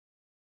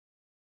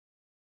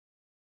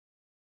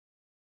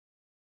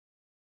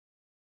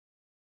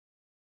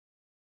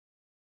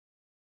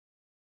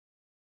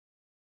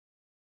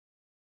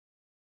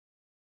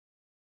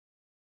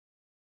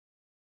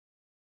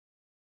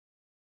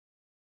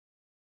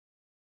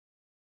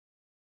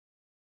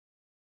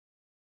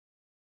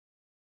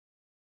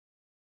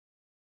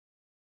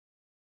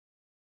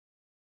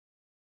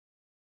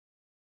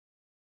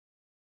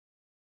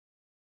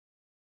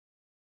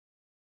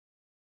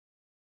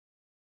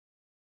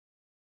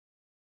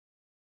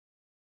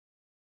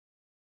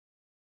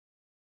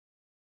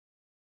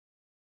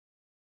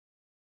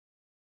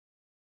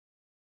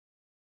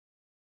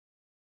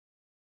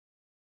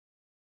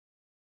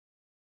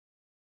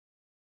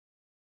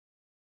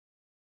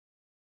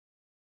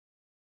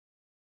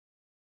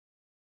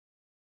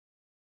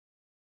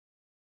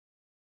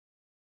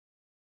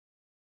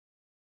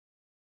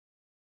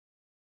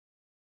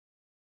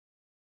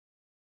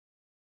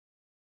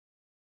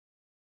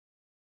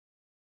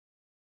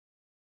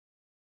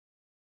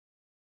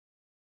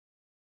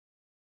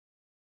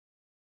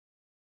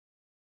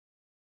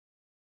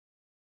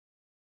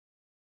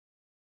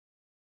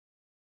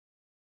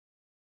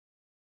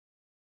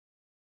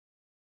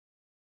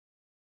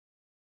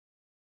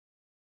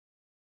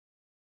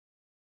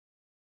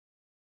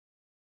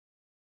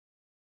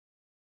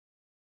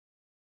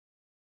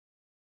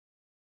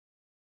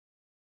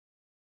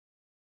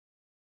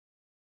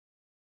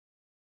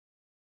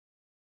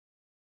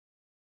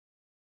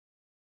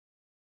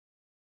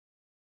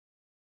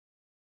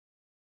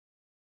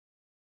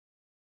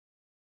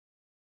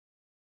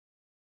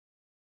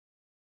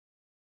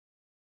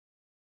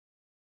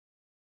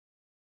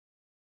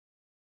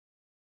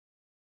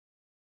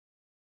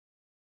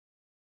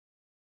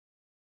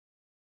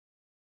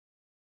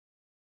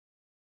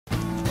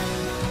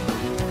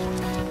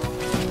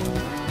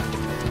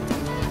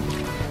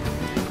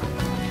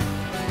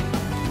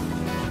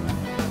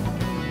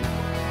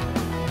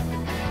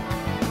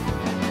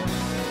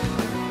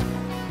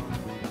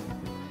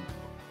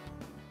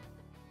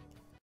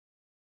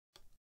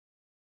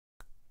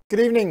Good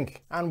evening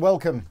and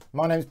welcome.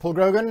 My name's Paul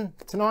Grogan.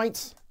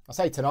 Tonight, I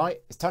say tonight,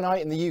 it's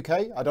tonight in the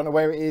UK. I don't know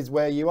where it is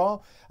where you are.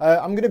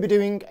 I'm going to be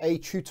doing a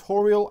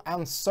tutorial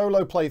and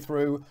solo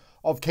playthrough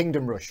of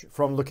Kingdom Rush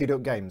from Lucky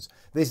Duck Games.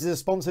 This is a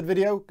sponsored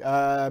video.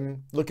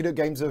 Lucky Duck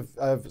Games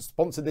have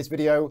sponsored this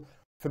video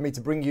for me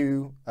to bring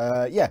you,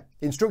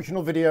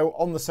 instructional video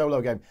on the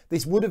solo game.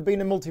 This would have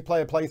been a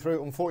multiplayer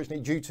playthrough.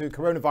 Unfortunately, due to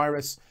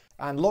coronavirus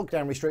and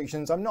lockdown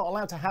restrictions, I'm not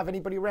allowed to have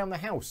anybody around the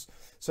house.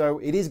 So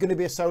it is going to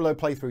be a solo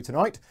playthrough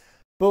tonight.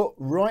 But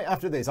right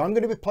after this, I'm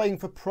going to be playing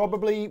for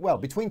probably, well,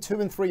 between 2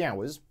 and 3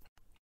 hours.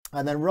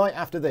 And then right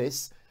after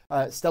this,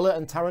 Stella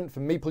and Tarrant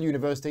from Meeple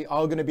University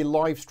are going to be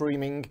live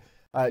streaming,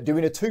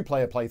 doing a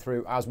 2-player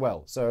playthrough as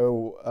well.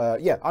 So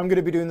I'm going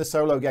to be doing the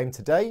solo game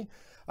today.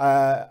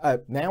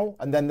 Now,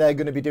 and then they're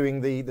going to be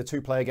doing the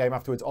 2-player game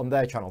afterwards on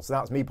their channel. So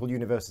that's Meeple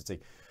University.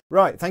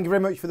 Right, thank you very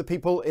much for the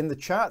people in the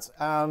chat.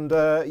 And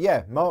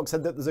Mark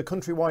said that there's a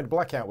countrywide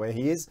blackout where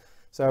he is.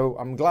 So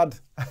I'm glad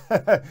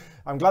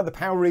I'm glad the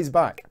power is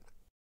back.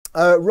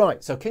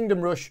 Right, so Kingdom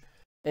Rush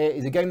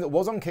is a game that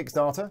was on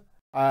Kickstarter.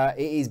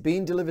 It is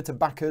being delivered to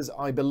backers,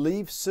 I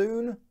believe,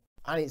 soon.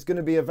 And it's going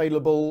to be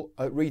available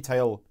at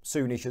retail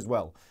soonish as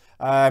well.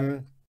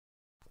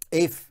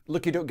 If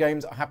Lucky Duck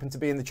Games happen to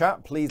be in the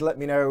chat, please let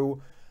me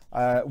know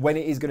when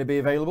it is going to be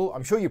available.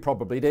 I'm sure you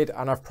probably did,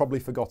 and I've probably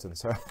forgotten,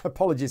 so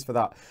apologies for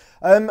that.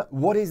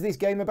 What is this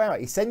game about?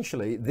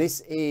 Essentially,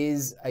 this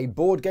is a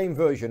board game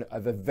version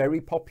of a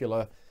very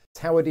popular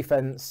tower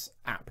defense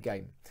app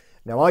game.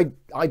 Now,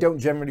 I don't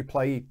generally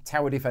play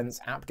tower defense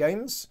app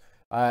games.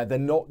 They're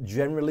not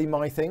generally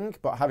my thing,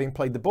 but having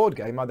played the board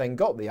game, I then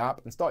got the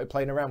app and started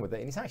playing around with it,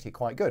 and it's actually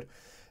quite good.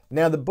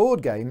 Now, the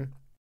board game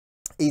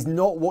is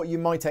not what you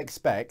might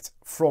expect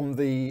from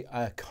the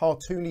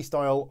cartoony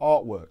style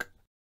artwork.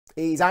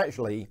 It is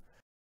actually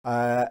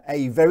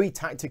a very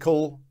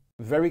tactical,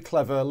 very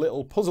clever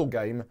little puzzle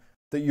game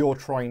that you're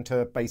trying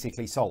to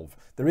basically solve.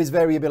 There is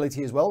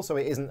variability as well, so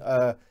it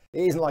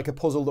isn't like a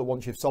puzzle that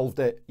once you've solved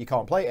it, you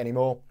can't play it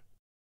anymore.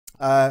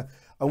 And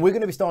we're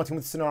going to be starting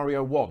with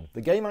scenario 1.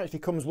 The game actually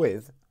comes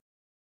with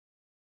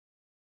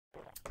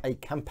a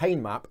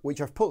campaign map,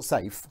 which I've put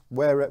safe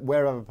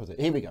wherever I put it.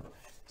 Here we go.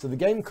 So the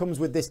game comes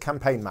with this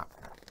campaign map,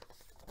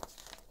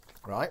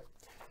 right?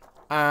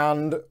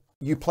 And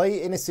you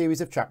play in a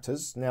series of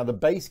chapters. Now, the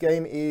base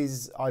game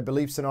is, I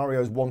believe,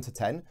 scenarios 1 to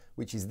 10,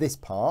 which is this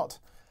part.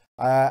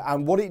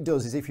 And what it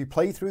does is if you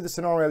play through the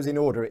scenarios in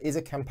order, it is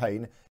a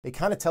campaign. It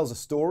kind of tells a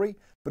story,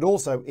 but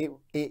also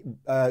it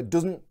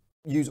doesn't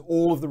use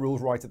all of the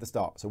rules right at the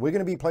start. So we're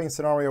going to be playing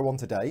scenario 1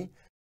 today,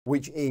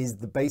 which is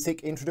the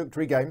basic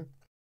introductory game.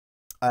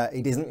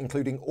 It isn't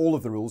including all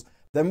of the rules.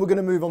 Then we're going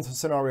to move on to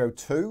scenario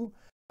 2.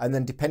 And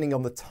then depending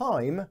on the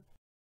time,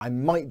 I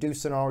might do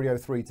scenario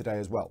 3 today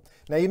as well.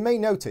 Now you may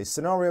notice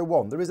scenario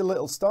 1, there is a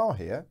little star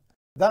here.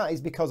 That is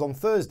because on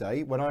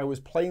Thursday, when I was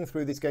playing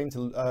through this game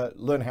to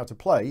learn how to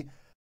play,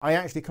 I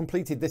actually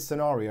completed this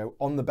scenario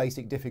on the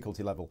basic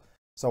difficulty level.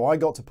 So I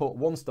got to put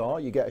 1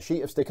 star, you get a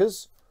sheet of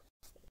stickers.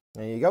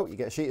 There you go, you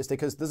get a sheet of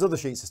stickers. There's other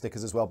sheets of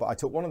stickers as well, but I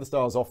took one of the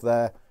stars off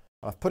there.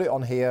 I've put it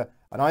on here,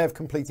 and I have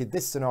completed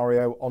this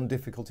scenario on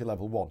difficulty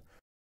level 1.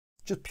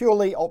 Just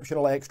purely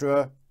optional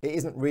extra. It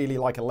isn't really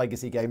like a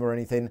legacy game or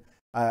anything.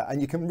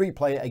 And you can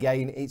replay it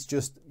again. It's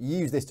just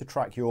use this to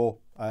track your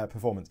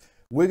performance.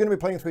 We're going to be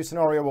playing through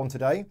scenario 1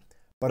 today,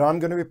 but I'm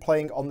going to be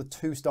playing on the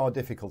 2-star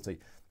difficulty.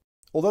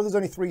 Although there's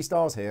only 3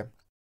 stars here,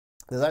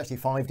 there's actually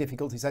 5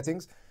 difficulty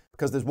settings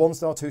because there's 1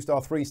 star, 2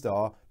 star, 3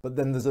 star, but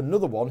then there's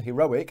another one,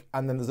 heroic,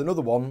 and then there's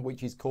another one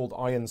which is called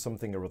iron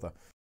something or other.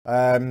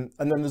 And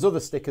then there's other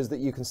stickers that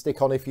you can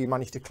stick on if you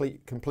manage to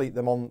complete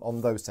them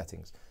on those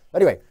settings.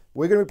 Anyway,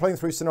 we're going to be playing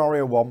through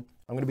scenario 1.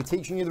 I'm going to be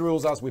teaching you the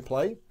rules as we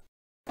play.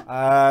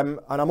 And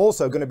I'm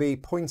also going to be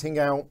pointing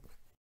out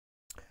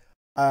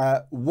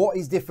what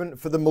is different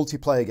for the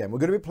multiplayer game. We're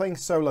going to be playing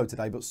solo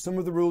today, but some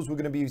of the rules we're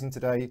going to be using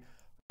today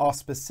are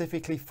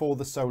specifically for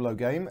the solo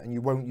game, and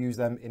you won't use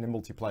them in a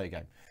multiplayer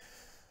game.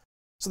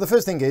 So the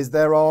first thing is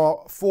there are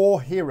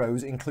 4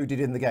 heroes included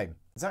in the game.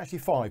 There's actually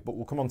 5, but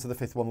we'll come on to the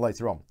 5th one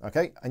later on,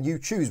 okay? And you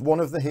choose one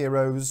of the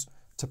heroes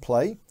to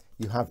play.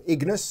 You have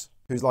Ignis,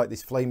 who's like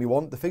this flamey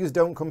one. The figures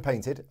don't come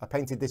painted. I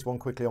painted this one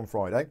quickly on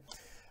Friday.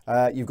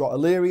 You've got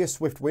Illyria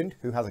Swiftwind,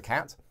 who has a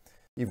cat.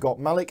 You've got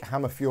Malik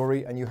Hammer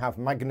Fury, and you have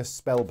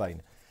Magnus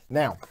Spellbane.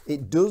 Now,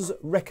 it does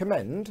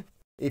recommend,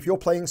 if you're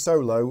playing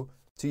solo,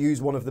 to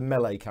use one of the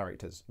melee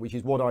characters, which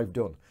is what I've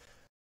done.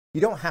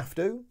 You don't have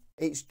to.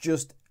 It's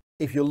just,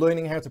 if you're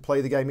learning how to play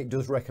the game, it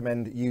does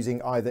recommend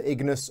using either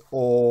Ignis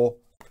or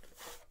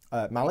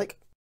Malik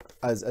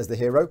as the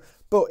hero.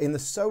 But in the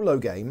solo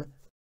game,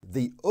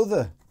 the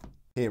other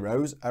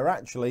heroes are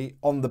actually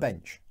on the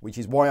bench, which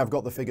is why I've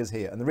got the figures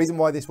here. And the reason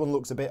why this one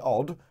looks a bit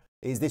odd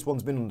is this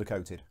one's been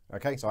undercoated.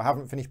 Okay, so I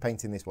haven't finished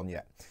painting this one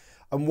yet.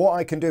 And what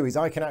I can do is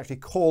I can actually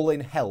call in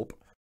help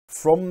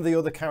from the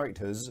other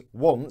characters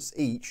once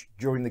each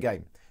during the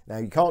game. Now,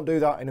 you can't do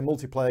that in a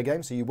multiplayer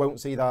game, so you won't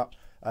see that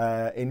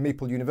in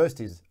Meeple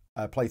University's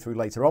playthrough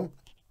later on,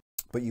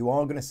 but you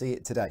are going to see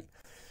it today.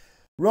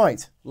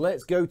 Right,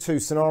 let's go to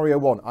scenario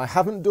 1. I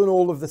haven't done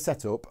all of the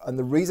setup, and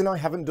the reason I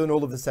haven't done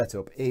all of the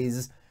setup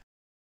is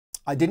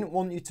I didn't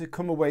want you to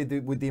come away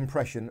with the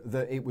impression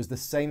that it was the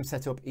same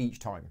setup each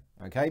time,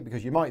 okay?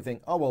 Because you might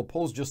think, oh, well,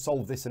 Paul's just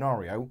solved this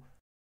scenario.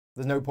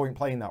 There's no point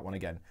playing that one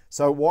again.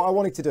 So what I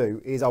wanted to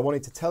do is I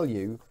wanted to tell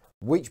you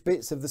which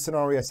bits of the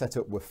scenario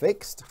setup were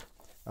fixed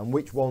and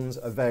which ones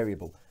are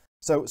variable.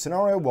 So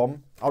scenario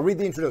 1, I'll read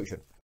the introduction.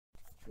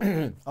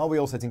 Are we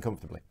all sitting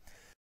comfortably?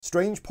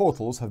 Strange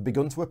portals have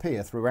begun to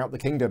appear throughout the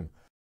kingdom.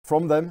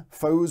 From them,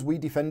 foes we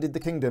defended the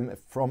kingdom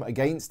from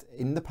against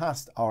in the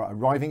past are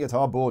arriving at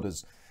our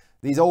borders.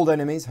 These old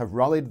enemies have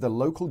rallied the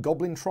local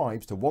goblin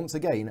tribes to once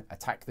again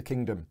attack the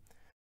kingdom.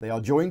 They are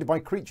joined by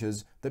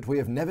creatures that we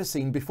have never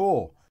seen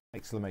before!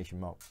 Exclamation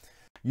mark.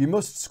 You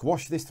must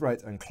squash this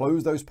threat and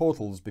close those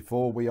portals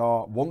before we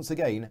are once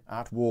again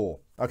at war.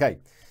 Okay,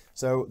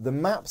 so the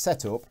map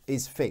setup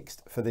is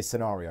fixed for this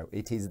scenario.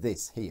 It is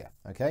this here,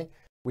 okay?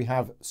 We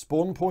have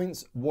spawn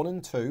points 1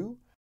 and 2.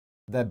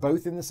 They're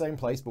both in the same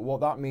place, but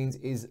what that means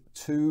is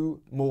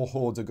 2 more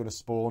hordes are going to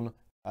spawn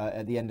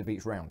at the end of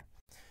each round.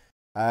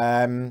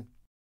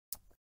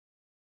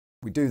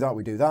 We do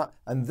that.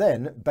 And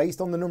then,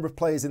 based on the number of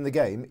players in the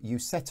game, you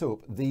set up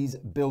these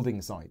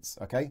building sites,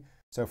 okay?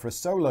 So for a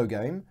solo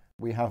game,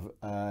 we have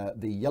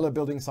the yellow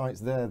building sites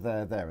there,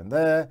 and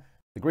there.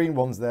 The green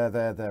ones there,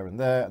 and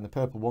there. And the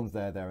purple ones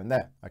there, and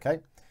there, okay?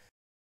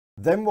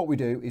 Then what we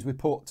do is we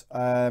put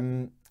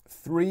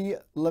 3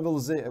 level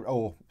 0,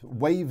 or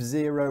wave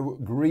 0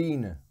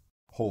 green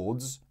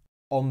hordes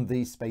on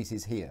these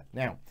spaces here.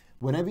 Now,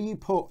 whenever you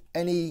put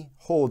any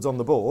hordes on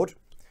the board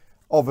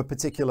of a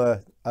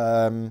particular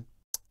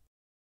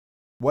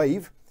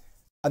wave,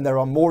 and there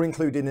are more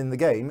included in the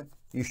game,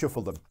 you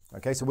shuffle them.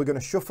 Okay, so we're going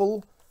to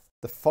shuffle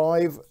the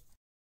 5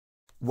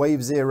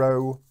 wave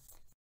 0,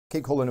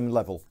 keep calling them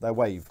level, they're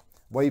wave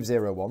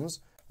 0 ones,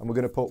 and we're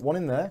going to put 1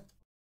 in there,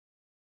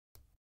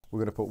 we're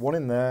going to put 1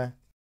 in there,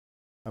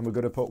 and we're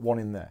going to put 1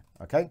 in there.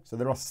 Okay, so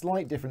there are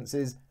slight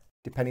differences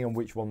depending on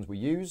which ones we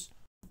use.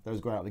 Those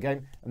go out of the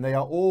game, and they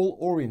are all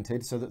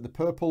oriented so that the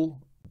purple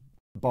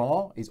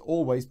bar is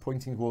always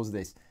pointing towards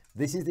this.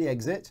 This is the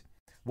exit.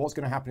 What's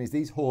going to happen is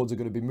these hordes are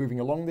going to be moving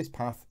along this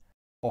path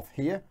off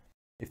here.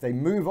 If they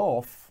move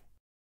off,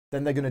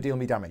 then they're going to deal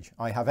me damage.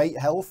 I have 8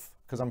 health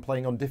because I'm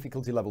playing on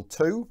difficulty level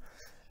 2.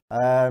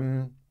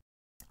 And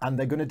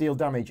they're going to deal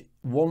damage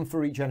 1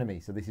 for each enemy.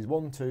 So this is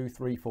 1, 2,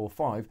 3, 4,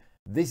 5.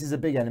 This is a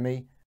big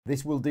enemy.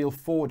 This will deal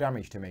 4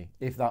 damage to me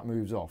if that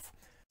moves off.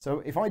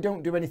 So if I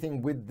don't do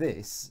anything with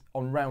this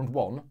on round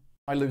 1,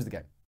 I lose the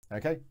game.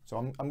 Okay, so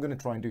I'm going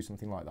to try and do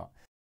something like that.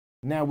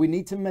 Now we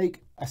need to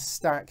make a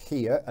stack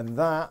here, and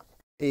that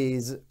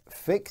is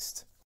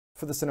fixed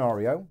for the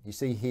scenario, you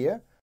see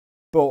here,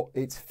 but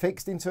it's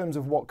fixed in terms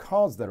of what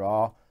cards there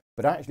are,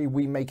 but actually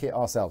we make it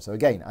ourselves. So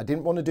again, I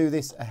didn't want to do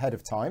this ahead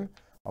of time.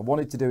 I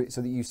wanted to do it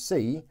so that you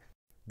see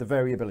the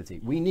variability.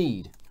 We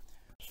need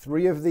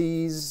 3 of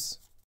these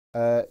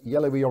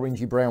yellowy,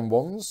 orangey, brown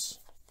ones.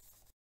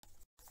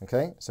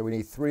 Okay, so we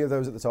need 3 of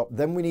those at the top.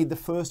 Then we need the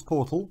first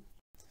portal.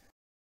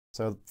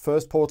 So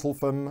first portal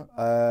from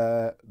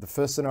the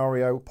first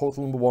scenario,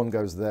 portal number 1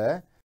 goes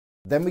there.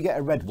 Then we get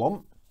a red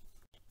one.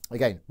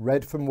 Again,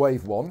 red from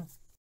wave 1.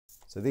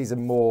 So these are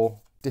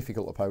more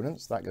difficult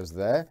opponents. That goes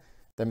there.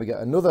 Then we get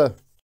another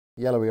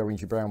yellowy,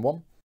 orangey, brown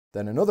one.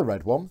 Then another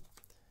red one.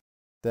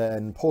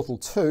 Then portal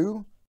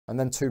 2. And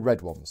then 2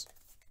 red ones.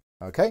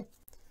 Okay.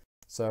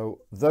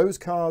 So those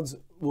cards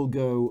will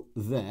go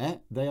there.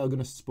 They are going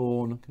to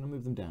spawn. Can I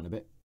move them down a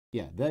bit?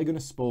 Yeah, they're going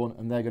to spawn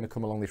and they're going to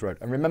come along this road.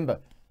 And remember,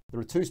 there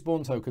are 2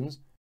 spawn tokens.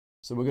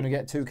 So we're going to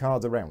get 2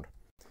 cards around.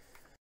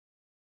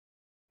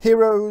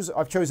 Heroes,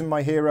 I've chosen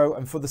my hero,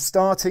 and for the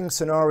starting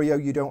scenario,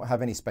 you don't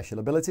have any special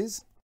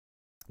abilities.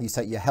 You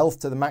set your health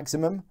to the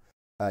maximum.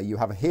 You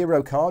have a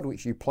hero card,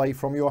 which you play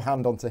from your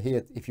hand onto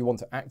here if you want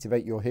to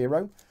activate your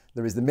hero.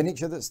 There is the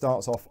miniature that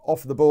starts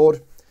off the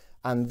board,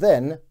 and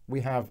then we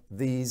have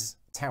these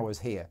towers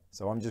here.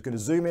 So I'm just going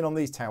to zoom in on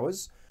these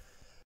towers.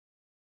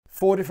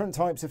 4 different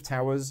types of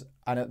towers,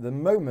 and at the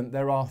moment,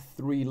 there are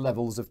 3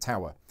 levels of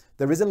tower.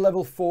 There is a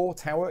level 4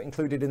 tower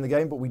included in the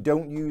game, but we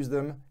don't use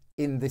them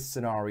in this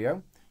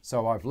scenario.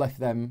 So I've left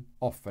them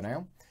off for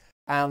now.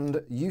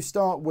 And you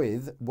start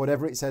with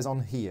whatever it says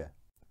on here.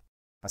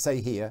 I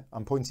say here,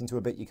 I'm pointing to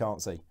a bit you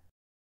can't see.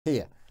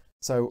 Here.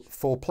 So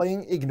for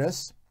playing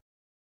Ignis,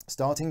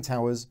 starting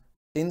towers,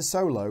 in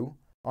solo,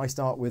 I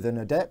start with an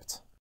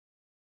adept,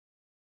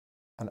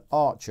 an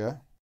archer,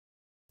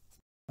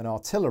 an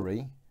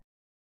artillery,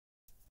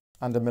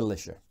 and a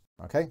militia.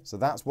 Okay, so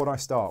that's what I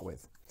start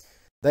with.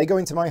 They go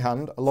into my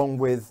hand along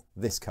with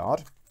this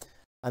card.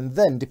 And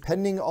then,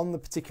 depending on the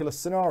particular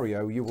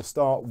scenario, you will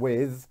start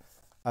with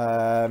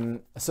a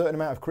certain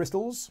amount of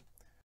crystals.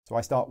 So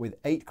I start with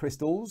 8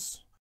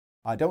 crystals.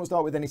 I don't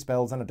start with any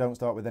spells and I don't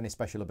start with any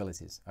special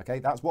abilities. Okay,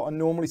 that's what I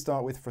normally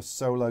start with for a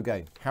solo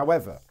game.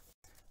 However,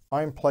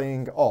 I'm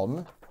playing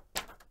on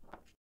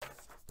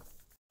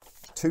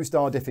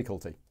 2-star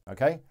difficulty.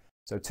 Okay,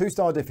 so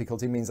 2-star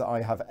difficulty means that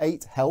I have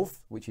 8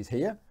 health, which is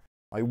here.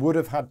 I would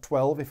have had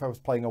 12 if I was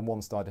playing on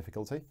 1-star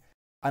difficulty.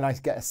 And I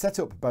get a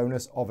setup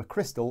bonus of a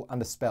crystal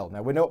and a spell.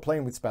 Now, we're not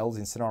playing with spells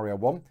in scenario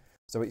 1,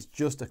 so it's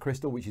just a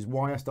crystal, which is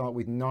why I start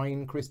with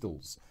 9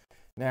 crystals.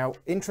 Now,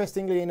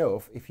 interestingly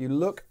enough, if you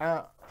look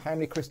at how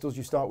many crystals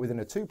you start with in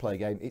a 2-player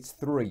game, it's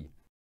 3.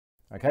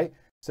 Okay,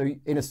 so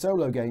in a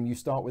solo game, you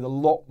start with a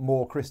lot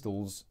more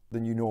crystals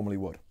than you normally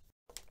would.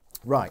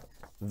 Right,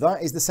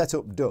 that is the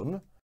setup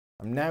done.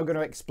 I'm now going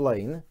to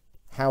explain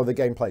how the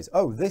game plays.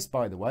 Oh, this,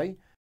 by the way,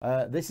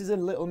 this is a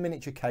little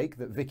miniature cake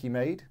that Vicky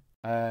made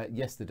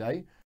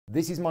yesterday.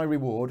 This is my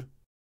reward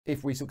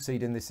if we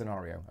succeed in this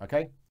scenario.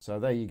 Okay, so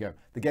there you go.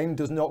 The game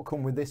does not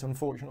come with this,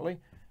 unfortunately.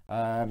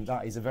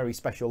 That is a very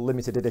special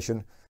limited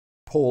edition,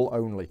 Paul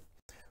only.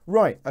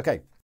 Right, okay.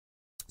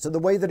 So the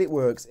way that it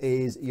works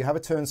is you have a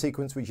turn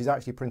sequence which is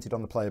actually printed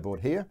on the player board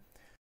here,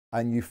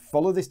 and you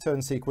follow this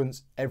turn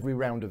sequence every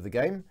round of the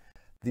game.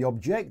 The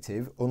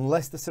objective,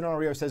 unless the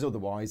scenario says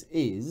otherwise,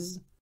 is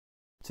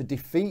to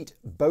defeat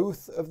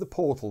both of the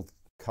portal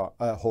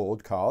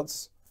horde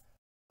cards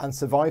and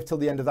survive till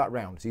the end of that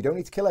round. So you don't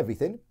need to kill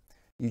everything.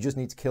 You just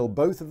need to kill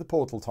both of the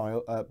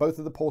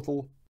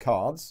portal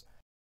cards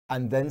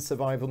and then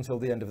survive until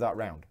the end of that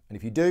round. And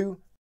if you do,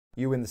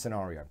 you win the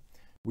scenario.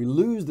 We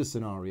lose the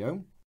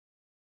scenario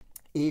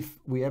if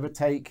we ever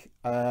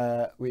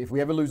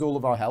lose all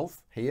of our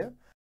health here,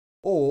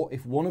 or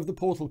if one of the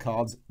portal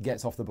cards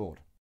gets off the board.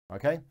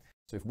 Okay?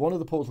 So if one of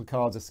the portal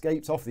cards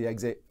escapes off the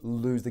exit,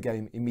 lose the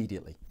game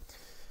immediately.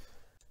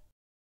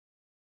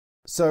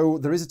 So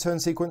there is a turn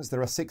sequence.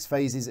 There are 6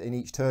 phases in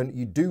each turn.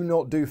 You do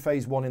not do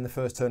phase 1 in the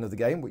first turn of the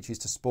game, which is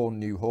to spawn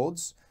new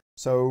hordes.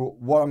 So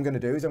what I'm going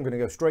to do is I'm going to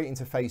go straight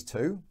into phase 2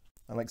 and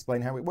I'll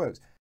explain how it works.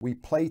 We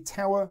play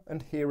tower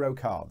and hero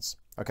cards.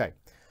 Okay,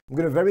 I'm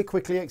going to very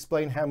quickly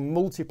explain how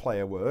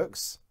multiplayer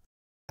works,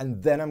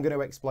 and then I'm going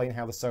to explain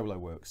how the solo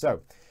works.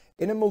 So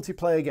in a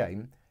multiplayer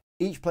game,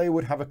 each player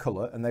would have a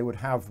colour, and they would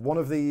have one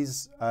of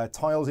these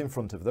tiles in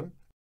front of them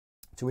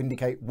to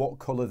indicate what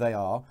colour they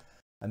are,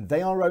 and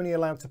they are only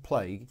allowed to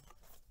play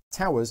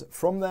towers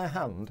from their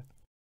hand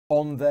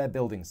on their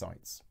building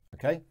sites.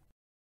 Okay,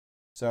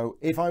 so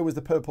if I was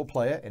the purple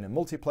player in a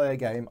multiplayer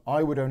game,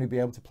 I would only be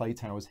able to play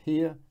towers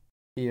here,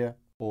 here,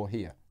 or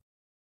here.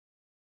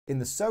 In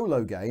the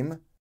solo game,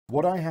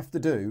 what I have to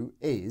do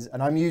is,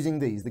 and I'm using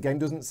these, the game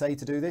doesn't say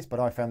to do this, but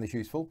I found this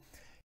useful.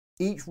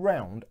 Each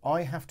round,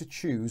 I have to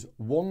choose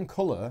one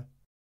colour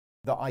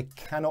that I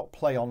cannot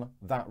play on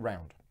that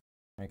round.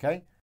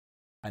 Okay?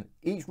 And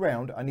each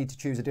round, I need to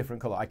choose a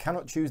different colour. I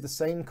cannot choose the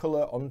same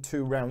colour on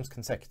 2 rounds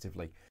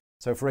consecutively.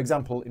 So, for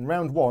example, in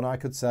round 1, I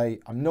could say,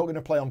 I'm not going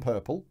to play on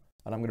purple,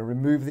 and I'm going to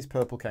remove this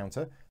purple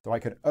counter, so I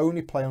can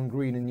only play on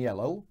green and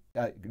yellow.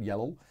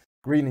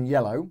 Green and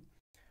yellow.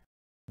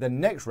 Then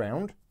next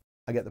round,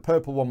 I get the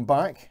purple one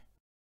back,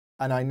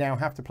 and I now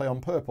have to play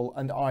on purple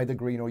and either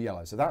green or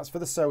yellow. So that's for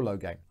the solo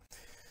game.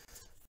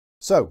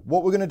 So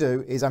what we're going to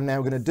do is I'm now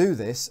going to do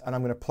this, and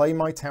I'm going to play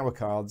my tower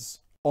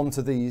cards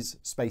onto these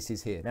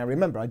spaces here. Now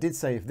remember, I did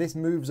say if this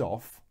moves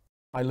off,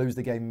 I lose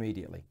the game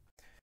immediately.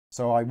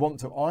 So I want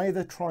to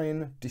either try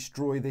and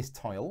destroy this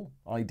tile,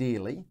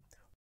 ideally,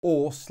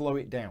 or slow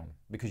it down,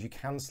 because you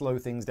can slow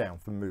things down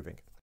from moving.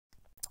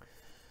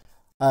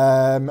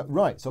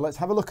 Right, so let's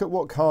have a look at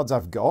what cards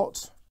I've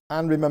got.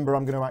 And remember,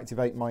 I'm going to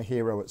activate my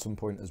hero at some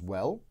point as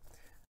well.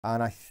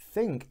 And I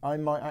think I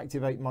might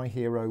activate my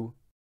hero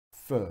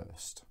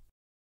first,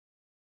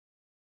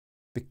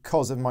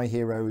 because of my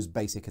hero's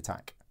basic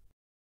attack.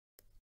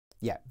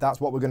 Yeah,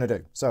 that's what we're going to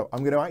do. So I'm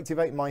going to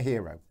activate my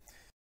hero.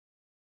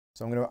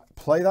 So I'm going to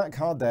play that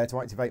card there to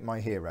activate my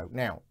hero.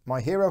 Now,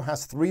 my hero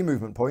has 3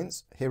 movement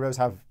points. Heroes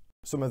have,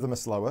 some of them are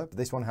slower, but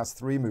this one has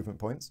 3 movement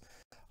points.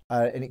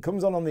 And it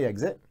comes on the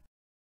exit,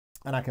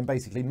 and I can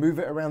basically move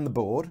it around the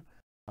board.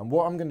 And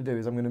what I'm going to do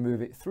is I'm going to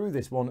move it through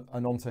this one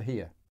and onto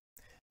here.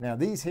 Now,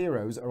 these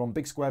heroes are on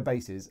big square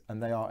bases,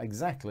 and they are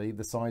exactly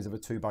the size of a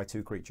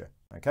 2x2 creature.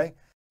 Okay,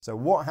 so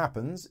what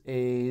happens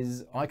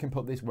is I can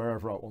put this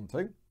wherever I want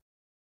to,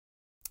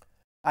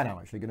 and I'm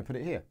actually going to put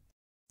it here.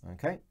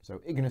 Okay,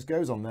 so Ignis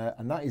goes on there,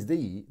 and that is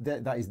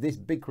this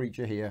big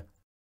creature here.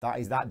 That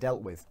is that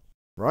dealt with,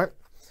 right?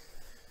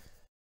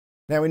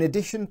 Now, in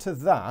addition to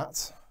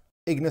that,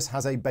 Ignis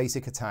has a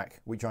basic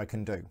attack which I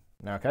can do.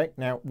 Now, okay,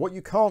 now what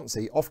you can't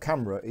see off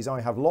camera is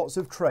I have lots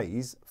of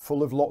trays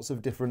full of lots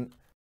of different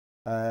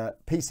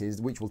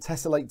pieces which will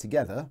tessellate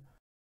together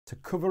to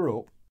cover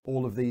up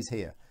all of these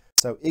here.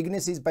 So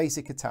Ignis's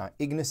basic attack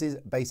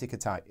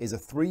is a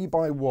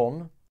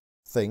 3x1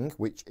 thing,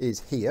 which is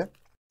here.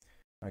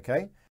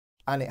 Okay,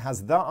 and it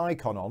has that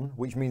icon on,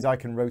 which means I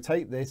can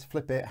rotate this,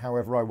 flip it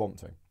however I want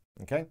to.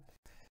 Okay,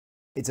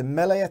 it's a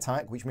melee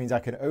attack, which means I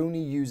can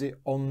only use it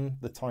on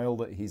the tile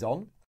that he's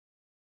on,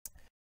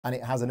 and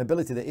it has an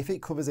ability that if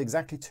it covers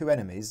exactly 2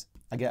 enemies,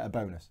 I get a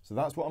bonus. So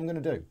that's what I'm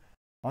going to do.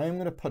 I am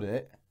going to put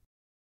it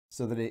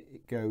so that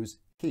it goes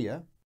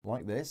here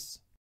like this.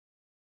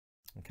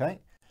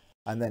 Okay,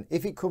 and then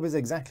if it covers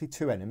exactly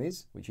 2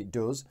 enemies, which it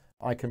does,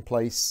 I can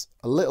place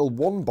a little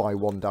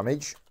 1x1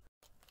 damage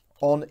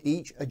on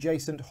each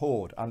adjacent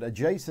horde, and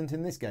adjacent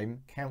in this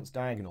game counts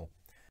diagonal.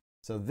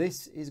 So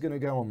this is going to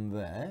go on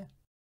there,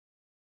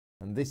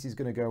 and this is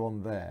going to go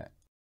on there.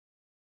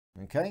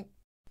 Okay?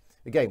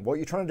 Again, what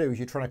you're trying to do is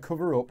you're trying to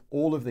cover up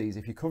all of these.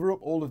 If you cover up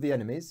all of the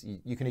enemies,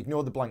 you can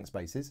ignore the blank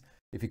spaces.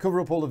 If you cover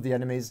up all of the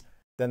enemies,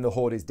 then the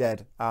horde is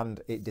dead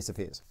and it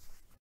disappears.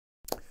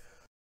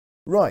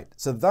 Right,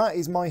 so that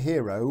is my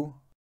hero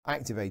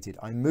activated.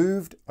 I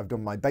moved, I've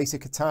done my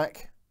basic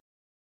attack.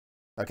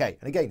 Okay,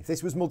 and again, if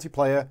this was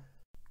multiplayer,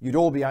 you'd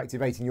all be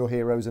activating your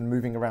heroes and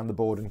moving around the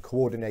board and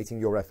coordinating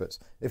your efforts.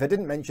 If I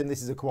didn't mention,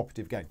 this is a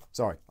cooperative game.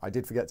 Sorry, I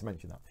did forget to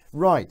mention that.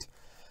 Right,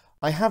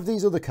 I have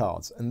these other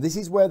cards, and this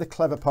is where the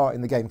clever part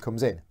in the game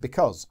comes in,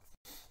 because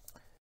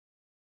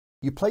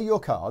you play your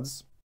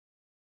cards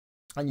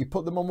and you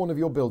put them on one of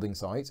your building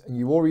sites and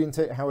you orient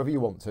it however you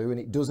want to, and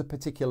it does a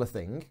particular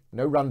thing.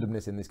 No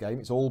randomness in this game,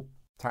 it's all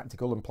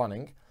tactical and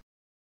planning.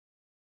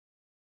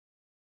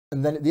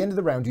 And then at the end of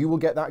the round, you will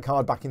get that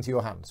card back into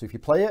your hand. So if you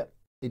play it,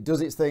 it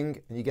does its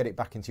thing and you get it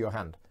back into your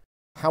hand.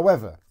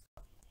 However,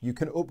 you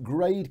can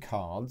upgrade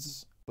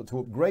cards, but to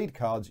upgrade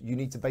cards, you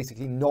need to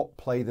basically not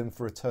play them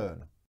for a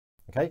turn.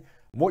 Okay?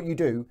 And what you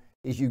do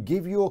is you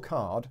give your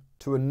card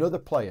to another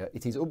player.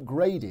 It is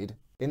upgraded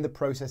in the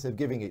process of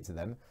giving it to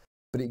them,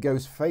 but it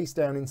goes face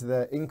down into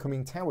their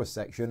incoming tower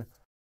section,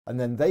 and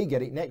then they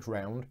get it next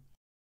round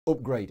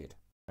upgraded.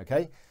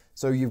 Okay?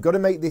 So you've got to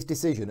make this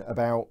decision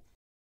about,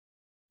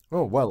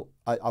 oh, well,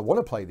 I want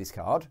to play this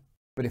card,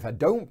 but if I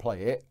don't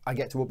play it, I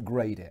get to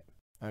upgrade it.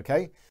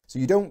 Okay? So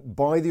you don't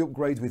buy the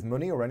upgrades with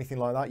money or anything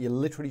like that. You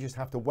literally just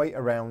have to wait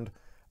around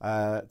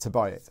to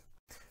buy it.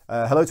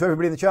 Hello to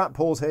everybody in the chat.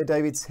 Paul's here,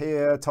 David's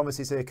here, Thomas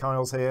is here,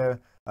 Kyle's here,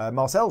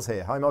 Marcel's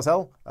here. Hi,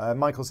 Marcel.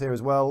 Michael's here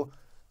as well.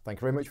 Thank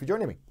you very much for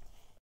joining me.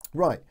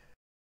 Right.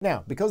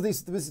 Now, because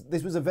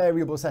this was a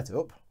variable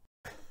setup,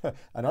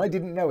 and I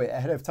didn't know it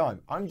ahead of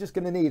time, I'm just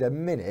going to need a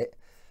minute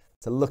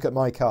to look at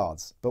my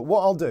cards. But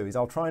what I'll do is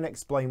I'll try and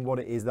explain what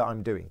it is that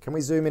I'm doing. Can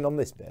we zoom in on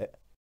this bit?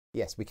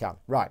 Yes, we can.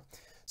 Right.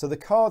 So the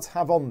cards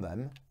have on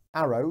them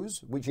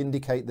arrows, which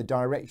indicate the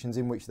directions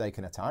in which they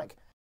can attack,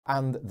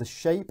 and the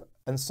shape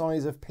and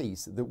size of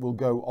piece that will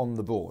go on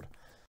the board.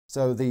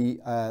 So the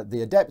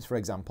adept, for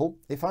example,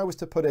 if I was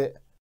to put it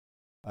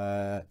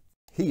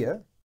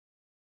here,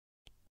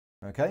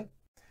 okay,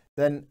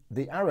 then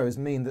the arrows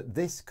mean that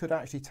this could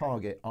actually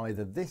target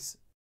either this,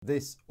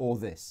 this, or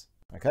this,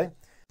 okay?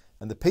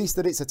 And the piece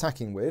that it's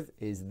attacking with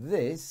is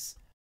this,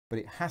 but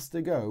it has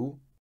to go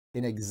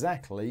in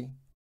exactly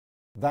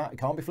that. It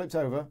can't be flipped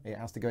over. It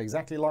has to go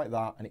exactly like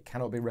that, and it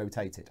cannot be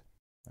rotated,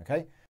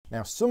 okay?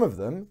 Now, some of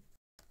them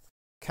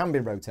can be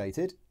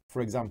rotated.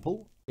 For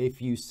example, if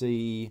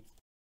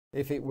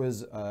it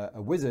was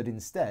a wizard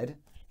instead,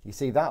 you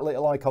see that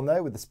little icon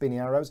there with the spinny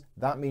arrows?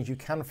 That means you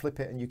can flip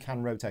it and you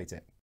can rotate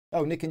it.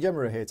 Oh, Nick and Gemma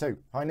are here too.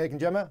 Hi, Nick and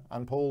Gemma.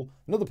 And Paul.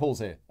 Another Paul's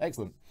here.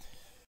 Excellent.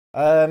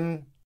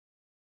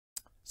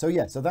 So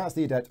yeah, so that's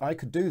the adept. I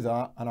could do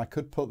that, and I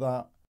could put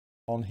that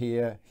on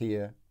here,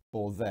 here,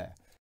 or there.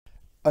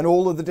 And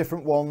all of the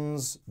different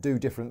ones do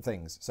different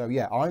things. So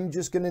yeah, I'm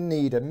just going to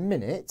need a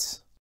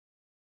minute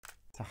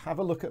to have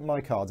a look at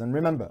my cards. And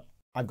remember,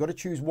 I've got to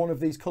choose one of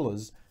these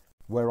colours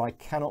where I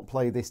cannot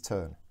play this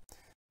turn.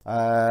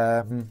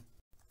 And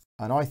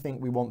I think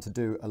we want to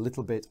do a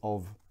little bit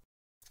of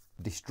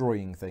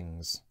destroying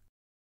things.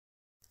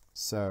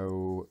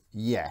 So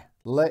yeah,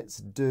 let's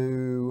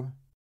do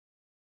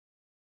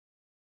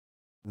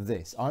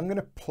this. I'm going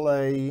to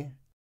play,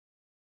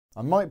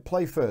 I might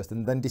play first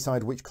and then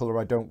decide which colour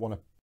I don't want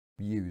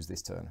to use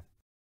this turn.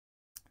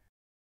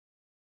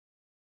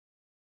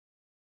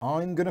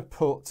 I'm going to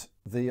put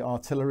the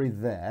artillery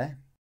there.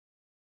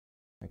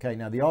 Okay,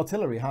 now the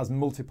artillery has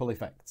multiple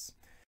effects.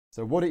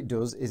 So what it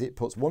does is it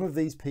puts one of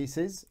these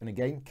pieces, and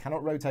again,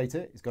 cannot rotate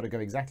it. It's got to go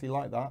exactly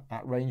like that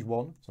at range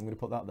 1. So I'm going to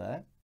put that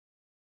there.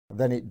 And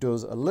then it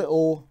does a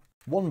little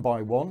 1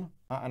 by 1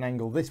 at an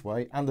angle this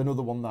way and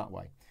another one that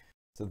way.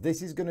 So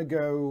this is going to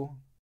go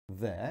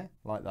there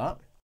like that.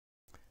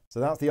 So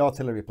that's the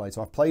artillery play.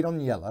 So I've played on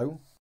yellow.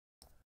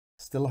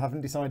 Still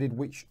haven't decided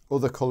which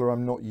other colour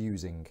I'm not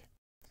using.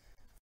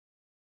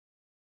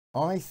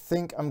 I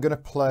think I'm going to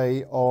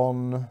play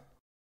on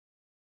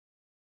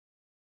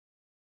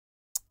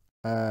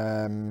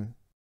and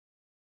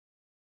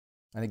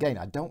again,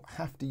 I don't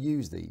have to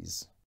use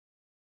these.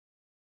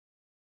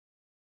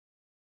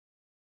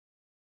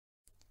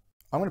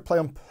 I'm going to play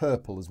on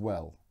purple as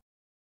well.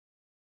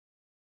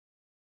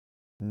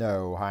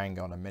 No, hang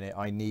on a minute.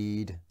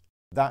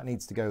 That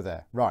needs to go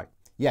there. Right.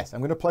 Yes,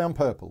 I'm going to play on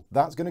purple.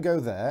 That's going to go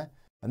there.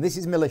 And this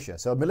is militia.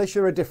 So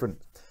militia are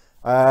different.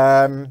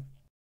 Stella's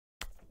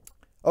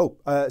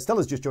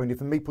just joined you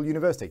from Meeple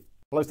University.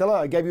 Hello,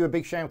 Stella. I gave you a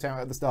big shout out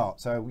at the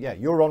start. So yeah,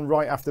 you're on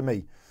right after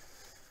me.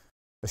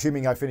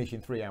 Assuming I finish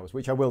in 3 hours,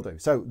 which I will do.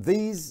 So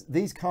these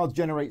cards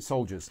generate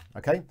soldiers,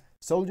 okay?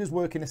 Soldiers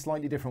work in a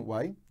slightly different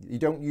way. You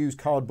don't use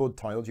cardboard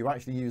tiles. You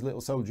actually use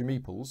little soldier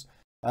meeples.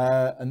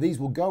 And these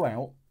will go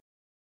out.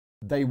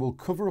 They will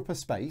cover up a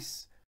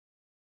space.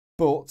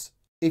 But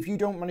if you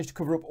don't manage to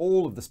cover up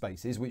all of the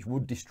spaces, which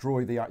would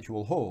destroy the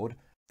actual horde,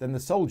 then the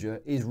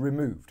soldier is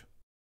removed.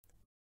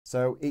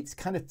 So it's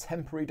kind of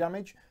temporary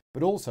damage,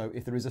 but also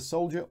if there is a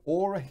soldier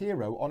or a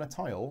hero on a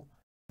tile,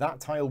 that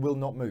tile will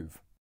not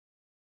move.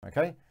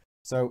 Okay,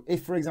 so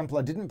if, for example,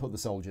 I didn't put the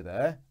soldier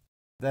there,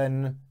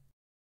 then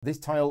this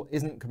tile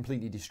isn't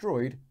completely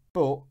destroyed,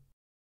 but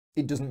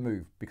it doesn't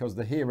move because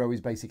the hero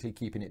is basically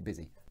keeping it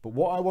busy. But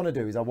what I want to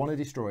do is I want to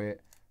destroy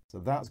it. So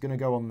that's going to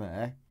go on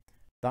there.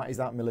 That is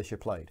that militia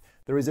played.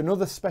 There is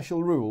another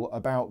special rule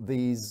about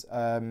these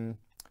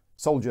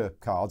soldier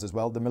cards as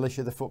well, the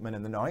militia, the footmen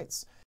and the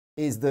knights,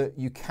 is that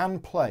you can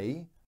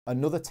play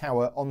another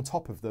tower on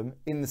top of them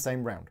in the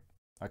same round.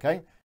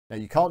 Okay, now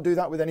you can't do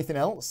that with anything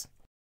else,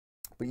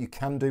 but you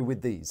can do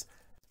with these.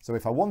 So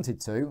if I wanted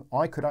to,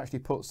 I could actually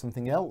put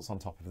something else on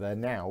top of there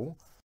now,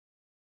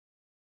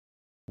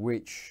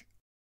 which,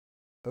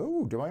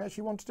 oh, do I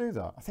actually want to do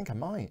that? I think I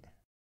might.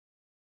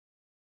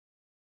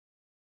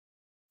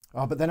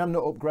 Oh, but then I'm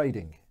not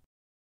upgrading.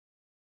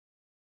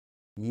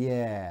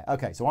 Yeah,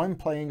 okay, so I'm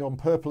playing on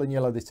purple and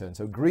yellow this turn.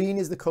 So green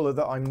is the colour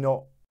that I'm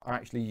not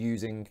actually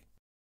using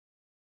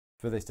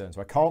for this turn.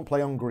 So I can't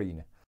play on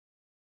green.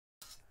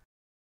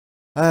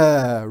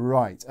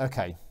 Right,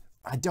 okay.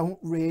 I don't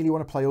really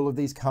want to play all of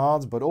these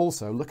cards, but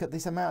also look at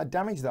this amount of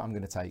damage that I'm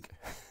going to take.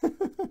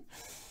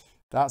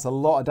 That's a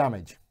lot of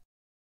damage.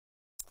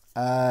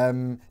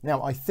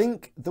 Now, I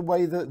think the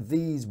way that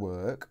these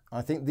work,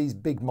 I think these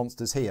big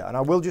monsters here, and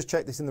I will just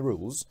check this in the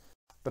rules,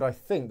 but I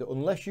think that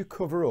unless you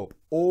cover up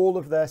all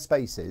of their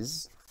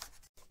spaces,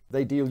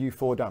 they deal you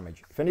 4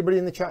 damage. If anybody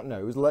in the chat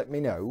knows, let me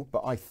know,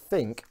 but I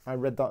think I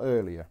read that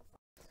earlier.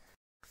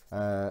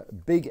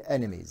 Big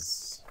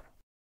enemies.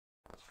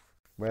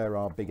 Where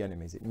are big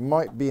enemies? It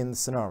might be in the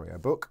scenario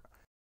book.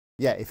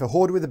 Yeah, if a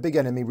horde with a big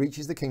enemy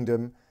reaches the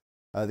kingdom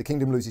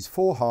loses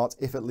 4 hearts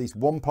if at least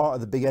one part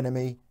of the big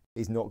enemy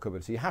is not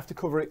covered. So you have to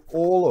cover it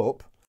all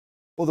up,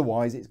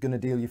 otherwise it's going to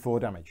deal you 4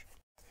 damage.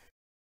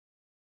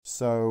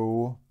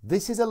 So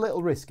this is a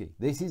little risky.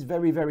 This is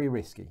very, very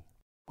risky.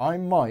 I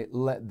might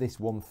let this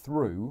one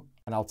through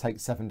and I'll take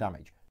 7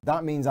 damage.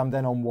 That means I'm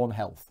then on 1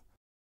 health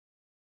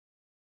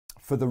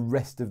for the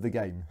rest of the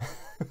game,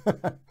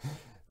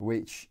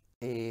 which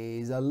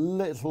is a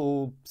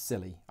little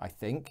silly, I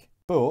think,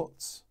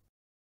 but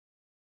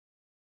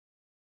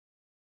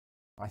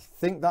I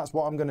think that's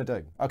what I'm going to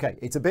do. Okay,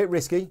 it's a bit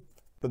risky,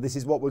 but this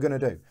is what we're going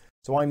to do.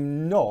 So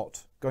I'm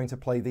not going to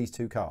play these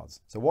 2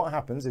 cards. So what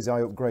happens is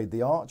I upgrade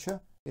the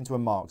archer into a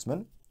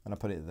marksman, and I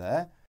put it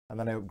there, and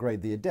then I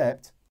upgrade the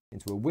adept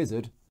into a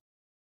wizard,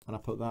 and I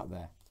put that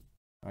there.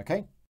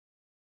 Okay?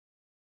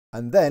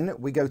 And then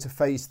we go to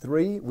phase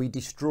 3, we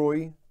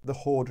destroy the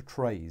horde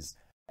trays.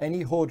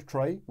 Any horde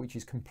tray which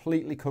is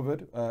completely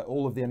covered,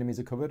 all of the enemies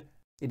are covered,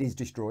 it is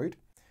destroyed.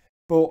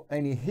 But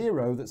any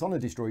hero that's on a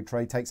destroyed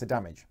tray takes a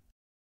damage.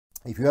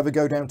 If you ever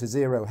go down to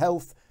 0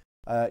 health,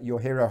 your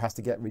hero has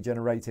to get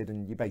regenerated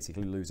and you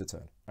basically lose a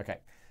turn.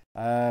 Okay,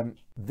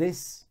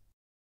 this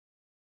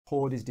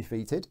horde is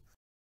defeated.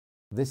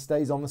 This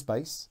stays on the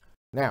space.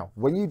 Now,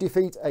 when you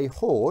defeat a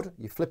horde,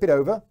 you flip it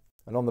over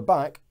and on the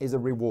back is a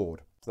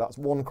reward. So that's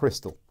 1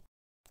 crystal.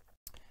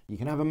 You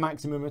can have a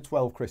maximum of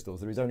 12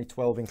 crystals. There is only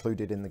 12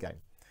 included in the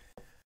game.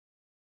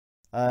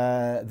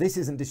 This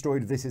isn't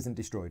destroyed, this isn't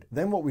destroyed.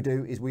 Then what we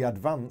do is we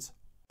advance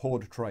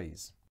horde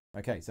trays.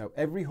 Okay, so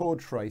every horde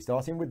tray,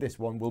 starting with this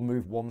one, will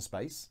move 1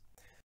 space.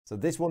 So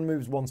this one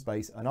moves 1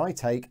 space and I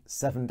take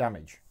 7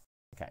 damage.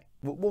 Okay,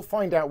 we'll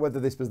find out whether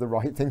this was the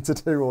right thing to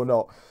do or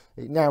not.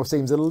 It now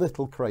seems a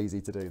little crazy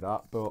to do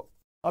that, but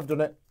I've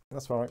done it.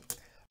 That's fine.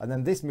 And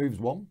then this moves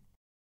 1.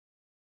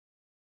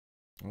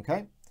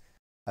 Okay.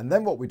 And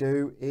then what we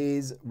do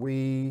is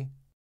we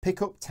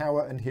pick up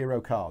tower and hero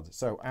cards.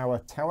 So our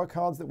tower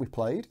cards that we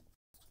played,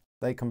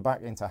 they come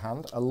back into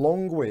hand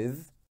along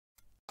with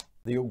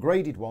the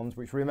upgraded ones,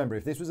 which remember,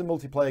 if this was a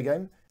multiplayer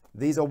game,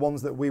 these are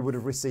ones that we would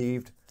have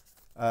received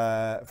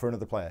for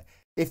another player.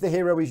 If the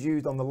hero is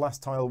used on the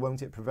last tile,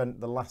 won't it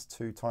prevent the last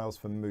 2 tiles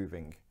from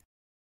moving?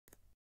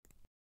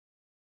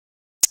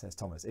 Says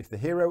Thomas. If the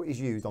hero is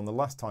used on the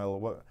last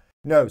tile,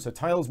 no, so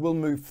tiles will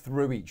move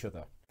through each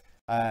other.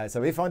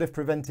 So if I'd have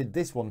prevented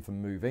this one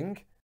from moving,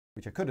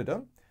 which I could have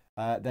done,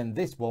 then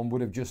this one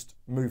would have just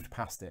moved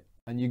past it.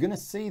 And you're going to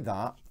see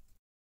that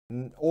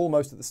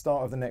almost at the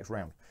start of the next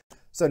round.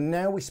 So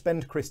now we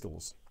spend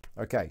crystals.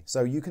 Okay,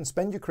 so you can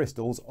spend your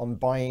crystals on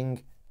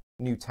buying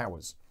new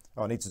towers.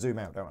 Oh, I need to zoom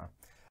out, don't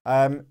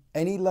I?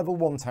 Any level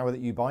 1 tower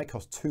that you buy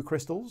costs 2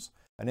 crystals,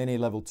 and any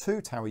level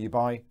 2 tower you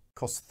buy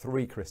costs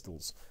 3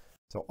 crystals.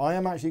 So I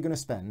am actually going to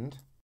spend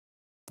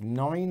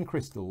 9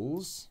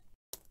 crystals.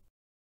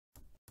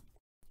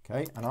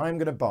 Okay, and I'm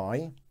going to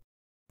buy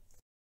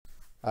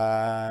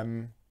a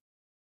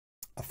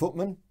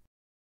footman.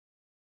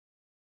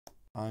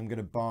 I'm going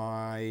to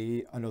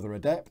buy another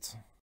adept.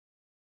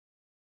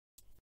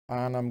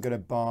 And I'm going to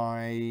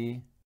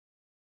buy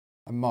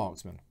a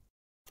marksman.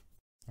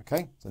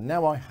 Okay, so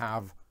now I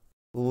have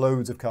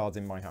loads of cards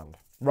in my hand.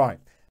 Right,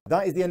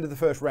 that is the end of the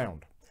first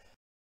round.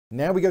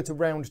 Now we go to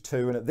round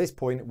 2, and at this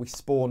point we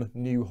spawn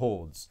new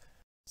hordes.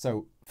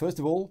 So first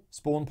of all,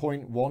 spawn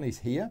point 1 is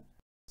here.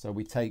 So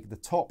we take the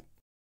top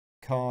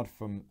card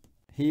from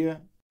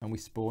here and we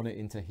spawn it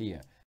into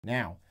here.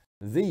 Now,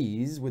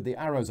 these with the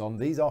arrows on,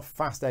 these are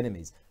fast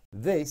enemies.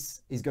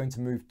 This is going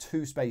to move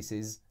 2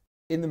 spaces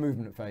in the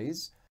movement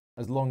phase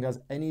as long as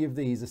any of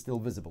these are still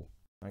visible.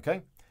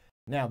 Okay?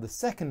 Now, the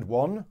second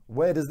one,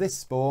 where does this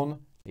spawn?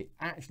 It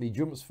actually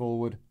jumps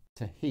forward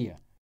to here.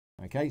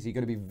 Okay, so you've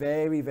got to be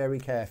very, very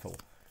careful.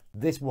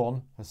 This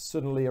one has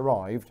suddenly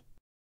arrived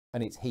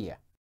and it's here.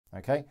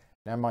 Okay,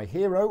 now my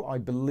hero, I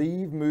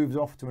believe, moves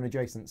off to an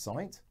adjacent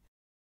site.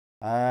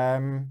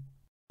 And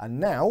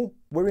now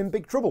we're in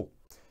big trouble.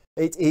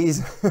 It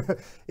is,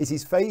 it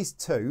is phase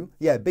 2.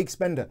 Yeah, big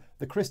spender.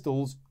 The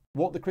crystals,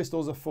 what the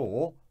crystals are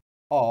for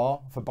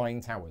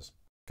buying towers.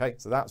 Okay,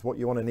 so that's what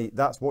you want to need.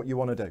 That's what you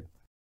want to do.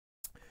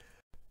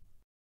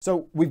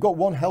 So we've got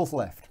 1 health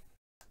left.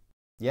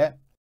 Yeah,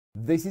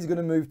 this is going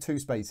to move 2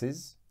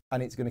 spaces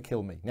and it's going to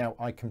kill me. Now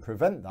I can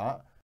prevent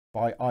that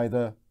by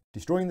either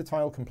destroying the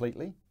tile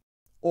completely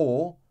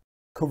or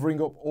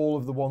covering up all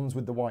of the ones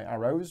with the white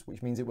arrows,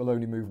 which means it will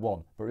only move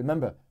 1. But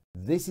remember,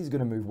 this is going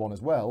to move 1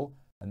 as well,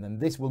 and then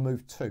this will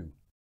move 2.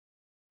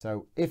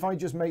 So if I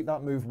just make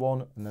that move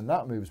 1 and then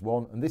that moves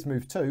 1 and this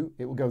moves 2,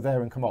 it will go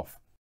there and come off.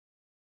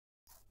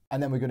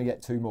 And then we're going to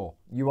get 2 more.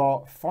 You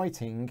are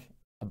fighting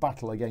a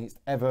battle against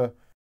ever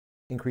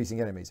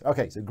increasing enemies.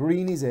 Okay, so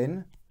green is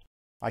in.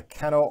 I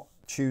cannot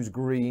choose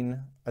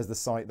green as the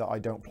site that I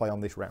don't play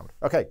on this round.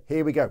 Okay,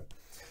 here we go.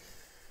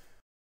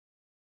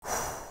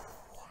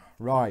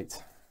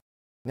 Right.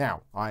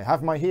 Now, I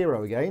have my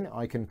hero again.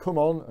 I can come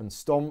on and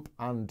stomp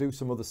and do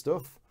some other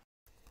stuff.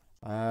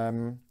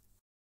 And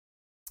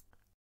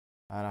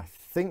I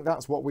think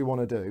that's what we want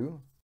to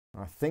do.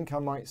 I think I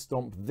might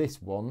stomp this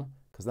one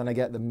because then I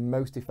get the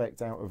most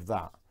effect out of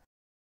that.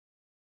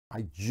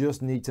 I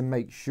just need to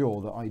make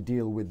sure that I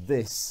deal with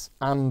this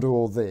and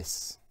or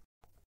this.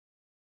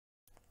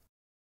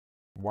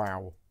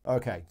 Wow.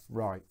 Okay,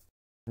 right.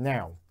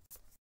 Now,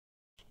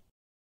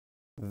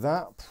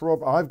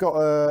 I've got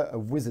a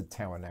wizard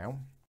tower now.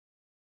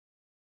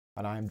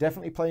 And I am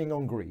definitely playing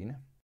on green.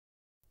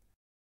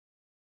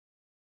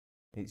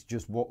 It's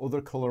just what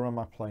other colour am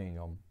I playing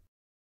on?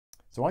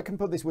 So I can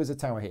put this wizard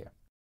tower here.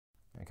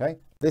 Okay.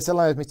 This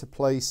allows me to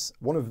place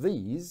one of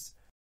these,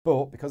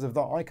 but because of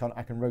that icon,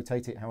 I can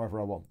rotate it however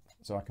I want.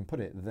 So I can put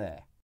it there.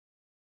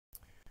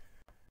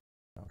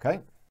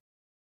 Okay.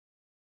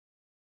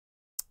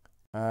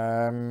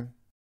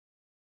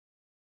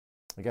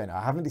 Again,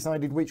 I haven't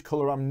decided which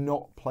colour I'm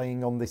not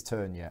playing on this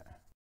turn yet,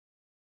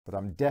 but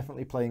I'm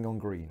definitely playing on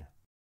green.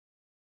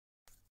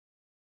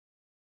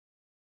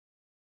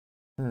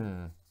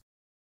 I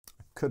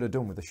could have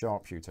done with a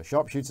sharpshooter.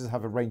 Sharpshooters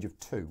have a range of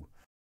 2.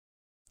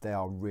 They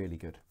are really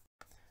good.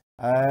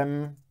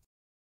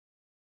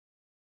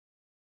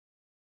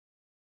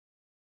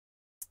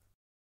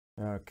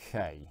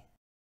 Okay.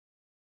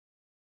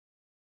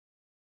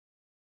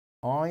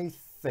 I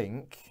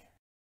think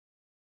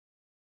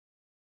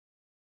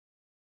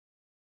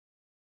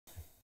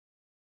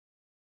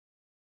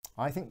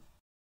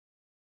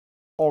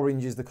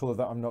orange is the colour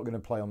that I'm not going to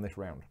play on this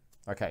round.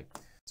 Okay,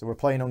 so we're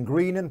playing on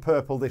green and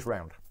purple this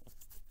round.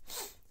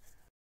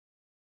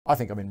 I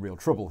think I'm in real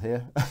trouble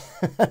here.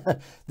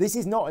 This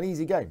is not an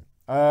easy game.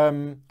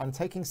 And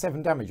taking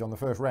 7 damage on the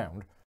first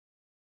round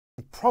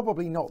is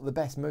probably not the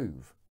best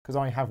move because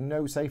I have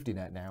no safety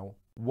net now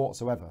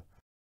whatsoever.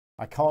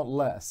 I can't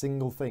let a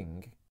single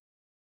thing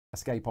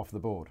escape off the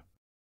board.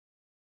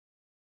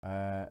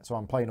 So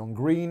I'm playing on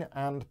green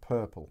and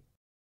purple.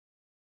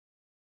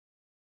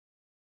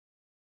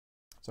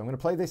 So I'm going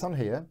to play this on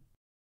here.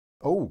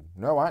 Oh,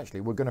 no,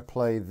 actually, we're going to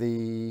play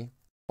the...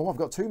 Oh, I've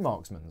got 2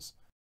 marksmans.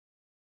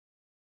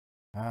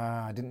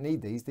 I didn't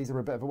need these. These are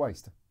a bit of a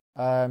waste.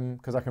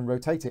 Because I can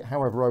rotate it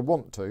however I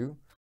want to.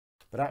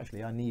 But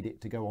actually, I need it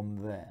to go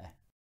on there.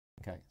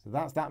 Okay, so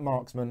that's that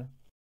marksman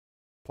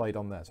played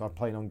on there. So I'm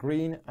playing on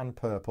green and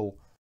purple.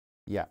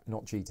 Yeah,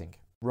 not cheating.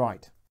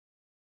 Right.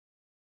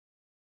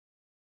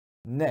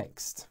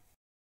 Next.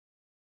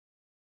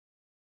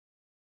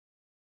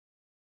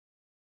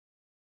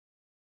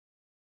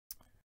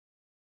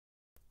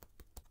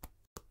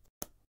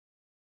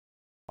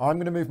 I'm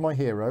going to move my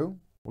hero.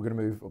 We're going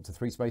to move up to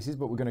 3 spaces,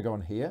 but we're going to go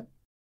on here.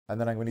 And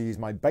then I'm going to use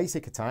my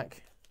basic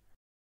attack.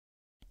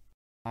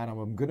 And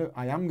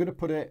I am going to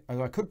put it,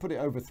 I could put it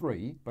over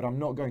 3, but I'm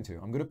not going to.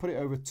 I'm going to put it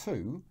over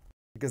 2,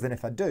 because then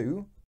if I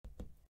do,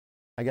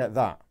 I get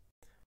that.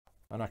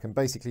 And I can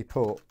basically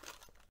put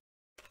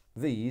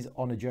these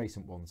on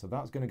adjacent ones. So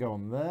that's going to go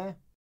on there.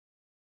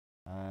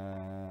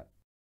 I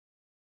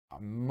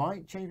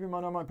might change my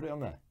mind, I might put it on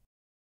there.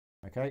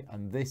 Okay,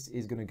 and this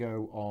is going to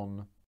go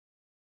on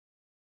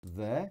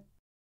there.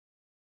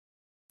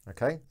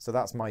 Okay, so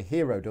that's my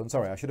hero done.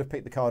 Sorry, I should have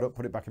picked the card up,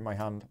 put it back in my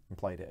hand and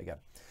played it again.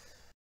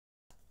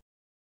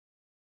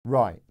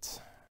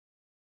 Right.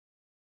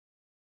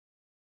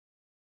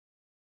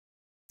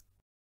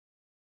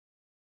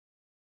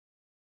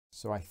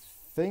 So I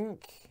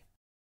think...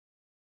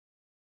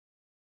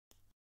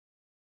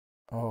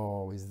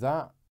 Oh, is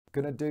that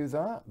going to do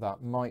that?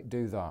 That might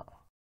do that.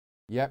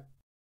 Yep.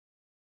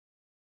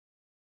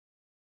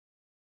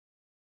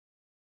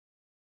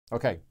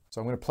 Okay,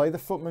 So I'm going to play the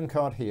footman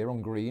card here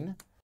on green.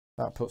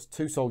 That puts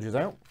 2 soldiers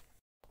out,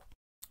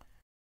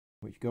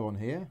 which go on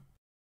here.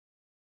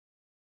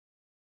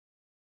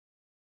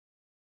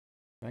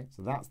 Okay,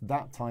 so that's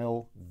that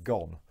tile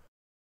gone.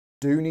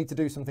 Do need to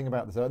do something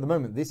about this. So at the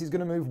moment, this is going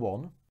to move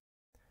 1,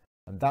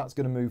 and that's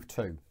going to move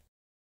 2.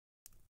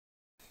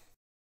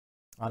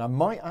 And I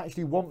might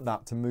actually want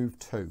that to move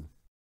 2.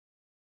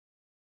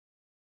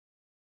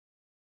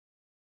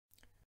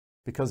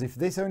 Because if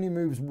this only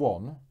moves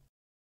 1,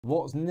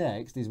 what's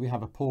next is we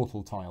have a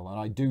portal tile, and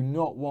I do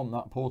not want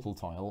that portal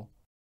tile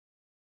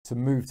to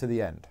move to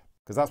the end,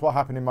 because that's what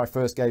happened in my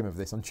first game of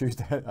this on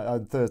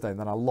Thursday, and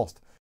then I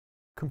lost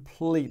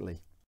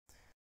completely.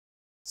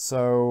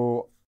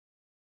 So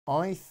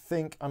I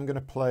think I'm going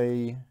to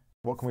play,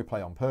 what can we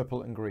play on?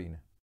 Purple and green.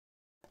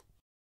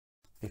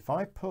 If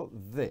I put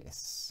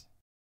this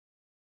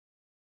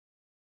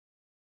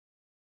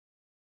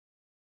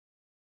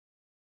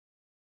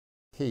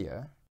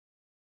here,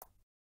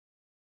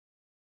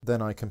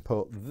 then I can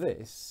put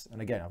this,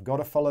 and again, I've got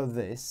to follow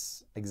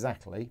this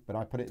exactly, but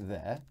I put it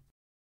there.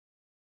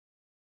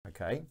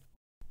 Okay.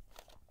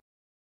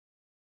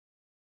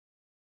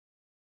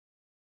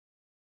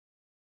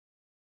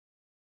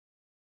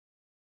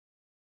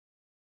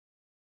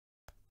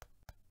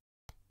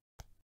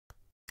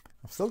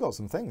 I've still got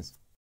some things.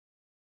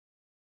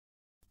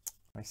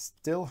 I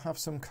still have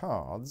some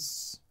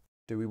cards.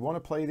 Do we want to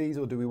play these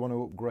or do we want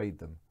to upgrade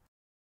them?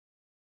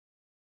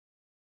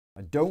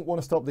 I don't want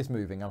to stop this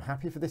moving. I'm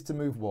happy for this to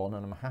move 1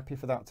 and I'm happy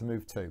for that to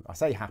move 2. I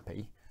say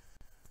happy.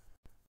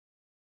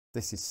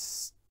 This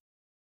is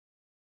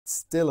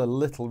still a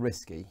little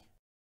risky.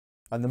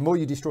 And the more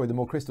you destroy, the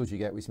more crystals you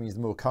get, which means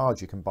the more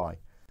cards you can buy.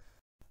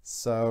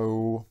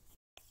 So,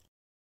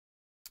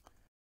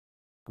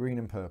 green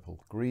and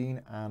purple.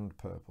 Green and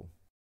purple.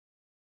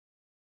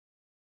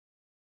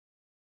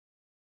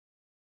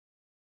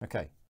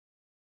 Okay.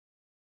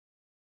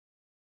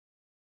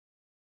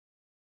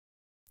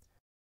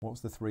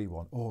 What's the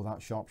 3-1? Oh,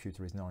 that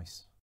sharpshooter is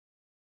nice.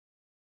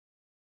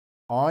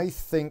 I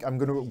think I'm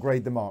going to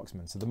upgrade the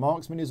marksman. So the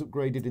marksman is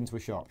upgraded into a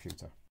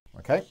sharpshooter.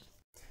 Okay.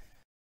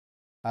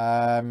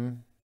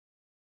 I'm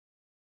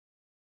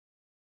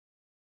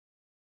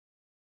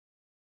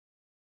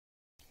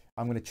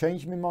going to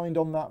change my mind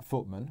on that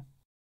footman.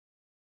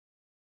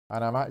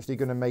 And I'm actually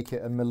going to make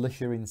it a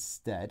militia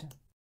instead.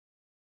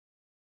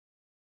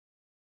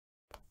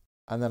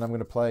 And then I'm going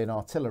to play an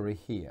artillery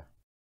here.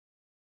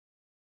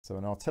 So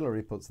an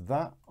artillery puts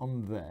that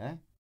on there,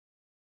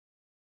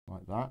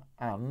 like that,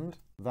 and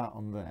that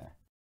on there.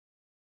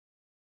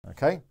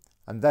 Okay,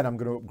 and then I'm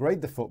going to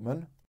upgrade the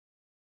footman.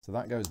 So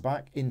that goes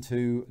back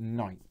into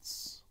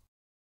knights.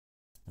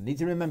 I need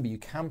to remember you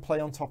can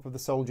play on top of the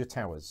soldier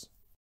towers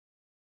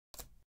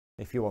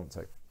if you want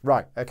to.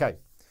 Right, okay.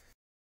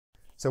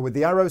 So with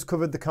the arrows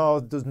covered, the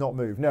card does not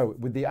move. No,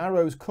 with the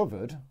arrows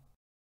covered,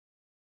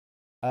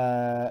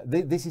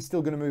 this is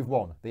still going to move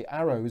 1. The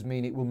arrows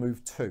mean it will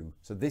move 2.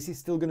 So this is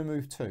still going to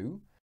move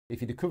 2.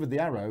 If you'd have covered the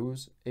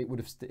arrows, it would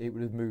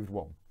have moved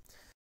 1.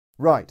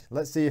 Right,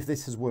 let's see if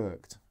this has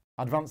worked.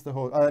 Advance the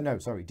horde. No,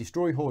 sorry,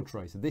 destroy horde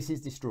tray. So this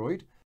is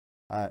destroyed.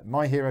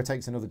 My hero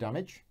takes another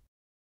damage.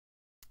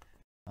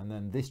 And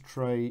then this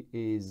tray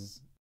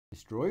is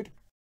destroyed.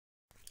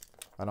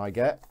 And I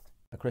get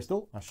a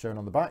crystal, as shown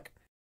on the back.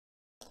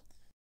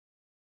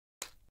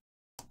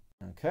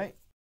 Okay,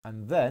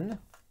 and then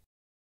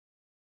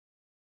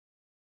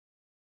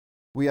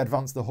we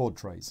advance the horde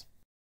trays.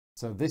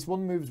 So this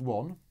one moves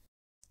 1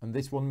 and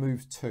this one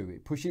moves 2.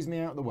 It pushes me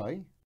out of the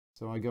way.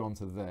 So I go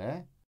onto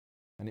there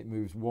and it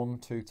moves 1,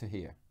 2 to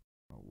here.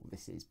 Oh,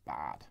 this is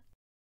bad.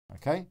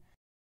 Okay.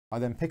 I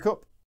then pick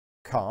up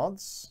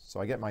cards. So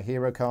I get my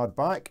hero card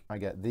back. I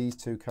get these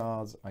 2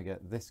 cards. I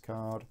get this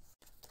card.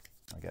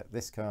 I get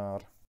this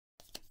card.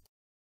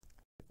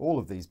 All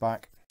of these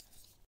back.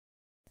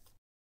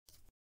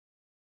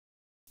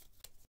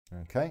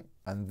 Okay.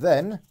 And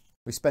then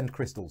we spend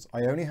crystals.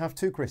 I only have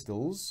 2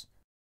 crystals.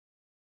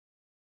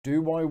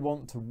 Do I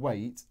want to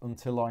wait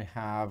until I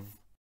have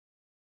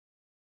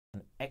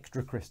an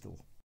extra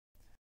crystal?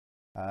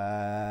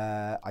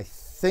 I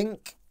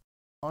think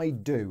I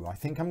do. I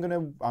think I'm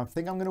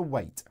gonna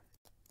wait.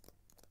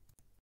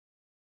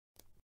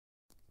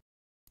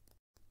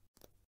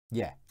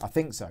 Yeah, I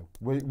think so.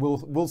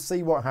 We'll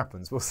see what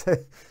happens. We'll see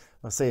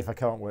if I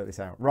can't work this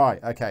out.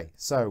 Right. Okay.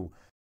 So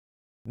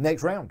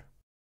next round,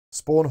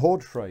 spawn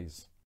horde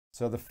trays.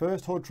 So the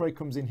first horde tray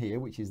comes in here,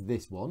 which is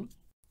this one.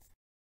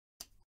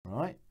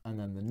 Right, and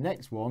then the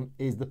next one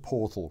is the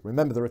portal.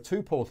 Remember, there are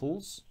 2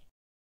 portals.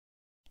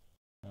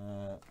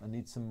 I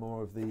need some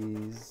more of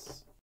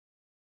these.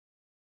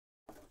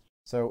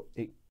 So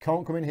it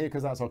can't come in here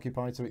because that's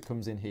occupied, so it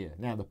comes in here.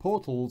 Now, the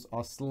portals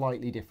are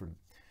slightly different.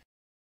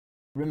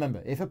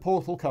 Remember, if a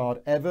portal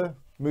card ever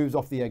moves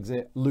off the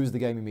exit, lose the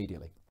game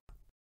immediately.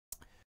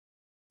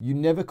 You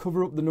never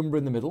cover up the number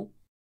in the middle.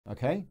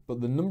 Okay,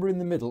 but the number in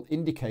the middle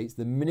indicates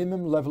the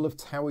minimum level of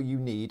tower you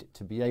need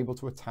to be able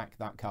to attack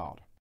that card.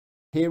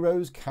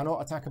 Heroes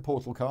cannot attack a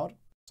portal card,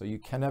 so you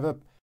can never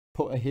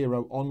put a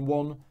hero on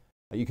one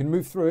You can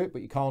move through it,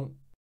 but you can't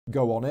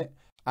go on it.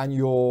 And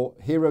your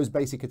hero's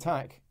basic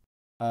attack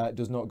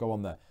does not go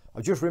on there.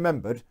 I've just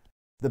remembered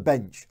the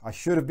bench. I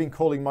should have been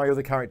calling my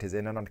other characters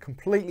in and I'd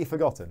completely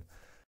forgotten.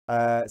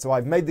 So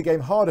I've made the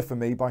game harder for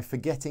me by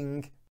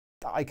forgetting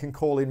that I can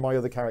call in my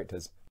other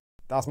characters.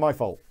 That's my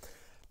fault.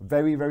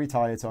 Very, very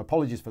tired, so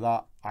apologies for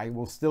that. I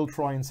will still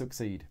try and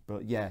succeed.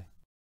 But yeah,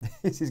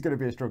 this is going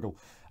to be a struggle.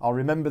 I'll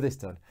remember this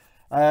turn.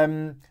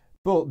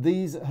 But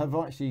these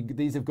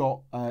have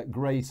got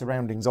grey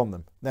surroundings on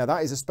them. Now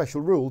that is a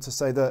special rule to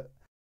say that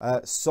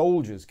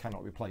soldiers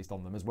cannot be placed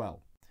on them as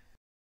well.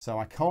 So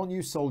I can't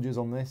use soldiers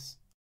on this.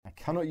 I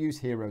cannot use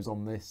heroes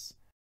on this.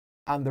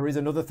 And there is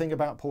another thing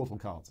about portal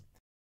cards.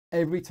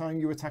 Every time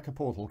you attack a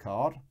portal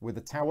card with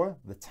a tower,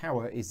 the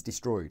tower is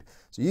destroyed.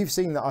 So you've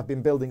seen that I've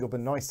been building up a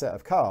nice set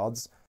of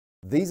cards.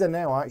 These are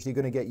now actually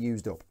going to get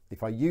used up.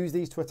 If I use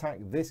these to attack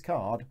this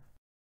card,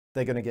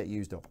 they're going to get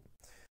used up.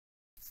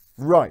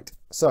 Right,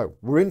 so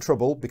we're in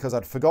trouble because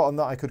I'd forgotten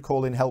that I could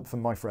call in help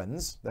from my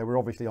friends. They were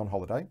obviously on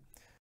holiday.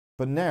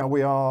 But now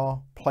we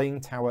are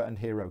playing tower and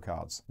hero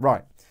cards.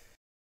 Right,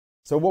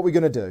 so what we're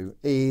going to do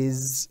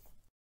is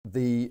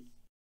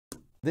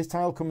this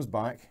tile comes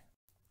back.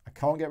 I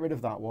can't get rid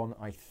of that one.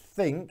 I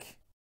think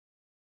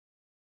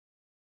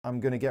I'm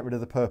going to get rid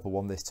of the purple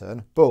one this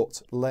turn,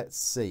 but let's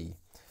see.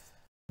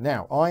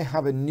 Now, I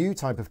have a new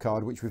type of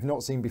card which we've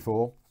not seen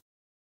before,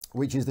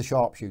 which is the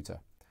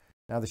sharpshooter.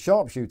 Now, the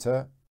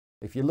sharpshooter,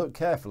 if you look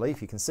carefully,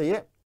 if you can see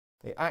it,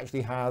 it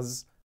actually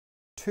has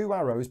 2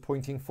 arrows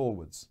pointing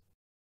forwards.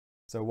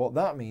 So what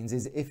that means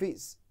is if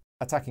it's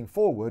attacking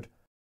forward,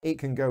 it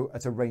can go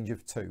at a range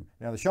of 2.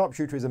 Now, the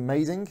sharpshooter is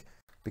amazing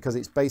because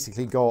it's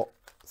basically got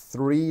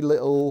 3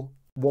 little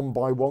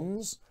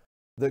 1x1s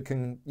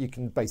that you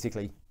can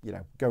basically, you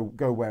know,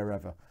 go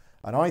wherever.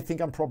 And I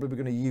think I'm probably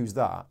going to use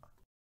that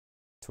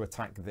to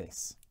attack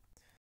this.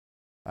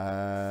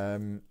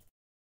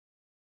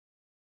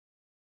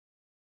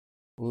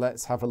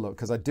 Let's have a look,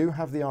 because I do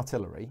have the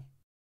artillery.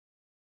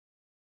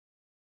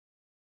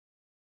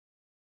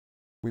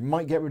 We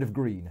might get rid of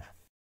green.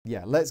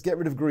 Yeah, let's get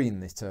rid of green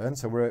this turn.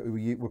 So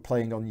we're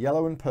playing on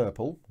yellow and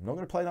purple. I'm not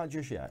going to play that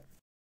just yet.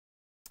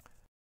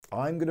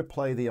 I'm going to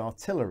play the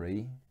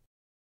artillery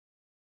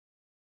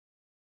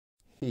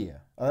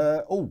here.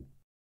 Oh,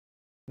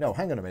 no,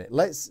 hang on a minute.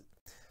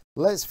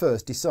 Let's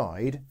first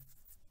decide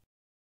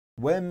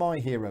where my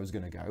hero is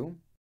going to go.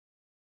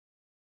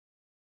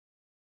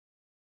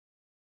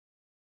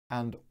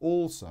 And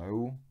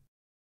also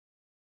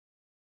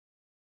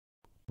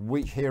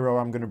which hero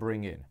I'm going to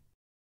bring in.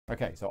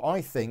 Okay, so I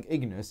think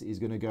Ignis is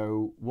going to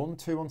go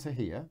 1-2 onto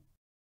here.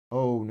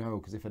 Oh no,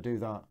 because if I do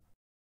that...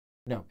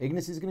 No,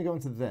 Ignis is going to go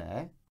into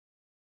there.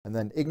 And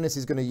then Ignis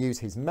is going to use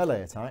his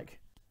melee attack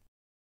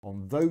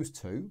on those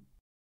 2,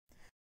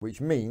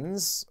 which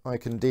means I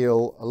can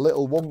deal a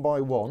little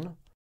 1x1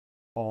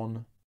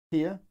 on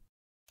here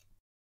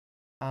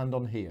and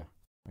on here.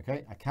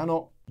 Okay, I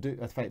cannot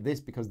affect this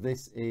because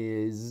this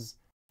is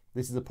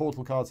a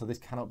portal card, so this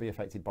cannot be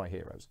affected by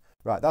heroes.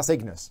 Right, that's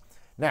Ignis.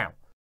 Now,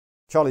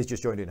 Charlie's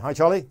just joined in. Hi,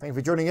 Charlie. Thank you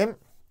for joining in.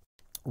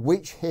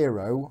 Which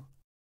hero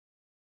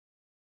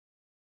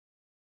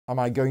am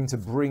I going to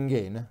bring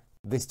in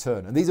this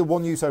turn? And these are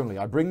one use only.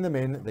 I bring them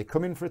in, they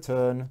come in for a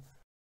turn,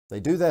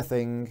 they do their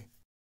thing,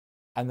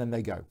 and then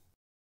they go.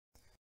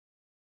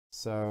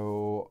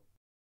 So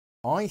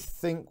I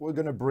think we're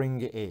going to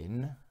bring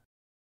in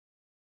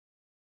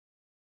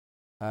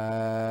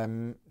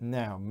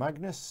now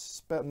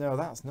Magnus. No,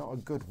 that's not a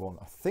good one.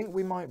 I think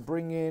we might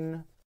bring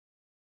in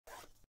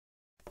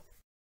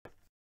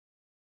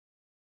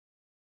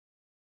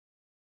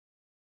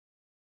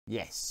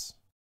yes.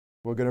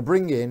 We're going to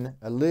bring in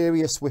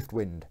Illyria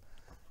Swiftwind.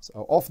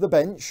 So off the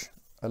bench,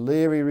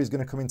 Illyria is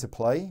going to come into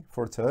play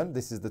for a turn.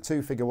 This is the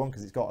 2-figure one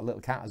because it's got a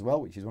little cat as well,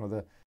 which is one of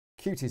the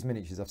cutest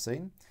miniatures I've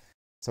seen.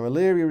 So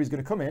Illyria is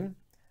going to come in,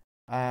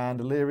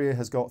 and Illyria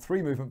has got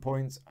 3 movement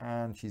points,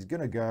 and she's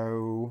going to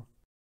go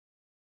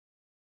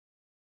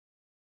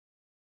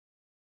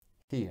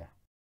here.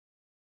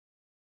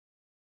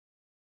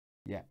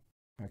 Yeah,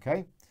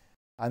 okay.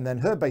 And then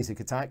her basic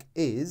attack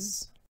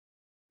is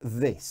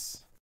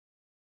this.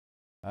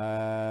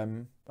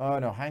 Oh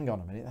no, hang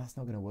on a minute, that's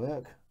not going to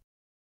work.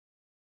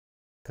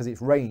 Because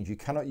it's range, you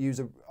cannot use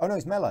a... Oh no,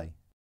 it's melee.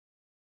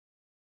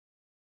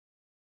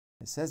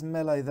 It says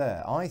melee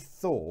there. I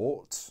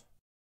thought,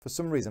 for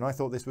some reason, I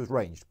thought this was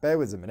ranged. Bear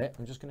with us a minute,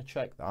 I'm just going to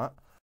check that.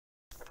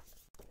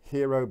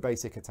 Hero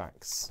basic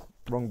attacks.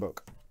 Wrong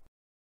book.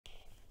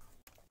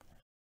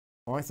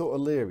 I thought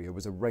Illyria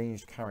was a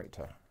ranged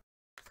character.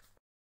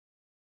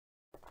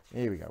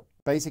 Here we go.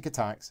 Basic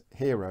attacks,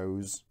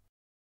 heroes...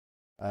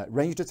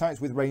 ranged attacks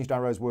with ranged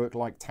arrows work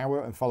like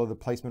tower and follow the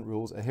placement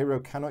rules. A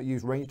hero cannot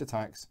use ranged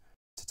attacks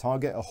to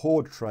target a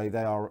horde tray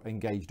they are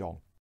engaged on.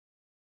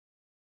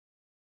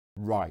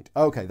 Right.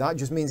 Okay, that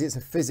just means it's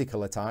a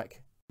physical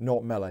attack,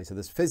 not melee. So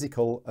there's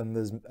physical and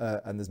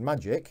there's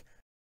magic,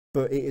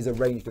 but it is a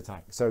ranged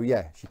attack. So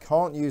yeah, she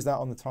can't use that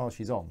on the tile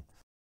she's on.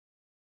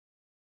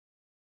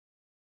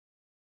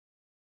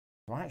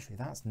 So actually,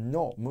 that's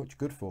not much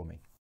good for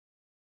me.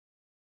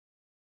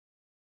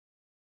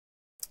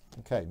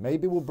 Okay,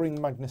 maybe we'll bring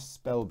Magnus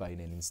Spellbane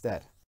in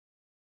instead.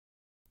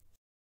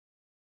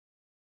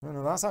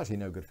 No, that's actually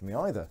no good for me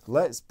either.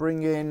 Let's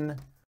bring in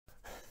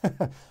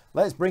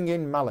let's bring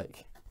in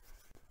Malik.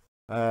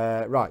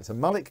 Right, so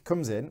Malik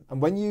comes in,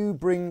 and when you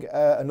bring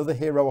another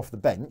hero off the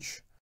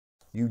bench,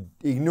 you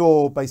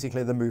ignore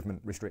basically the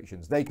movement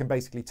restrictions. They can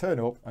basically turn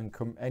up and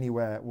come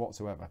anywhere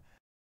whatsoever.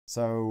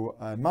 So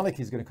Malik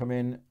is going to come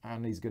in,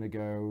 and he's going to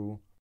go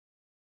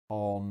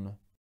on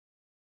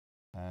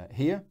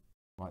here,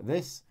 like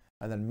this.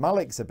 And then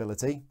Malik's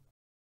ability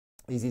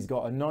is he's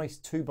got a nice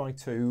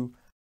 2x2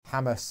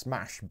 hammer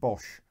smash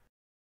bosh.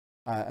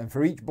 And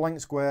for each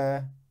blank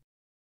square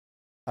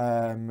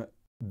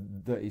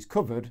that is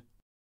covered,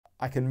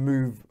 I can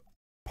move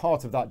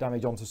part of that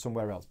damage onto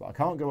somewhere else. But I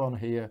can't go on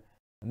here,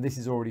 and this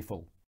is already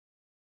full.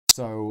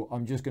 So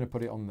I'm just going to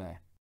put it on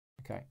there.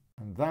 Okay,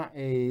 and that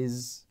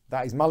is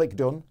Malik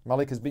done.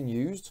 Malik has been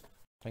used.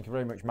 Thank you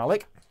very much,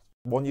 Malik.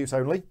 One use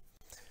only.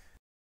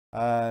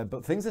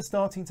 But things are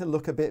starting to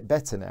look a bit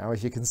better now,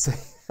 as you can see,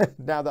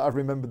 now that I've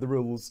remembered the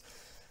rules,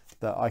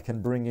 that I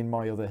can bring in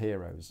my other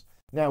heroes.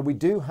 Now, we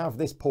do have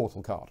this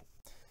portal card.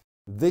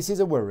 This is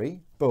a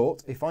worry,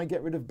 but if I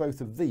get rid of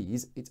both of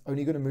these, it's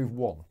only going to move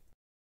one.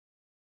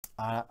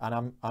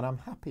 And I'm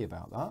happy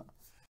about that.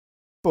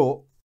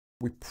 But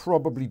we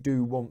probably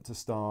do want to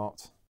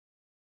start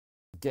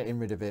getting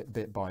rid of it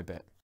bit by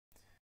bit.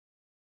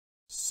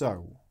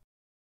 So,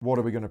 what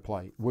are we going to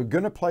play? We're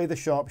going to play the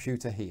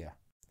sharpshooter here.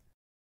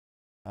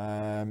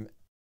 And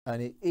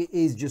it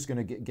is just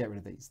going to get rid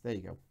of these. There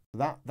you go.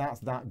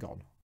 That's that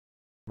gone.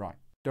 Right.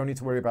 Don't need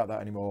to worry about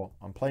that anymore.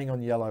 I'm playing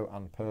on yellow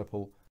and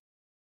purple.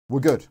 We're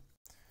good.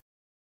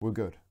 We're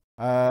good.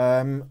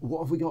 What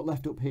have we got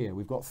left up here?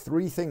 We've got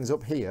 3 things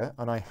up here,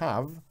 and I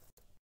have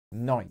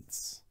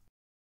knights.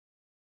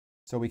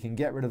 So we can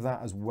get rid of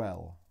that as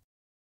well.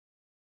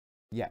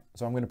 Yeah,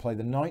 so I'm going to play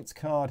the knights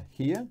card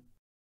here,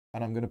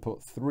 and I'm going to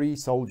put 3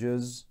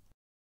 soldiers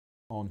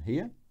on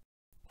here.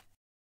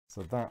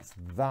 So that's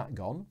that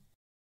gone.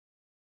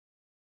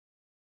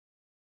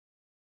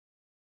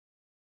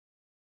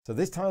 So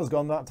this tile's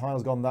gone, that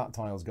tile's gone, that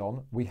tile's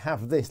gone. We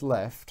have this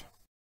left.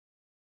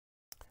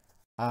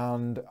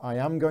 And I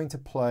am going to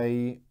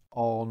play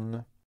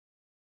on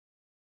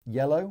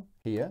yellow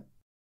here.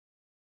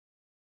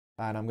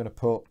 And I'm going to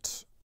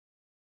put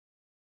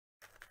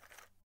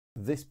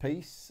this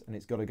piece, and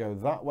it's got to go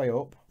that way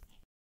up.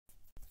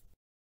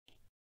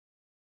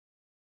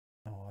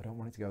 Oh, I don't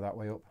want it to go that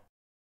way up.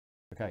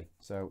 Okay,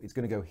 so it's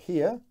going to go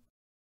here,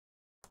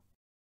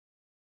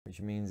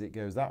 which means it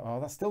goes that. Oh,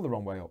 that's still the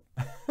wrong way up.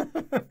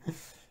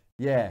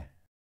 Yeah.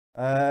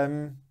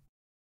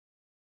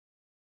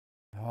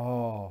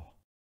 Oh,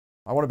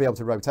 I want to be able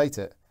to rotate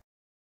it.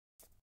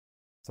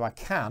 So I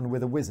can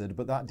with a wizard,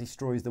 but that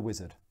destroys the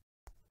wizard.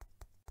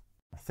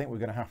 I think we're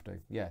going to have to.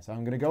 Yeah, so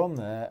I'm going to go on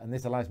there, and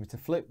this allows me to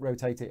flip,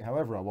 rotate it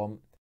however I want.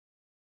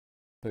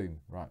 Boom.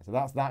 Right, so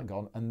that's that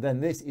gone. And then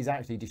this is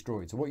actually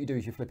destroyed. So what you do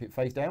is you flip it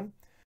face down.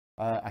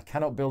 I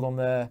cannot build on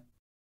there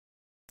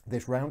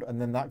this round, and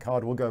then that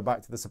card will go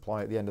back to the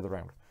supply at the end of the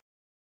round.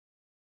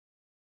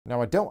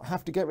 Now, I don't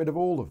have to get rid of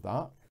all of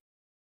that,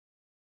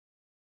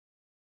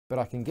 but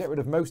I can get rid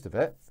of most of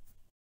it.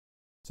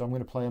 So I'm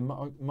going to play a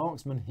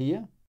marksman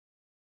here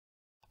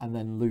and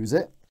then lose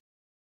it.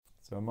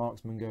 So a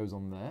marksman goes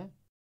on there.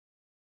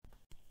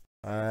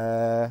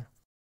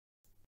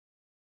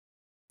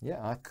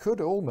 Yeah, I could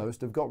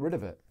almost have got rid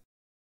of it.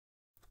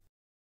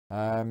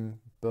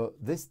 But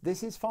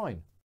this is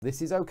fine.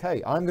 This is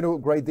okay. I'm going to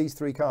upgrade these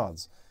 3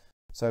 cards.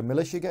 So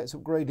militia gets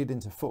upgraded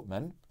into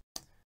footmen.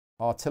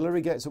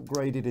 Artillery gets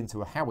upgraded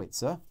into a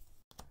howitzer.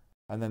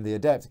 And then the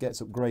adept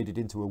gets upgraded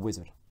into a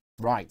wizard.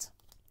 Right.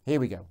 Here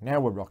we go.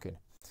 Now we're rocking.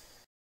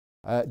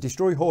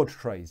 Destroy horde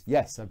trays.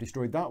 Yes, I've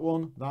destroyed that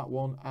one,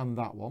 and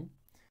that one.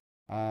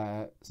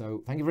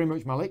 So thank you very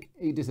much, Malik.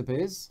 He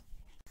disappears.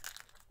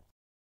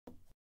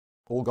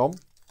 All gone.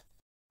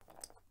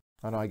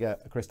 And I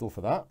get a crystal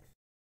for that.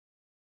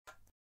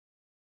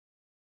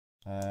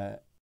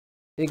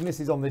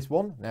 Ignis is on this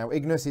one. Now,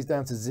 Ignis is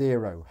down to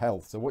 0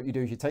 health. So what you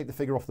do is you take the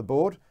figure off the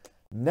board.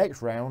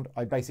 Next round,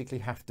 I basically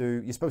have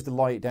to... You're supposed to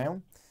lie it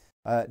down.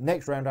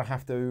 Next round, I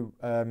have to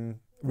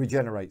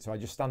regenerate. So I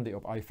just stand it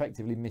up. I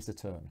effectively miss a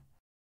turn.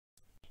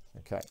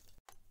 Okay.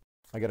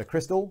 I get a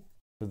crystal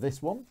for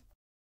this one.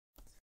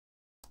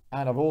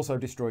 And I've also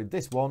destroyed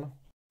this one,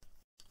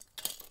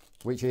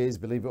 which is,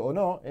 believe it or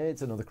not,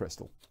 it's another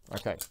crystal.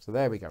 Okay, so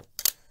there we go.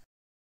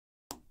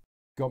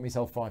 Got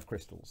myself 5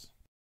 crystals.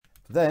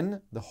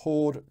 Then the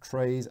horde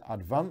trays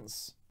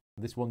advance.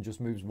 This one just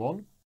moves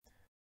 1.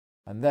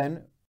 And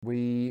then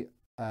we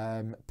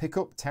pick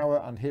up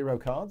tower and hero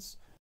cards.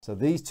 So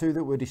these 2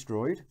 that were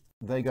destroyed,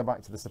 they go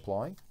back to the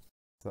supply.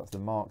 So that's the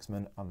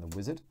marksman and the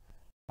wizard.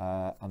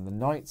 And the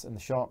knights and the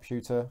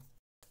sharpshooter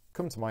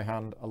come to my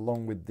hand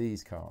along with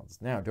these cards.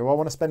 Now, do I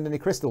want to spend any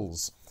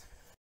crystals?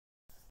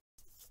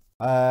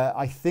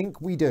 I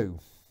think we do.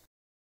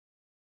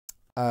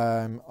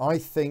 I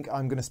think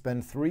I'm going to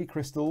spend 3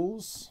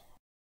 crystals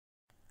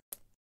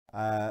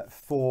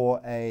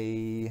for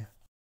a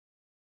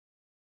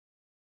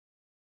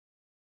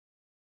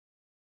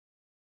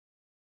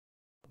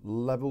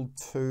level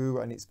 2,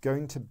 and it's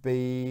going to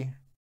be...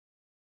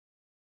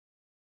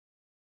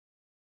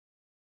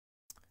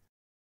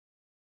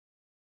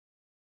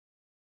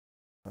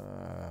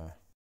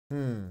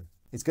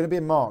 It's going to be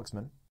a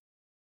marksman.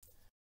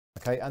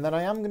 Okay, and then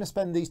I am going to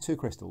spend these 2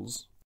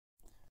 crystals.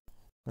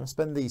 I'm going to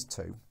spend these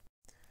 2.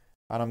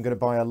 And I'm going to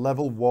buy a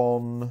level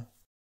 1.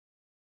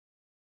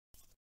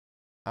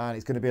 And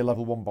it's going to be a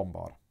level 1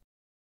 bombard.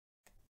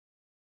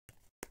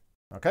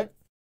 Okay,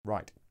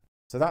 right.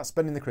 So that's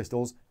spending the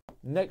crystals.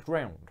 Next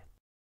round.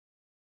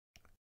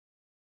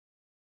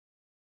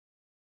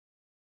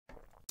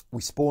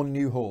 We spawn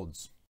new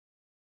hordes.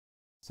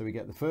 So we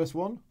get the first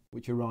one,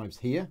 which arrives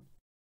here.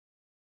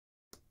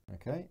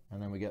 Okay, and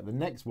then we get the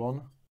next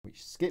one,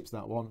 which skips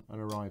that one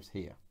and arrives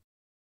here.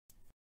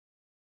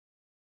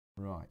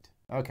 Right,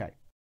 okay.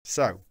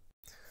 So,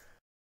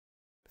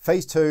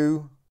 phase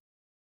 2,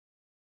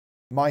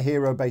 my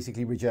hero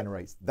basically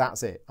regenerates.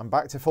 That's it. I'm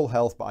back to full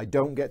health, but I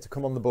don't get to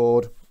come on the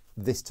board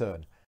this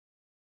turn.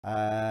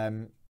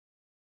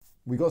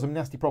 We've got some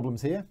nasty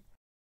problems here,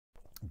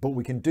 but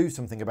we can do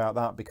something about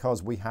that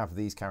because we have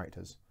these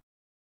characters.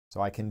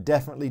 So I can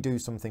definitely do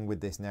something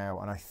with this now,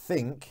 and I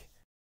think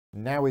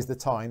now is the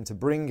time to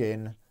bring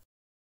in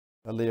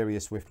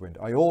Alleria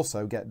Swiftwind. I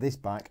also get this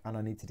back, and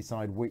I need to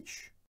decide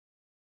which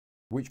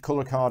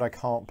colour card I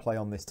can't play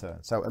on this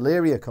turn. So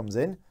Alleria comes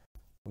in.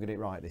 We'll get it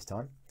right this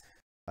time.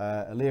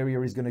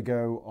 Alleria is going to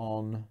go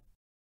on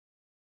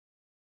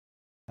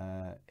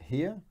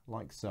here,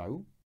 like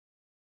so.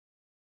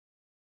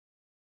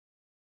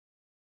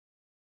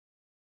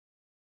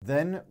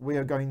 Then we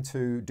are going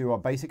to do our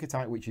basic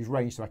attack, which is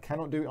ranged, so I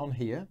cannot do it on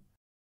here.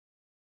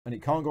 And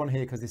it can't go on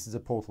here because this is a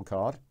portal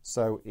card.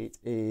 So it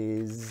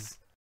is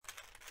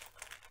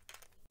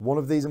one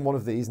of these and one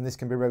of these, and this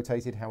can be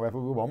rotated however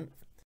we want.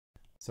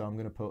 So I'm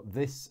going to put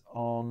this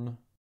on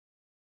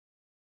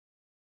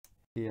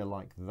here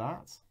like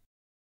that,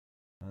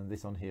 and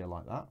this on here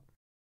like that.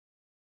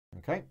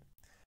 Okay.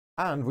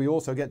 And we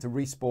also get to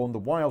respawn the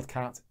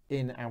Wildcat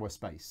in our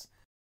space.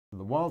 So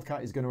the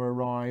Wildcat is going to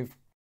arrive,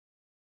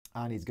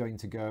 and he's going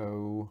to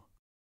go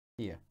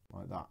here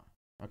like that.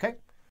 Okay.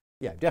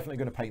 Yeah, definitely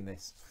going to paint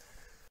this.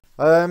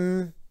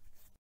 Right,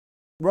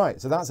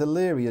 so that's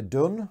Alleria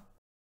done.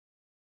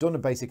 Done a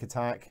basic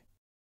attack.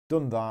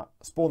 Done that.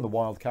 Spawned the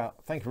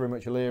Wildcat. Thank you very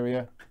much,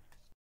 Alleria.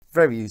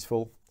 Very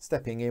useful.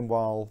 Stepping in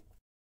while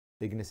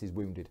Ignis is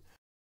wounded.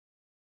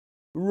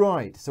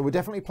 Right, so we're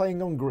definitely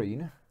playing on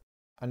green.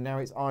 And now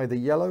it's either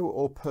yellow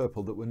or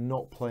purple that we're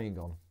not playing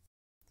on.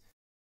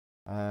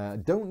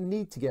 Don't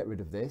need to get rid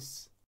of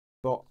this,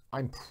 but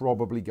I'm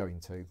probably going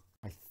to.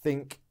 I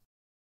think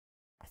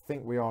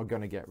we are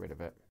going to get rid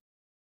of it.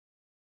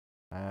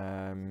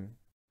 And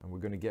we're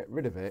going to get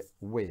rid of it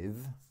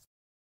with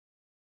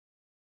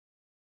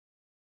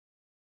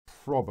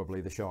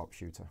probably the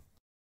sharpshooter.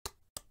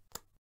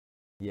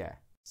 Yeah,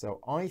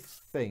 so I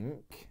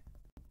think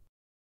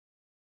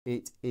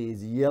it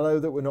is yellow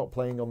that we're not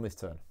playing on this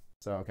turn.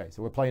 So, okay,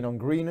 so we're playing on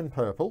green and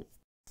purple.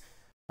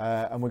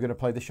 And we're going to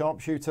play the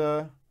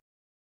sharpshooter.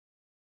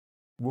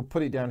 We'll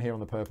put it down here on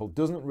the purple.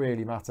 Doesn't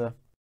really matter.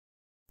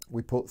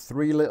 We put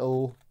 3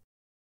 little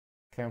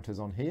counters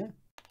on here,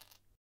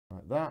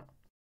 like that.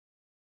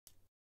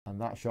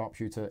 And that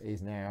sharpshooter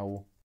is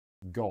now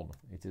gone.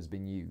 It has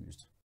been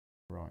used.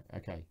 Right,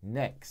 okay,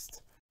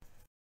 next.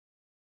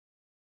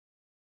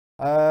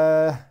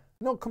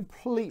 Not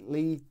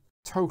completely,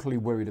 totally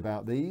worried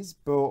about these,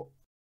 but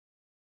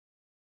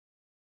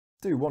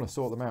do want to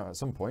sort them out at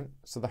some point.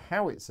 So the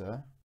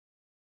howitzer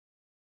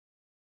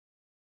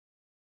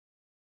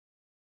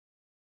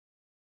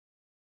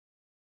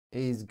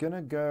is going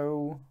to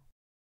go...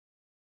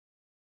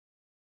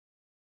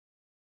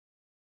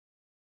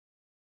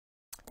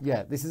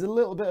 Yeah, this is a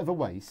little bit of a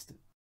waste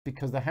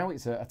because the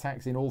howitzer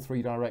attacks in all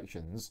 3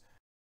 directions,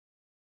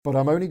 but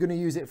I'm only going to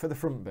use it for the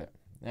front bit.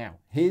 Now,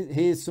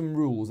 here's some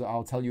rules that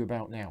I'll tell you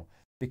about now.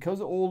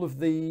 Because all of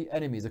the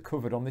enemies are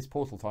covered on this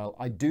portal tile,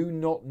 I do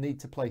not need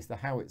to place the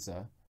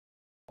howitzer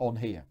on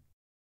here.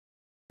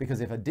 Because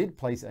if I did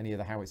place any of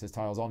the howitzer's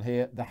tiles on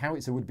here, the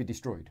howitzer would be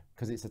destroyed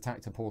because it's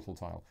attacked a portal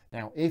tile.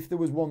 Now, if there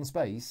was one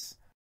space,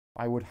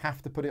 I would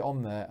have to put it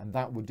on there and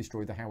that would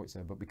destroy the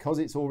howitzer. But because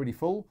it's already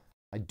full,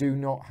 I do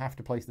not have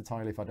to place the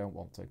tile if I don't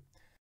want to.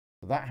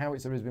 So that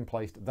howitzer has been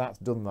placed. That's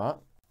done that.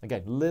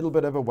 Again, a little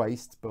bit of a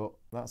waste, but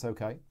that's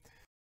okay.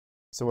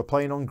 So we're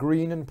playing on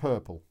green and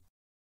purple.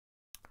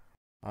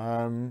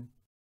 I'm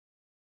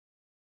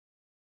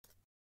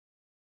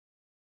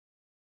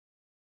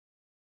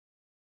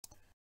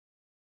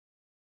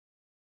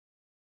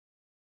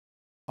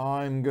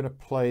going to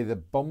play the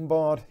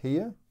bombard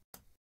here,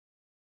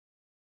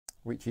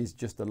 which is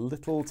just a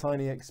little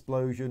tiny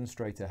explosion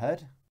straight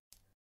ahead.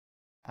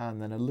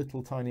 And then a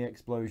little tiny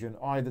explosion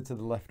either to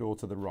the left or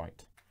to the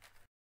right.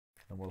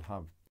 And we'll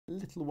have a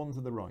little one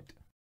to the right.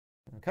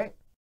 Okay.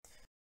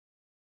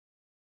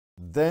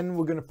 Then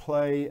we're going to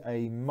play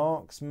a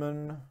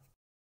marksman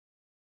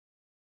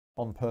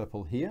on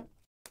purple here,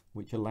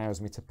 which allows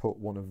me to put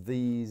one of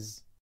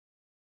these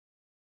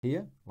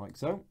here, like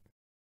so.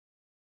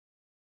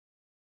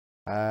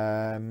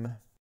 Do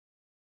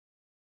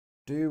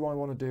I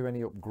want to do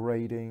any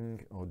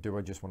upgrading, or do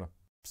I just want to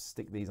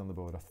stick these on the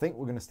board? I think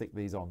we're going to stick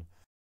these on.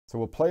 So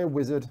we'll play a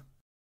wizard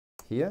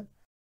here.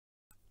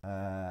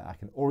 I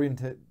can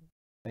orientate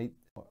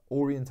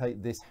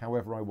this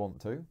however I want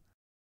to.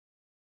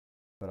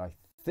 But I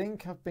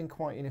think I've been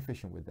quite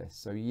inefficient with this.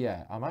 So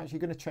yeah, I'm actually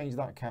going to change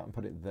that cat and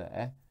put it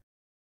there.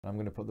 I'm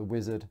going to put the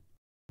wizard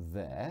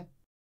there.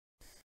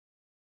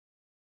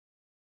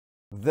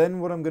 Then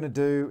what I'm going to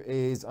do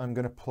is I'm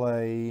going to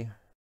play...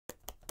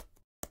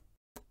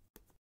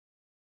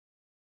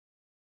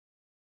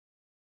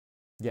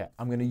 Yeah,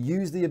 I'm going to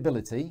use the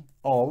ability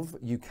of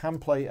you can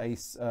play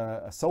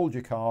a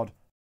soldier card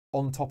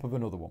on top of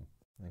another one.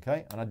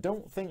 Okay, and I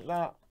don't think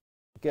that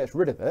gets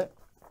rid of it.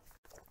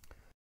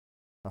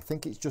 I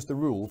think it's just a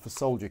rule for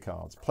soldier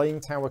cards.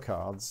 Playing tower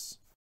cards,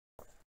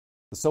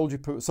 the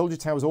soldier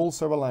towers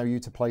also allow you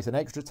to place an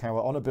extra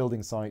tower on a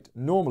building site.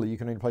 Normally, you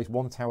can only place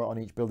one tower on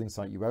each building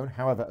site you own.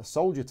 However, a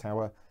soldier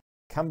tower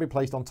can be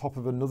placed on top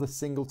of another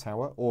single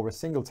tower, or a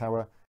single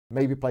tower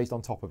may be placed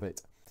on top of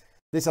it.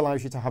 This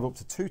allows you to have up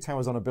to 2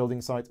 towers on a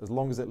building site as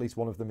long as at least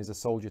one of them is a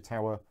soldier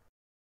tower.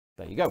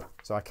 There you go.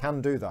 So I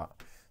can do that.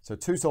 So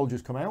 2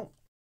 soldiers come out,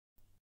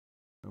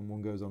 and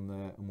one goes on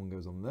there, and one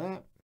goes on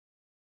there.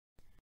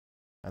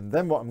 And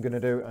then what I'm going to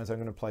do is I'm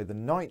going to play the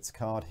Knights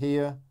card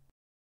here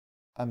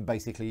and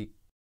basically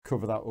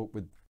cover that up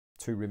with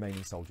 2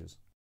 remaining soldiers.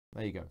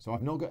 There you go. So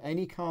I've not got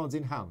any cards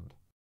in hand.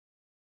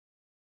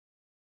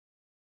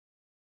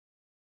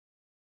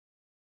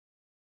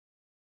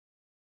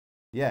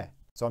 Yeah,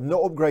 so I'm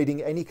not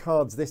upgrading any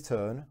cards this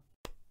turn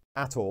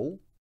at all.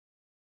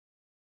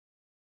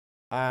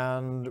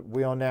 And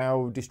we are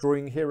now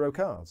destroying hero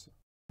cards,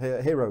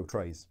 hero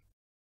trays.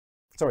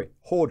 Sorry,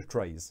 horde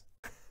trays.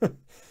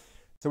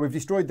 So we've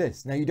destroyed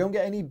this. Now you don't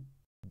get any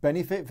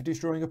benefit for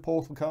destroying a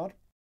portal card.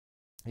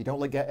 You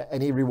don't get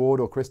any reward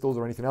or crystals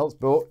or anything else,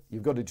 but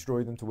you've got to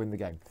destroy them to win the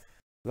game.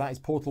 That is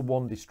portal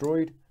 1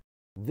 destroyed.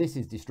 This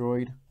is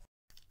destroyed.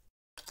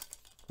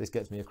 This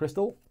gets me a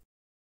crystal.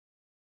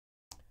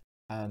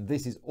 And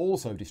this is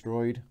also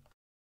destroyed.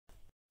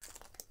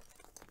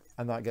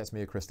 And that gets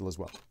me a crystal as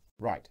well.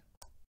 Right.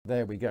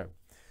 There we go.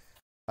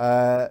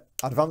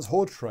 Advance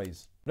horde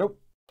trays. Nope.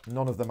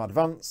 None of them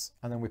advance.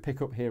 And then we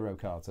pick up hero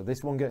cards. So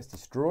this one gets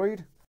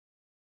destroyed.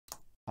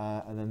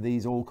 And then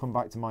these all come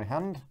back to my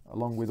hand,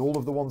 along with all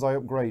of the ones I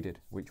upgraded,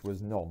 which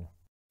was none.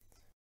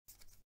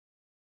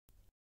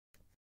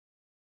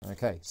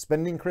 Okay,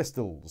 spending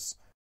crystals.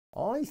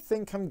 I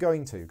think I'm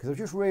going to, because I've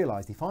just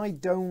realised if I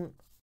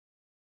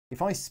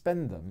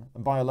spend them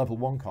and buy a level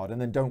 1 card and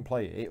then don't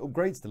play it, it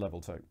upgrades to level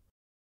 2.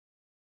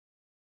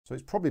 So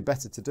it's probably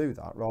better to do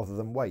that rather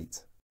than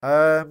wait.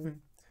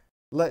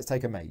 Let's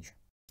take a mage.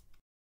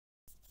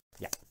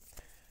 Yeah.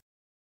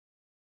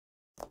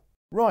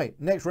 Right,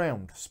 next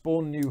round,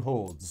 spawn new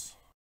hordes.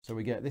 So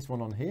we get this one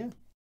on here.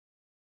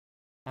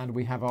 And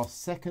we have our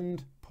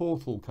second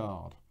portal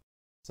card.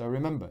 So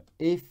remember,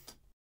 if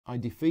I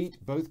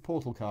defeat both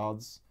portal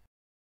cards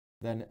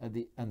then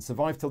and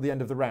survive till the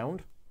end of the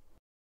round,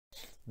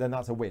 then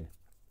that's a win.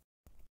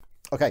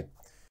 Okay.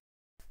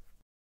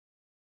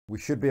 We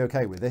should be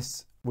okay with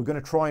this. We're going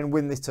to try and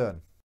win this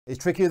turn.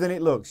 It's trickier than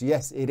it looks.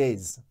 Yes, it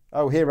is.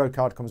 Oh, hero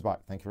card comes back.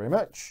 Thank you very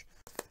much.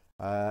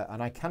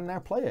 And I can now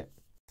play it.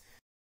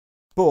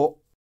 But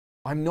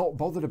I'm not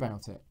bothered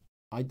about it.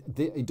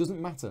 It doesn't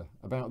matter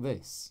about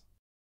this.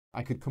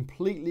 I could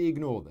completely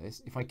ignore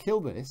this. If I kill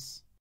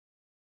this,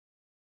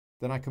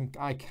 then I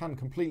can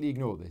completely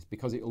ignore this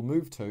because it'll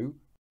move 2,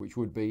 which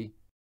would be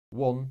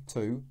 1,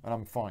 2, and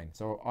I'm fine.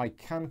 So I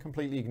can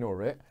completely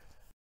ignore it.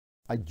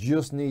 I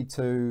just need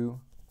to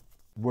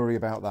worry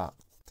about that.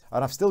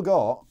 And I've still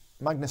got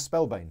Magnus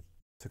Spellbane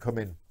to come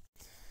in.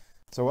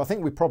 So I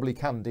think we probably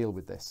can deal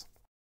with this.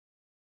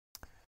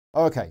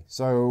 Okay,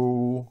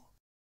 so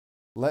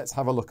let's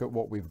have a look at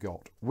what we've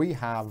got. We're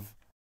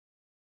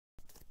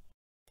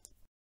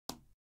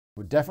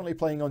definitely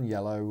playing on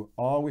yellow.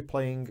 Are we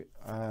playing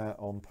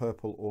on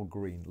purple or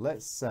green?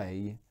 Let's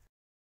say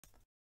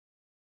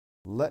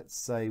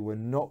we're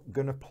not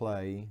going to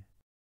play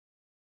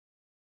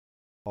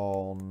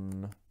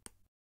on...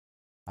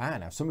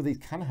 now some of these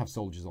can have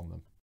soldiers on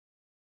them.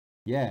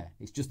 Yeah,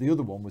 it's just the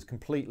other one was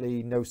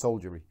completely no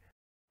soldiery.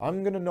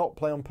 I'm going to not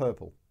play on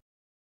purple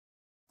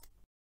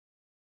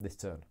this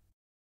turn.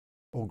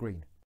 Or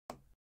green.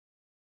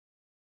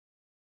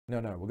 No,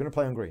 we're going to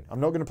play on green. I'm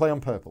not going to play on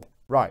purple.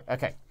 Right,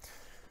 okay.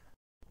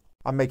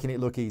 I'm making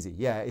it look easy.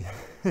 Yeah,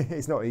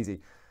 it's not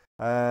easy.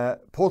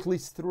 Portal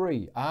is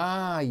 3.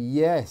 Ah,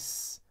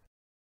 yes.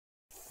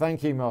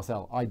 Thank you,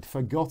 Marcel. I'd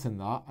forgotten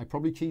that. I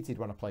probably cheated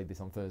when I played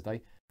this on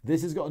Thursday.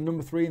 This has got a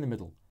number 3 in the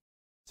middle.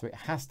 So it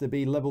has to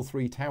be level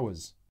 3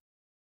 towers.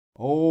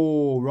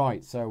 Oh,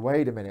 right. So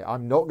wait a minute.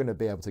 I'm not going to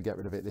be able to get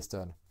rid of it this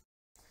turn.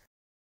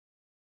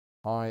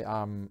 I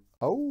am...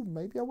 Oh,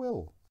 maybe I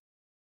will.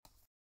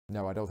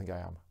 No, I don't think I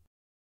am.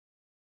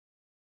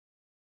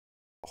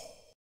 Oh,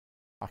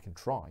 I can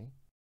try.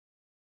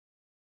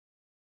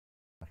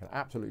 I can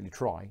absolutely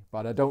try,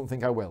 but I don't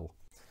think I will.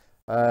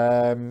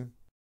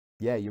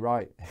 Yeah, you're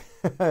right.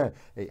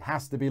 It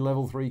has to be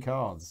level 3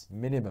 cards,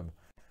 minimum.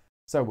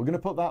 So we're going to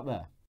put that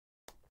there.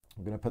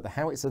 I'm going to put the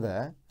howitzer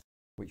there,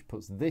 which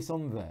puts this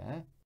on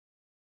there,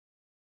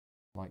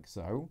 like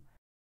so.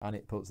 And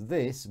it puts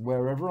this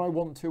wherever I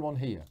want to on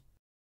here.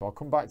 So I'll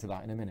come back to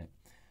that in a minute.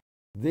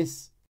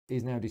 This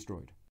is now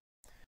destroyed.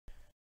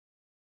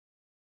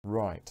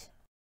 Right.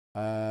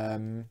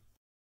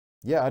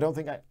 Yeah, I don't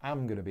think I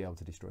am going to be able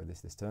to destroy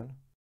this turn.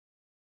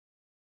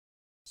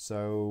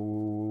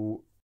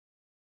 So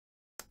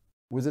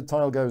wizard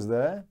tile goes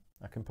there.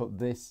 I can put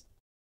this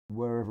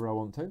wherever I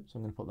want to. So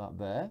I'm going to put that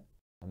there.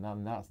 And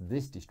then that's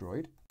this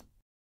destroyed.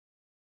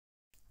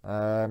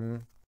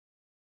 And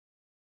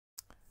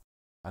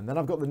then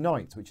I've got the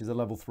knight, which is a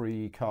level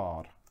 3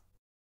 card.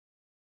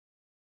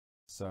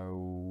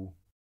 So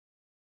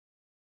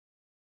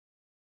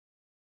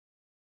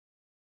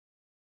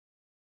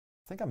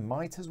I think I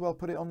might as well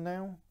put it on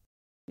now.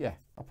 Yeah,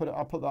 I'll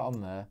put that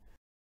on there.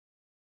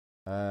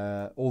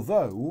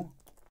 Although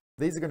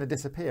these are going to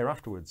disappear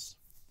afterwards.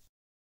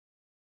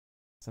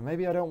 So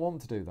maybe I don't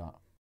want to do that.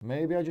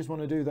 Maybe I just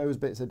want to do those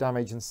bits of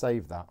damage and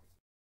save that.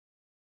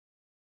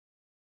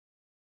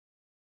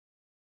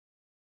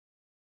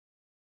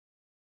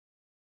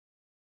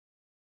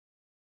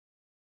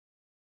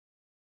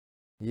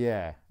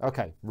 Yeah,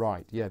 okay,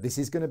 right. Yeah, this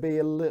is going to be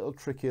a little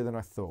trickier than I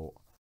thought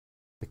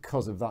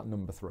because of that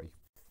number 3.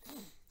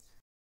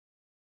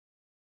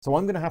 So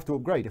I'm going to have to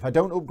upgrade. If I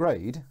don't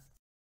upgrade,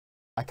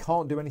 I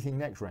can't do anything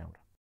next round.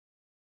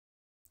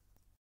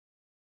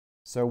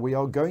 So we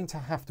are going to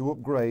have to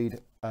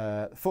upgrade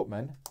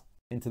footmen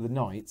into the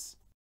knights,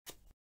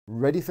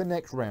 ready for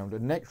next round.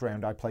 And next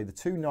round I play the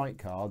 2 knight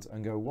cards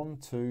and go 1,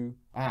 2...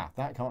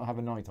 that can't have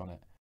a knight on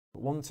it.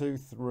 But 1, 2,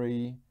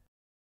 3...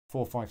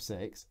 4, 5,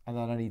 6, and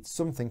then I need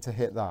something to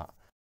hit that.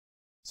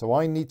 So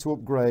I need to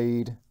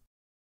upgrade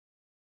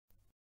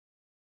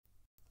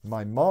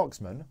my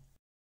marksman.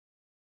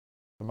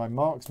 And my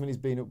marksman is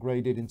being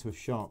upgraded into a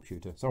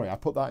sharpshooter. Sorry, I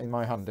put that in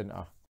my hand, didn't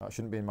I? That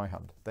shouldn't be in my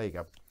hand. There you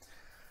go.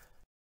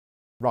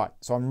 Right,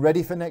 so I'm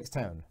ready for next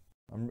turn.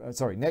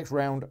 Next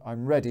round,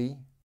 I'm ready.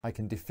 I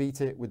can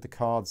defeat it with the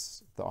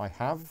cards that I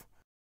have.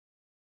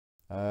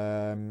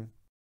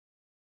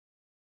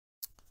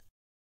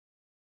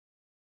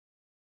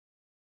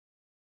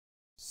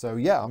 So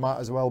yeah, I might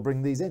as well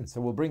bring these in. So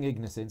we'll bring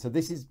Ignis in. So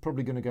this is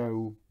probably going to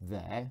go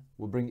there.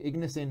 We'll bring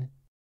Ignis in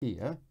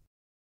here.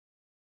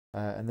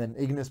 And then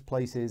Ignis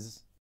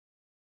places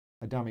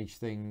a damage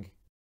thing.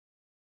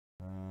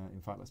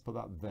 In fact, let's put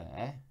that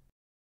there.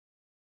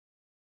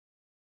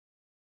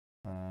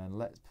 And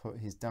let's put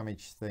his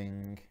damage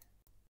thing.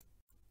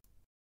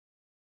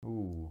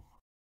 Ooh,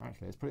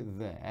 actually, let's put it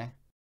there.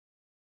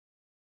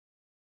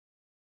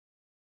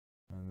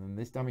 And then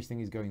this damage thing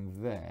is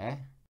going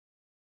there.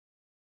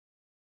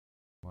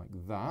 Like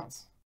that.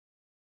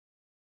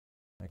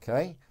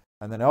 Okay.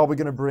 And then are we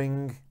going to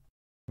bring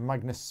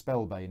Magnus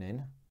Spellbane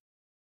in?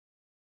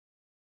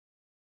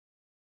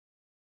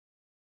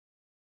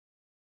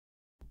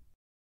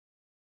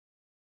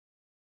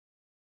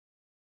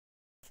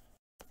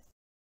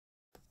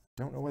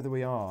 Don't know whether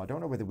we are. I don't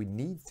know whether we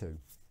need to.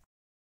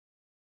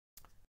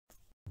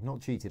 I've not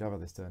cheated, have I,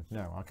 this turn?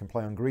 No, I can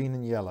play on green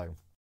and yellow.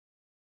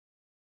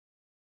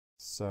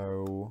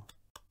 So...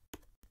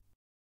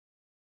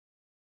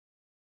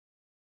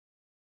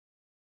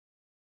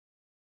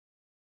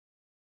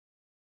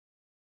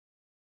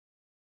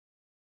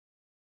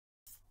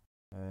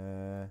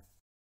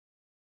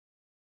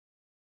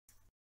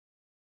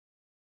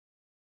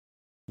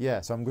 yeah,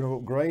 so I'm going to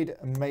upgrade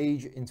a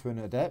mage into an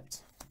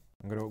adept.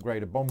 I'm going to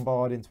upgrade a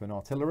bombard into an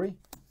artillery.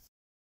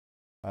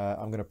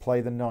 I'm going to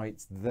play the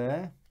knights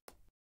there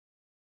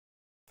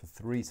for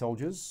 3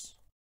 soldiers.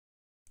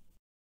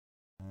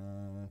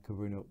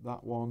 Covering up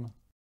that one.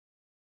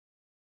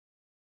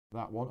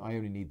 That one. I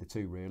only need the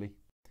 2 really.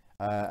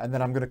 And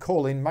then I'm going to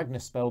call in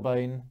Magnus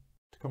Spellbane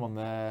to come on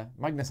there.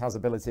 Magnus has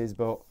abilities,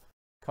 but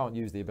can't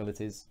use the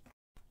abilities.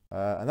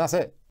 And that's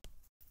it.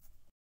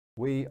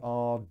 We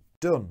are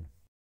done.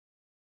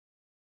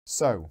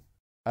 So,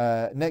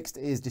 next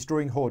is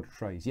destroying horde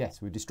trays.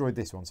 Yes, we've destroyed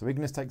this one. So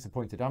Ignis takes a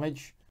point of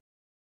damage.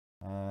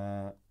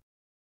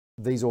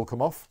 These all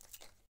come off.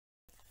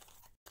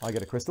 I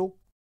get a crystal.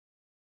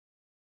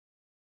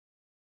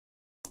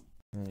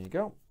 There you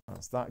go.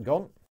 That's that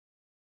gone.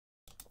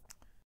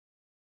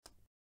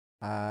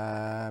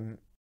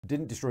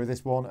 Didn't destroy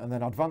this one. And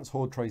then advance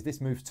horde trays.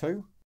 This moves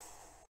 2.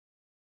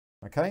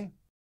 Okay.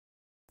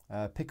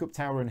 Pick up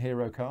tower and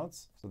hero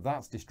cards. So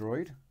that's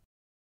destroyed.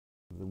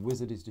 The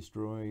wizard is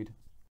destroyed.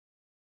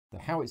 The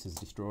howitzer is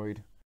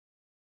destroyed.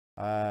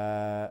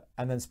 And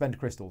then spend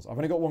crystals. I've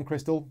only got 1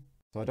 crystal,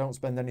 so I don't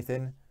spend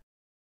anything.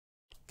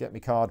 Get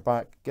me card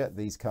back. Get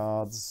these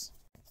cards.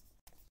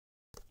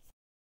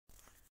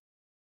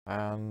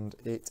 And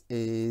it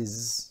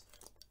is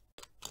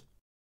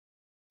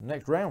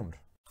next round.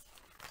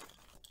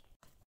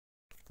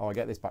 Oh, I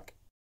get this back.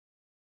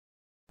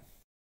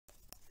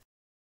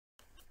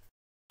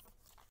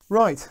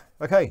 Right,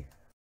 okay.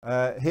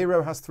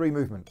 Hero has 3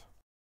 movement.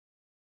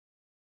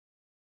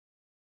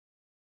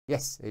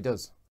 Yes, it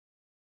does.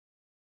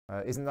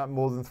 Isn't that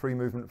more than 3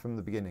 movement from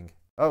the beginning?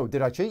 Oh,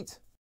 did I cheat?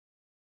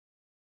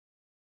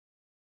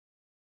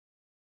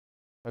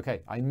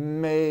 Okay, I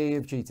may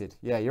have cheated.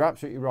 Yeah, you're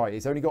absolutely right.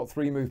 It's only got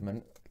 3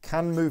 movement.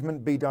 Can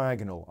movement be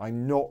diagonal?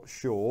 I'm not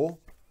sure.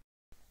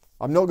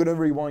 I'm not going to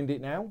rewind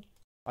it now.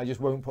 I just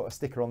won't put a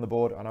sticker on the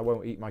board and I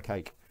won't eat my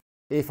cake.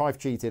 If I've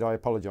cheated, I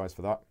apologise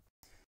for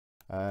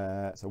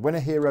that. So when a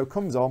hero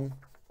comes on,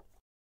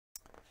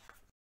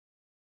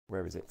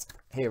 where is it?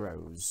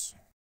 Heroes.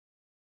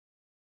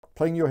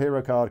 Playing your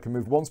hero card can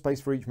move 1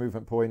 space for each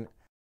movement point.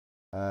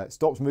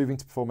 Stops moving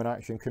to perform an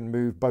action. Can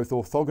move both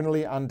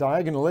orthogonally and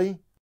diagonally.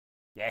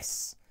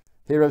 Yes.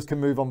 Heroes can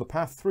move on the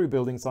path through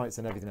building sites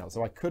and everything else.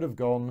 So I could have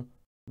gone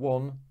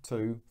 1,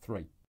 2,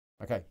 3.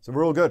 Okay, so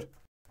we're all good.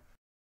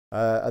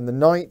 And the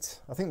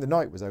knight, I think the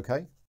knight was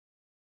okay.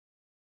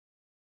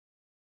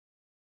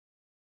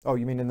 Oh,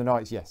 you mean in the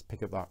knights? Yes,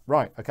 pick up that.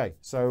 Right, okay,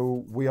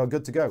 so we are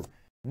good to go.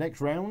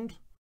 Next round,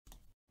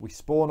 we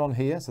spawn on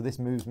here. So this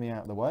moves me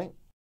out of the way.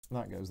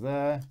 That goes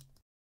there.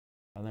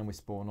 And then we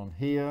spawn on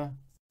here.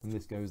 And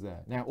this goes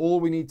there. Now, all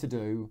we need to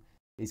do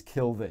is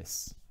kill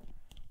this.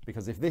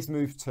 Because if this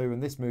moves 2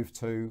 and this moves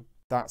 2,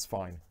 that's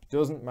fine.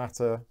 Doesn't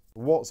matter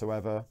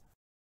whatsoever.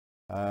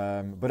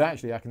 But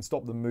actually, I can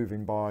stop them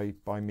moving by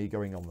me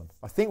going on them.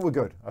 I think we're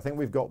good. I think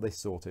we've got this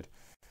sorted.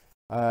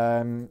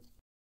 I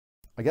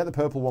get the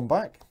purple one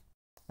back.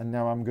 And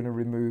now I'm going to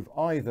remove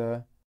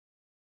either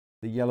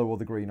the yellow or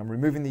the green. I'm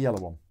removing the yellow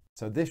one.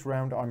 So this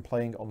round, I'm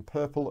playing on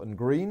purple and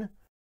green.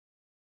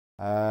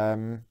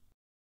 And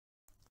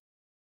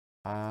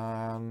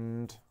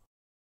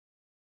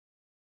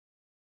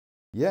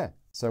yeah,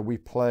 so we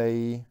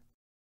play.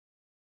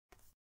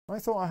 I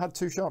thought I had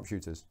 2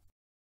 sharpshooters.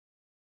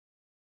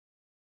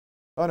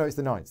 Oh no, it's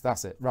the knights.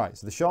 That's it. Right.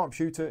 So the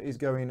sharpshooter is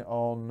going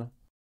on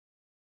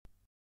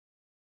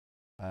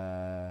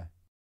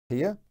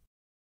here.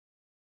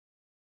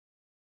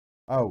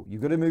 Oh,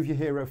 you've got to move your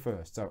hero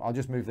first. So I'll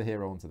just move the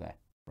hero onto there.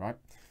 Right.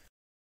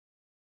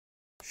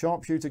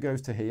 Sharpshooter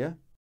goes to here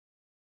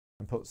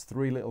and puts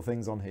 3 little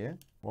things on here.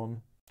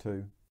 1,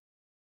 2,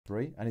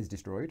 3, and is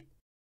destroyed.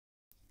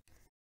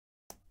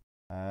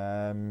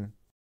 Then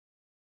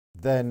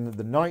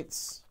the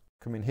knights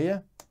come in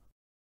here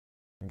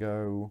and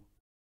go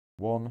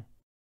 1,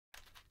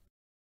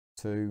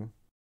 2,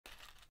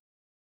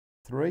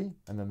 3,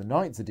 and then the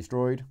knights are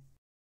destroyed.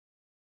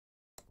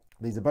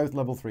 These are both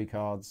level 3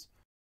 cards.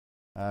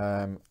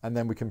 And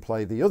then we can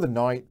play the other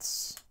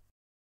knights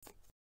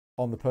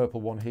on the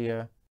purple one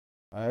here.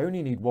 I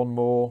only need 1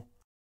 more,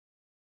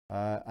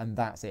 and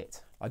that's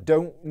it. I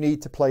don't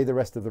need to play the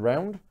rest of the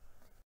round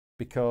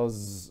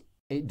because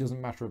it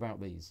doesn't matter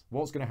about these.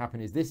 What's going to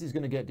happen is this is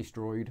going to get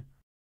destroyed.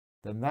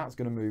 Then that's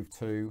going to move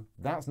 2.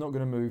 That's not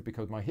going to move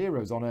because my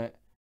hero's on it.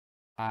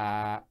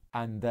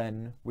 And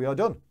then we are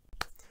done.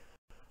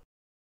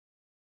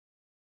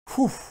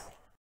 Whew.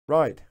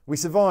 Right, we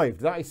survived.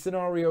 That is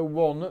scenario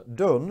 1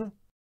 done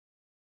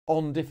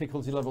on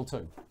difficulty level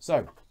 2.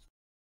 So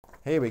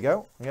here we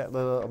go. I get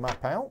the little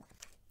map out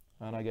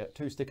and I get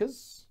 2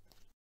 stickers.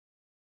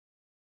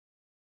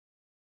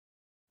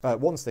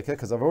 1 sticker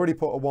because I've already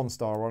put a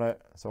 1-star on it.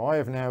 So I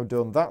have now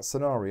done that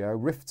scenario,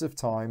 Rifts of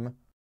Time,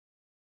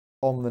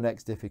 on the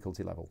next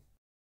difficulty level.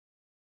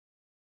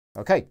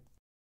 Okay,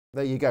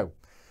 there you go.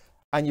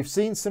 And you've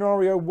seen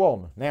scenario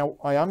 1. Now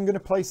I am going to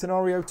play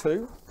scenario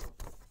 2.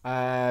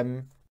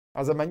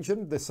 As I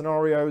mentioned, the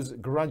scenarios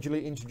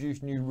gradually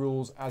introduce new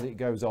rules as it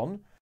goes on.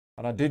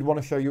 And I did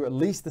want to show you at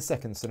least the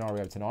second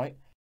scenario tonight.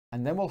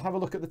 And then we'll have a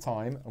look at the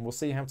time and we'll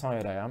see how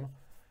tired I am.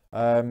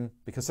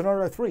 Because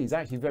scenario 3 is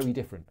actually very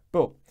different.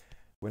 But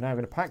we're now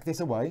going to pack this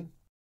away.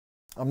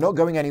 I'm not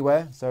going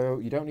anywhere, so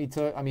you don't need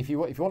to. I mean, if you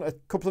want a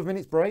couple of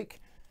minutes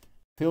break,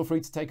 feel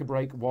free to take a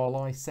break while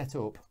I set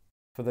up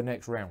for the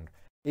next round.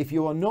 If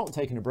you are not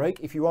taking a break,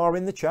 if you are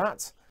in the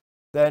chat,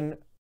 then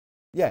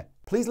yeah,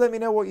 please let me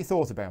know what you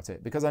thought about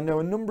it, because I know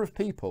a number of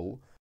people,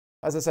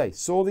 as I say,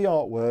 saw the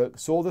artwork,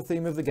 saw the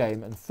theme of the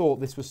game, and thought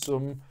this was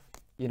some,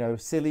 you know,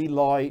 silly,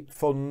 light,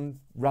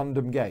 fun,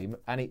 random game,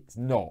 and it's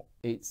not.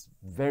 It's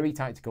very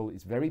tactical.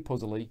 It's very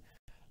puzzly,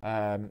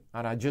 and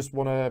I just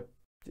want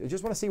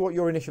to see what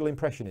your initial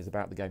impression is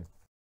about the game.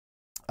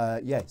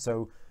 Yeah,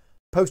 so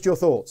post your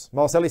thoughts.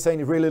 Marcel is saying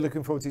he's really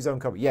looking forward to his own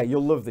copy. Yeah,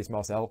 you'll love this,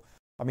 Marcel.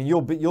 I mean,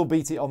 you'll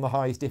beat it on the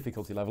highest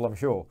difficulty level, I'm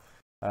sure.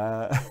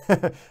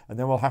 And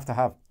then we'll have to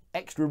have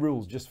extra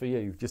rules just for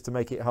you, just to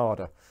make it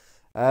harder.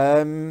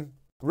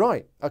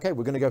 Right, okay,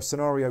 we're going to go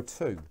scenario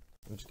 2.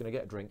 I'm just going to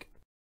get a drink.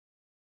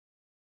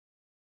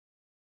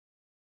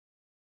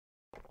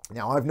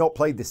 Now, I've not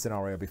played this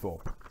scenario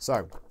before,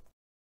 so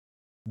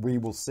we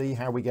will see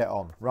how we get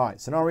on.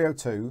 Right, scenario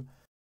 2,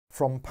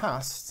 from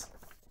past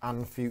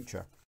and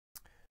future.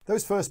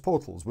 Those first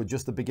portals were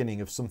just the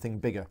beginning of something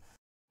bigger.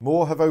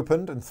 More have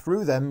opened, and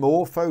through them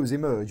more foes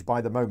emerge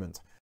by the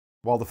moment.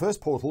 While the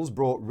first portals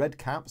brought red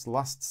caps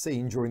last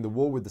seen during the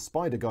war with the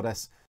spider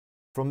goddess,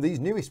 from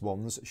these newest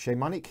ones,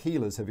 shamanic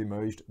healers have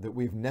emerged that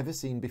we've never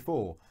seen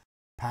before.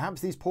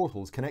 Perhaps these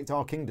portals connect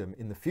our kingdom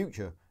in the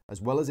future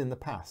as well as in the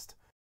past.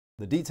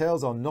 The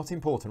details are not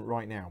important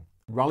right now.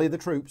 Rally the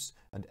troops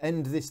and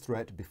end this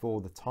threat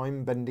before the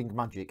time-bending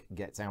magic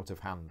gets out of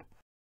hand.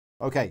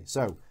 Okay,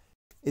 so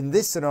in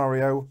this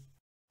scenario,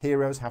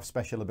 heroes have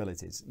special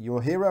abilities.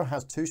 Your hero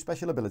has 2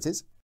 special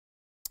abilities.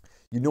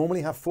 You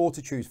normally have 4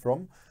 to choose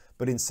from,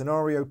 but in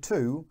scenario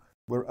 2,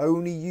 we're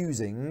only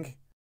using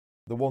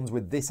the ones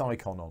with this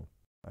icon on.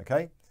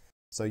 Okay,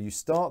 so you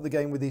start the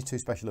game with these 2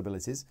 special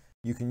abilities.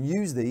 You can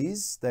use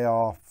these. They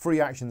are free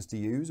actions to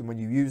use, and when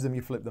you use them,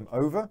 you flip them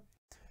over.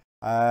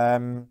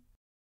 And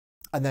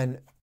then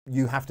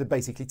you have to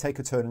basically take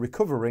a turn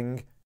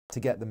recovering to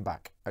get them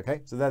back.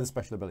 Okay, so they're the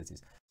special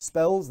abilities.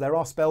 Spells, there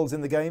are spells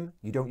in the game.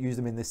 You don't use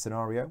them in this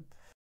scenario.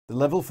 The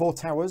level 4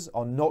 towers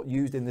are not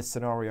used in this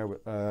scenario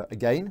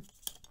again.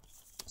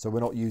 So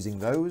we're not using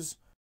those.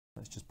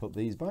 Let's just put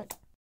these back.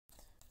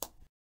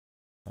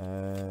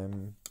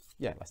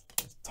 Yeah, let's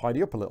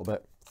tidy up a little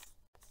bit.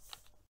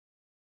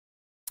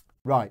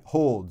 Right,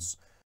 hordes.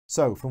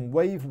 So from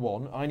wave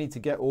 1, I need to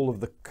get all of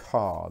the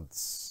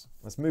cards.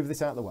 Let's move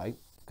this out of the way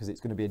because it's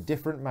going to be a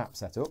different map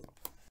setup.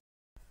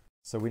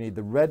 So we need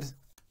the red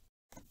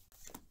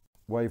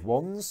wave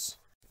 1s.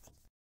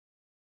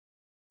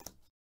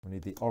 We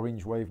need the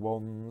orange wave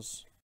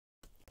 1s.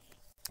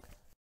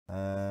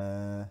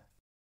 And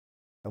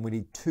we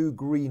need 2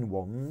 green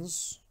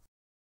ones.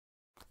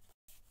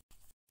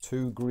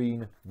 2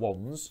 green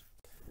ones.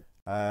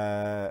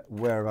 Where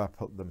have I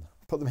put them?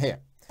 Put them here.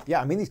 Yeah,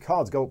 I mean these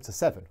cards go up to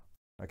 7.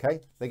 Okay,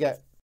 they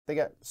get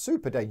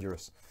super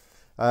dangerous.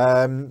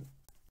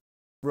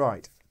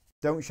 Right,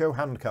 don't show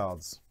hand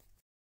cards.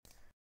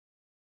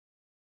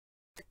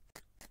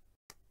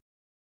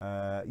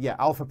 Yeah,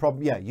 alpha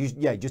problem.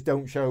 Yeah, just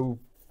don't show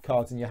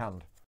cards in your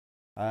hand.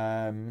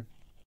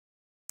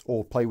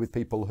 Or play with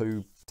people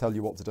who tell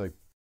you what to do.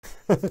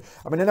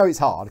 I mean, I know it's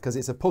hard because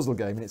it's a puzzle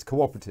game and it's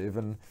cooperative,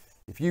 and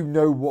if you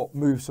know what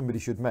move somebody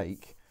should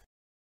make,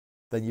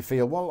 then you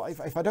feel, well,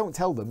 if I don't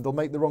tell them, they'll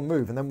make the wrong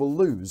move and then we'll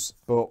lose.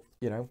 But,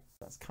 you know,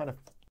 that's kind of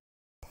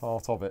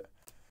part of it.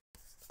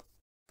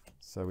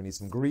 So we need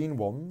some green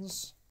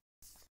ones.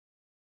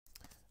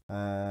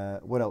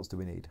 What else do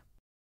we need?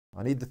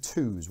 I need the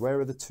 2s. Where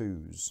are the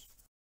 2s?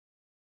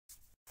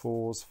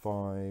 4s,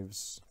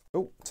 5s.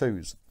 Oh,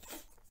 2s.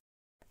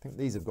 I think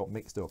these have got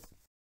mixed up.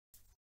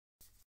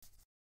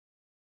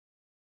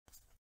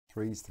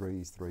 3s,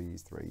 3s,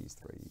 3s, 3s,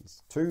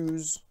 3s.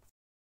 2s.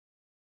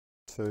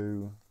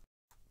 2.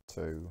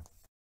 2.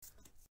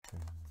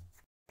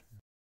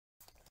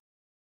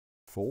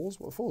 4s?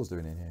 What are 4s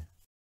doing in here?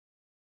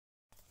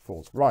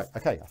 4s. Right,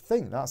 okay, I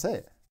think that's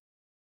it.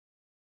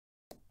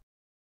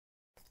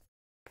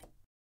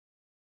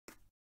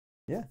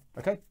 Yeah,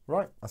 okay,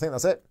 right, I think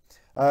that's it.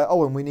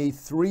 Oh, and we need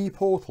 3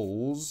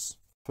 portals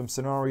from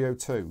scenario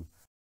 2.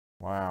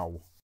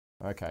 Wow.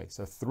 Okay,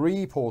 so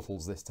 3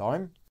 portals this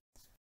time.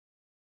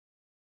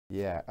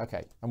 Yeah,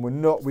 okay. And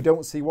we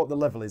don't see what the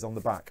level is on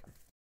the back.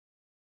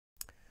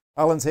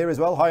 Alan's here as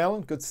well. Hi,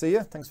 Alan. Good to see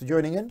you. Thanks for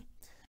joining in.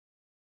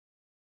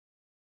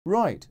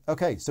 Right,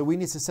 okay, so we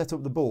need to set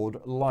up the board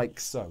like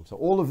so. So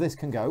all of this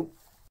can go.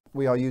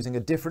 We are using a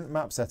different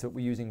map setup.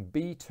 We're using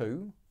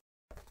B2,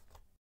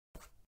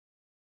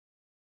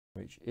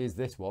 which is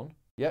this one.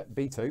 Yeah,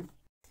 B2.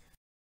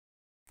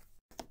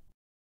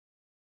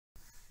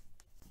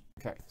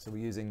 Okay, so we're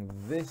using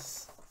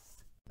this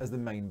as the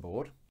main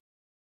board.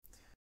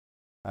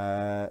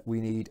 We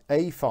need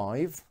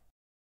A5.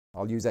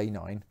 I'll use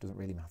A9, doesn't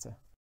really matter.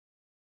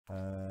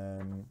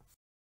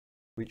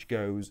 Which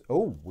goes,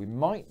 oh, we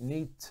might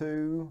need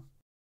to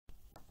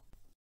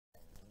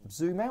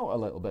zoom out a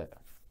little bit.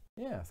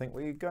 Yeah, I think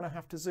we're going to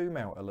have to zoom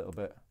out a little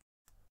bit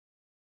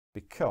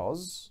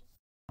because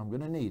I'm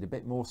going to need a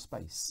bit more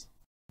space.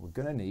 We're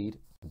going to need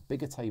a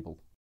bigger table.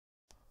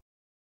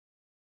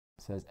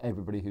 Says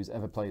everybody who's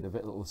ever played a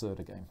Little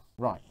Lacerda game.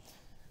 Right,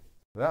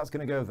 that's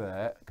going to go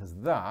there because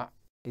that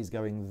is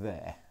going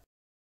there.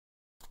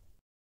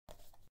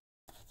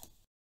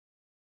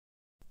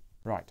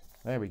 Right,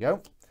 there we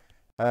go.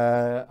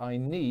 I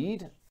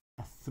need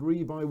a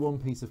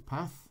 3x1 piece of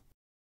path.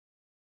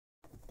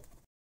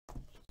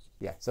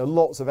 Yeah, so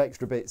lots of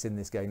extra bits in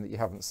this game that you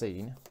haven't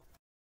seen,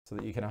 so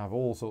that you can have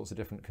all sorts of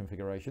different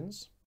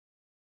configurations.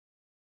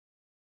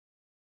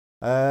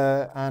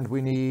 And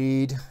we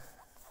need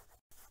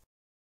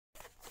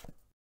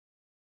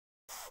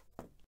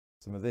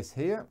some of this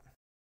here.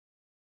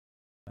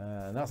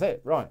 And that's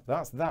it. Right,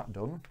 that's that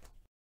done.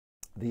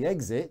 The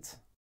exit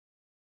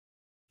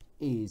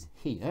is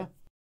here.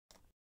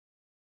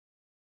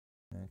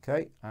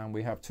 Okay, and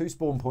we have 2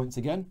 spawn points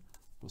again.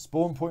 But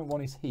spawn point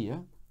 1 is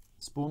here.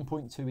 Spawn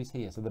point 2 is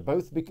here. So they're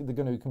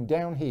going to come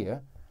down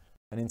here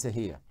and into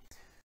here.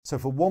 So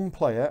for 1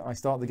 player, I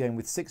start the game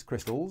with 6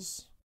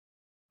 crystals.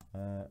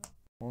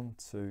 1,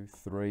 2,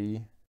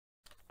 3,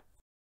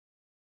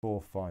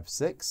 4, 5,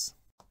 6.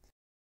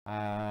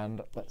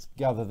 And let's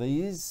gather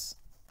these.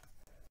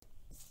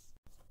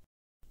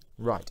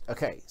 Right,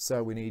 okay,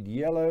 so we need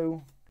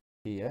yellow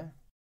here,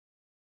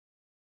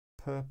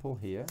 purple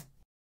here,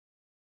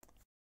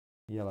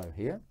 yellow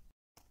here,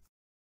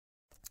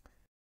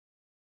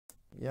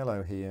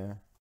 yellow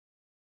here,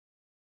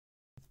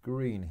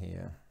 green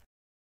here,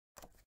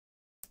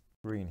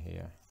 green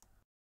here,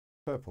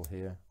 purple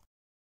here,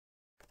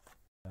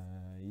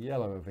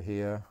 yellow over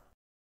here,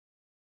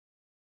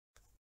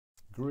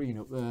 green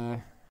up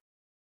there,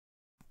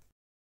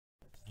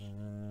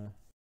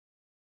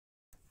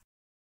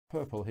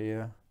 purple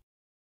here,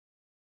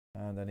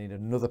 and I need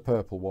another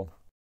purple one.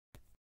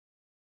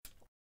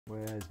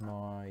 Where's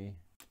my...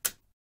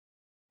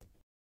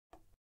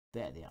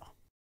 There they are.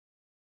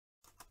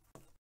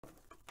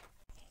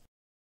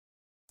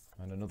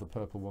 And another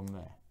purple one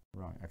there.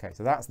 Right, okay,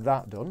 so that's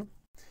that done.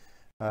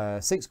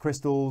 6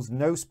 crystals,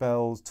 no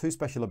spells, 2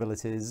 special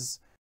abilities.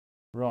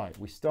 Right,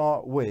 we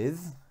start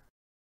with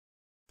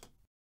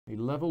a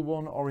level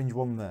 1 orange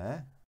one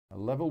there, a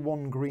level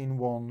 1 green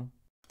one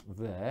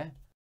there,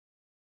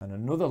 and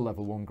another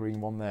level 1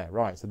 green one there.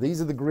 Right, so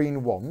these are the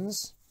green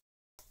ones.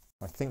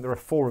 I think there are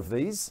 4 of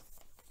these.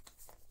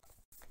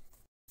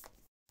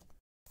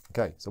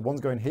 Okay, so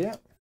one's going here,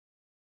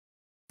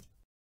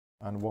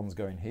 and one's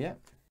going here.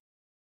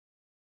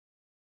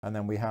 And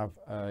then we have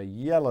a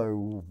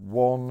yellow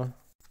one,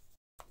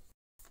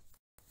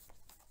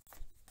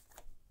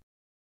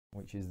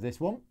 which is this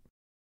one.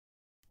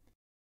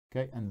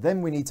 Okay, and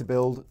then we need to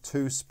build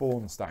 2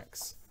 spawn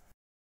stacks.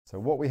 So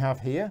what we have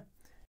here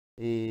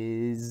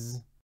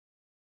is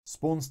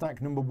spawn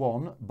stack number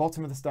 1.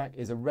 Bottom of the stack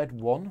is a red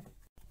 1.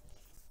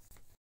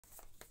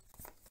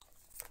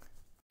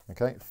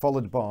 Okay,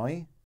 followed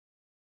by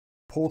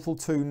portal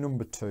 2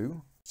 number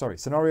 2. Sorry,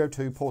 scenario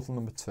 2, portal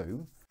number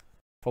 2.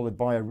 Followed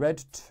by a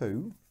red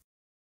 2,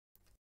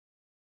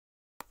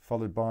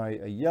 followed by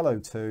a yellow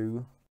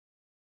 2,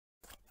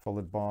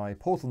 followed by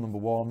portal number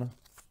 1,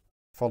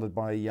 followed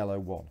by a yellow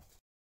 1.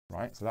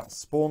 Right, so that's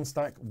spawn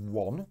stack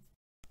 1.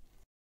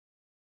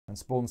 And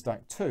spawn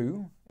stack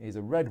 2 is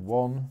a red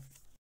 1,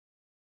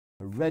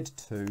 a red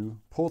 2,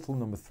 portal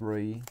number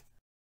 3,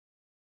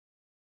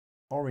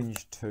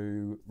 orange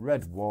 2,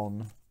 red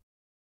 1,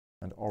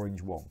 and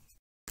orange 1.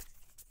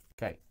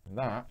 Okay, and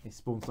that is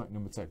spawn stack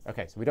number 2.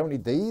 Okay, so we don't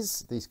need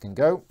these. These can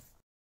go.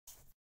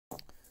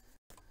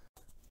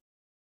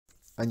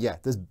 And yeah,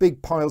 there's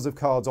big piles of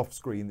cards off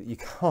screen that you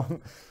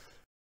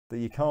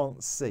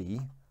can't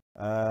see.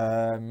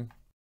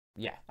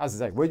 Yeah,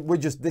 as I say, we're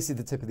just, this is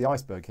the tip of the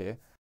iceberg here.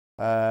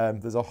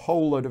 There's a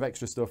whole load of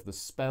extra stuff. There's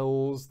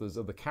spells, there's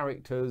other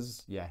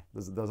characters. Yeah,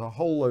 there's a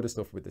whole load of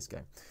stuff with this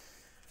game.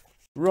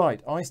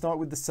 Right, I start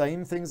with the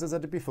same things as I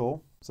did before.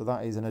 So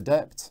that is an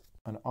adept,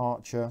 an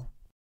archer,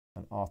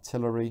 an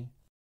artillery,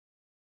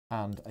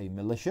 and a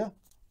militia.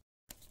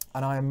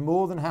 And I am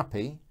more than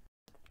happy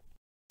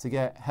to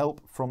get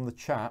help from the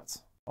chat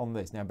on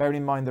this. Now, bearing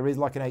in mind there is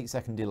like an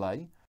 8-second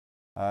delay,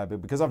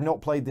 but because I've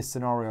not played this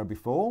scenario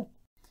before,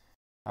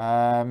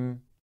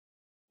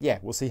 yeah,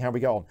 we'll see how we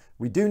get on.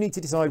 We do need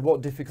to decide what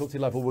difficulty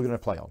level we're going to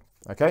play on,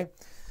 okay?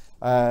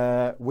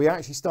 We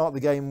actually start the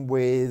game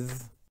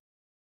with,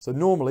 so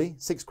normally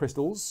 6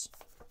 crystals,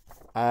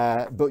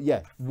 but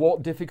yeah,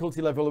 what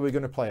difficulty level are we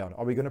going to play on?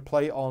 Are we going to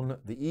play on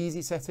the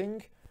easy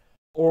setting,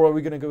 or are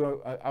we going to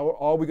go?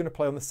 Are we going to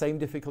play on the same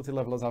difficulty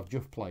level as I've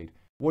just played?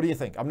 What do you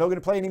think? I'm not going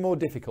to play any more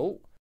difficult.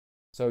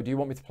 So do you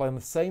want me to play on the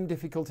same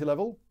difficulty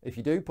level? If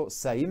you do, put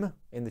same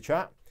in the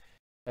chat.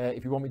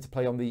 If you want me to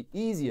play on the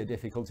easier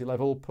difficulty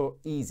level, put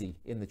easy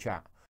in the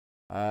chat.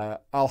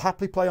 I'll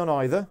happily play on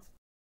either.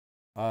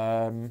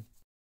 I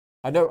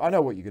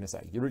know what you're going to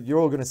say. You're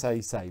all going to say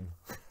same.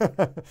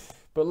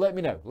 But let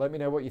me know. Let me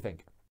know what you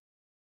think.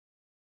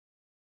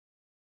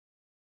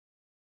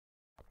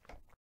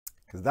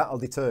 Because that'll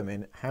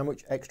determine how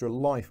much extra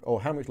life,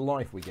 or how much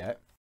life we get.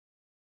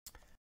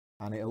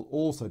 And it'll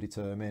also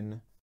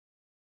determine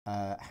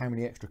how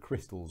many extra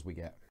crystals we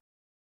get.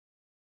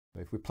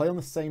 So if we play on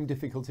the same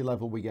difficulty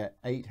level, we get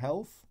 8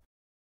 health.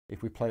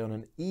 If we play on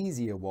an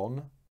easier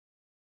one,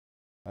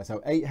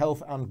 so 8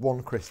 health and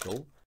 1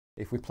 crystal.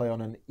 If we play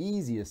on an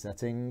easier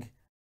setting,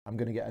 I'm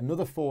going to get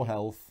another 4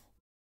 health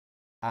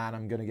and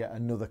I'm going to get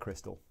another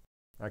crystal.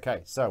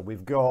 Okay, so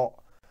we've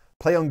got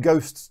play on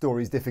Ghost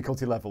Stories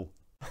difficulty level.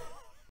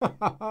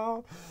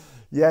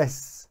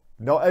 Yes,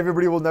 not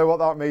everybody will know what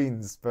that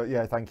means, but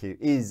yeah, thank you.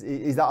 Is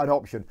that an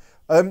option?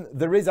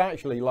 There is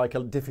actually like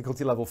a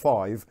difficulty level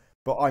 5,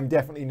 but I'm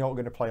definitely not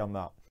going to play on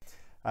that.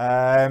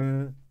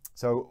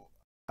 So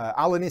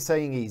Alan is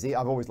saying easy.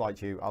 I've always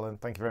liked you, Alan.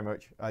 Thank you very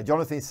much.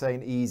 Jonathan is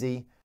saying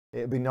easy.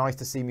 It'd be nice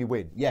to see me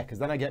win. Yeah, because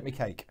then I get my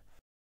cake.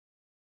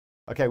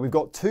 Okay, we've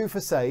got 2 for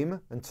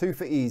same and 2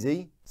 for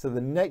easy. So the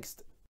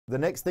next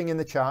thing in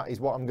the chat is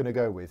what I'm going to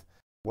go with.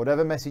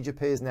 Whatever message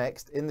appears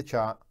next in the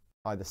chat,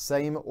 either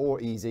same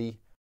or easy,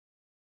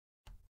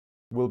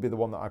 will be the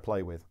one that I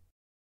play with.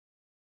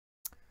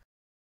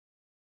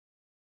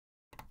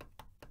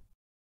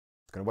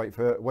 Just going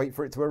to wait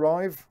for it to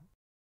arrive.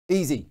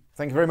 Easy.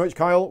 Thank you very much,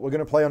 Kyle. We're going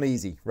to play on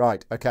easy.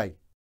 Right, okay.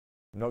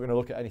 I'm not going to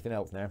look at anything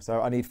else now.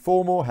 So I need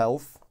 4 more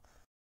health.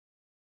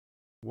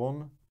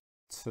 1,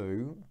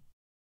 2,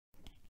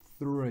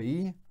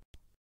 3.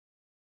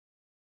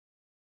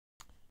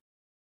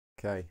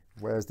 Okay,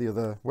 where's the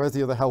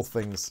other health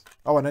things?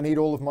 Oh, and I need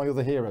all of my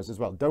other heroes as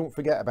well. Don't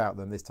forget about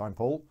them this time,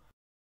 Paul.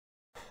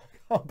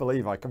 can't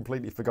believe I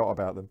completely forgot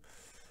about them.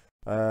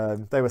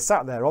 They were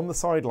sat there on the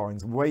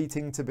sidelines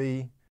waiting to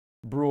be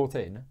brought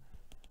in,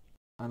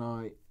 and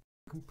I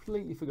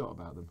completely forgot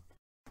about them.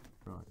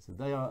 Right, so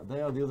they are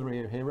the other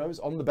heroes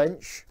on the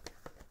bench,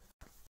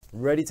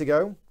 ready to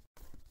go.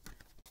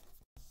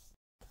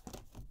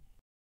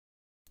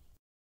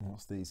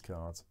 What's these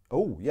cards?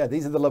 Oh, yeah,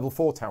 these are the level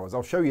 4 towers.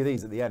 I'll show you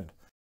these at the end.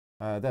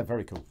 They're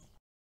very cool.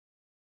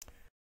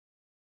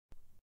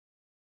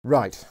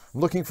 Right,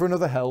 looking for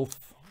another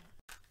health.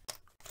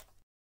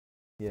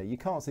 Yeah, you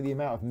can't see the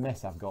amount of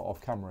mess I've got off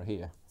camera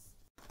here.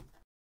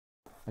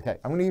 Okay,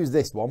 I'm going to use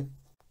this one,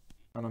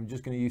 and I'm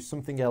just going to use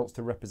something else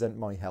to represent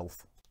my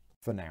health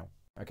for now.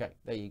 Okay,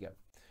 there you go.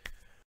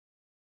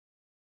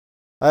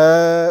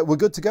 We're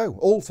good to go.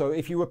 Also,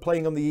 if you were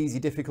playing on the easy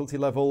difficulty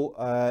level,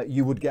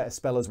 you would get a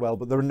spell as well,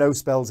 but there are no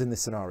spells in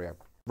this scenario.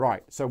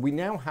 Right, so we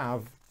now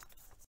have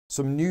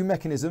some new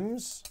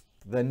mechanisms.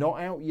 They're not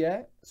out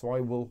yet, so I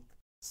will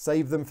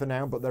save them for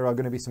now, but there are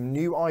going to be some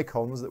new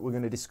icons that we're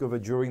going to discover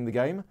during the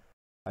game.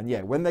 And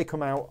yeah, when they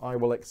come out, I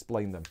will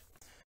explain them.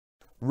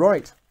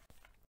 Right.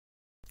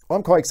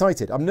 I'm quite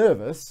excited. I'm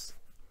nervous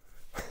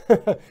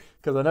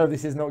because I know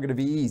this is not going to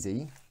be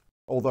easy,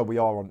 although we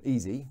are on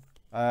easy.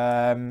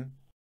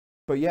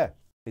 But yeah,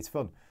 it's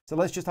fun. So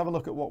let's just have a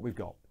look at what we've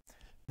got.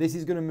 This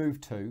is going to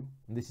move 2,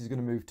 and this is going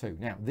to move 2.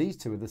 Now, these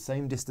two are the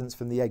same distance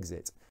from the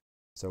exit.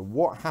 So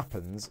what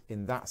happens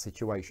in that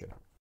situation?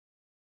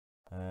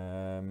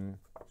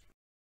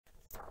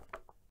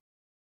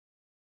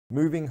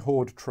 Moving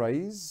horde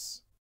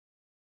trays.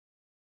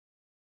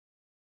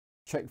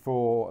 Check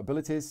for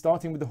abilities.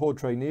 Starting with the horde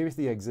tray nearest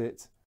the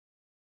exit.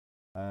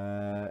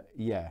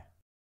 Yeah.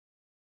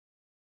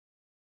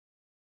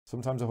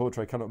 Sometimes a horde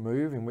tray cannot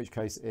move, in which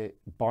case it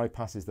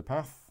bypasses the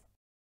path.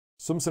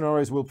 Some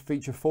scenarios will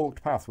feature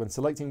forked path. When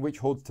selecting which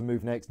hordes to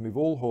move next, move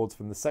all hordes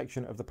from the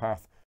section of the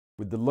path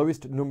with the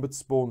lowest numbered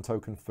spawn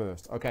token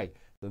first. Okay,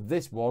 so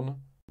this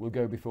one will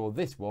go before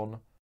this one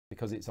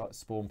because it's at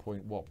spawn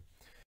point 1.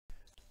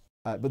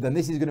 But then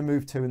this is going to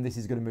move 2 and this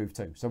is going to move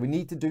 2. So we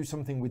need to do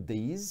something with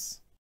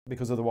these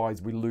because otherwise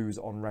we lose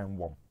on round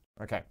 1.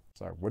 Okay,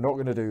 so we're not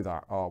going to do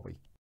that, are we?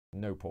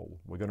 No, Paul.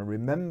 We're going to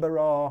remember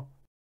our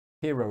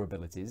hero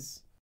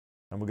abilities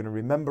and we're going to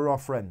remember our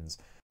friends.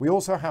 We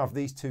also have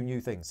these two new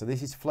things. So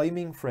this is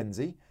Flaming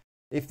Frenzy.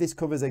 If this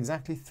covers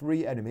exactly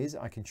 3 enemies,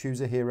 I can choose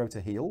a hero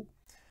to heal.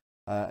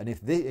 And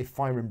if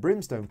Fire and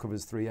Brimstone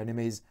covers 3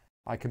 enemies,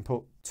 I can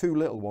put 2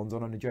 little ones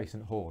on an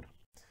adjacent horde.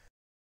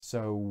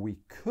 So we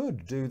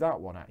could do that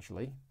one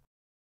actually.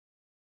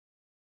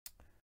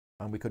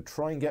 And we could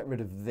try and get rid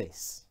of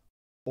this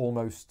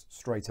almost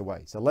straight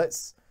away. So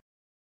let's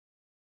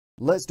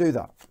do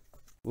that.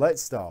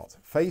 Let's start.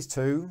 Phase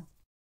 2.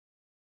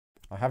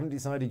 I haven't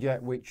decided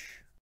yet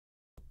which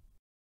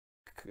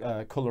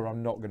colour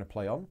I'm not going to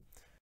play on.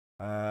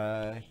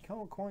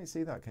 Can't quite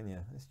see that, can you?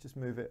 Let's just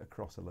move it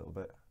across a little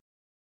bit.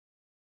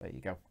 There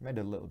you go. Made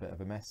a little bit of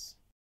a mess.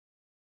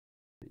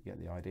 But you get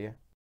the idea.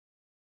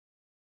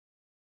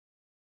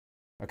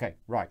 Okay,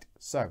 right.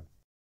 So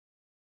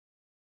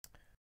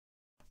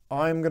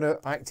I'm going to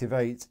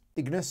activate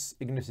Ignis.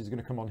 Ignis is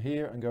going to come on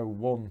here and go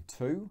 1,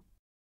 2.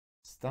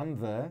 Stand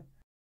there.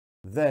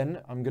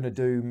 Then I'm going to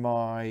do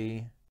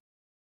my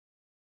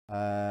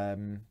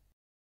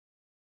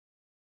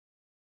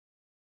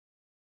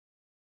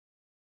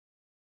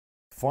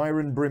Fire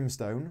and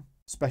Brimstone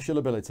special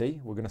ability.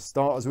 We're going to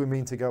start as we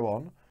mean to go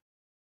on.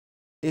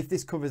 If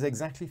this covers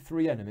exactly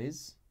 3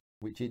 enemies,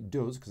 which it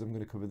does because I'm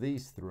going to cover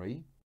these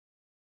 3,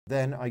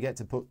 then I get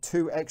to put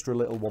 2 extra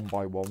little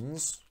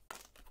 1x1s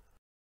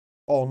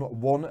on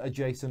 1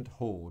 adjacent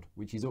horde,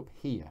 which is up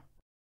here.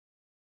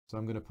 So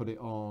I'm going to put it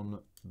on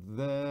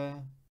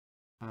there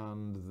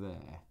and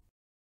there.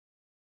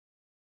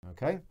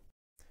 Okay.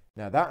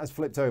 Now that has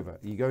flipped over.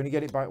 You're going to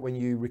get it back when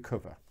you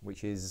recover,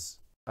 which is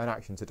an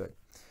action to do.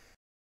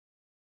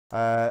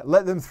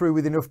 Let them through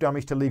with enough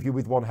damage to leave you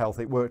with 1 health.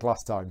 It worked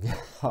last time.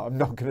 I'm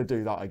not going to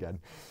do that again.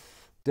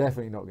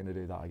 Definitely not going to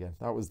do that again.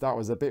 That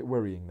was a bit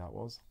worrying, that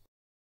was.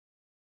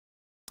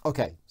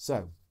 Okay,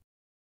 so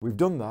we've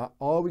done that.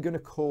 Are we going to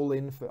call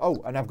in for...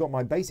 Oh, and I've got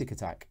my basic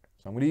attack.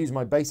 So I'm going to use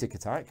my basic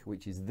attack,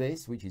 which is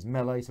this, which is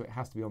melee, so it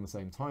has to be on the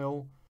same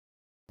tile.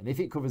 And if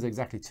it covers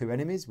exactly 2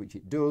 enemies, which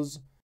it does,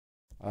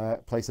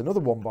 place another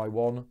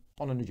 1x1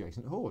 on an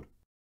adjacent horde.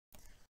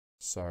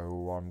 So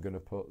I'm going to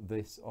put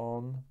this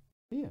on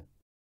here.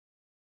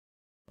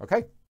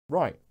 Okay,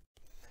 right.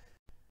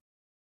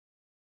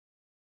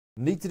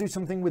 Need to do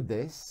something with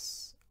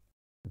this.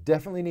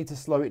 Definitely need to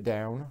slow it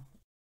down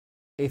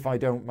if I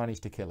don't manage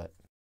to kill it.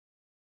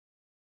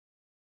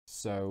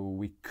 So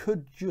we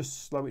could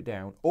just slow it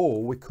down,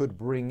 or we could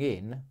bring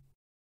in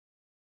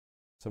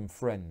some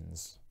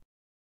friends.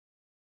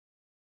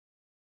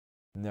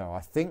 No,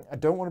 I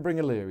don't want to bring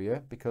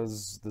Illyria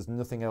because there's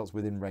nothing else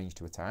within range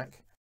to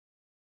attack.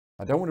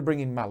 I don't want to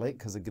bring in Malik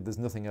because there's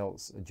nothing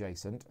else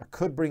adjacent. I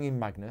could bring in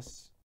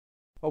Magnus.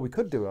 Oh, we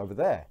could do it over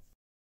there.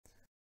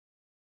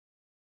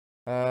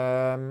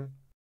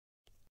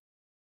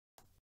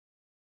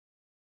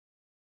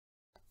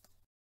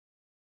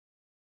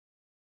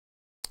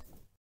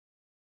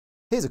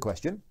 Here's a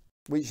question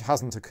which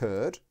hasn't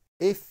occurred.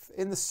 If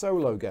in the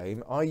solo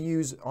game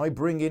I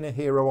bring in a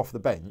hero off the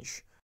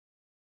bench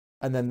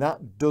and then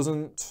that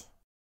doesn't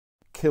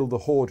kill the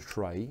horde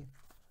tray,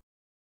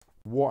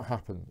 what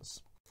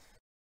happens?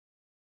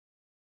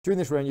 During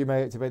this round, you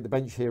may activate the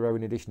bench hero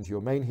in addition to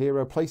your main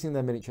hero, placing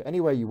their miniature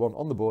anywhere you want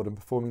on the board and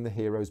performing the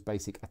hero's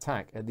basic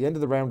attack. At the end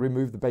of the round,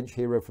 remove the bench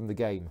hero from the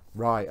game.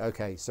 Right,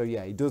 okay, so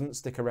yeah, he doesn't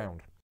stick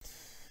around.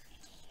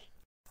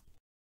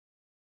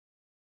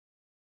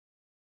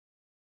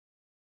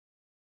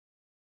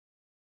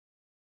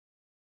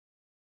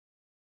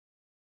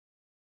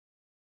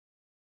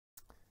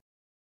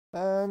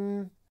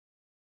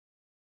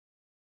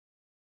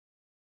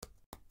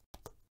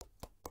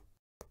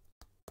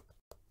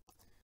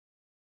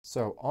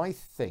 So I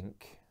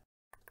think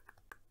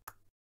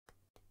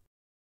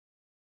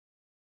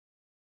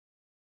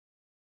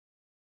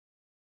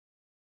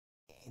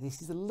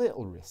this is a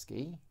little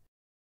risky,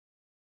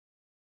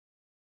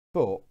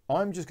 but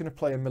I'm just going to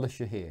play a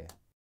militia here.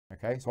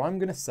 Okay, so I'm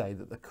going to say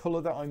that the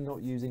colour that I'm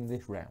not using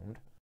this round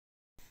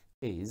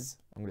is,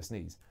 I'm going to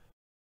sneeze.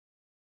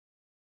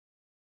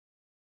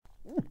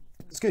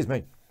 Excuse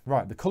me.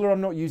 Right, the colour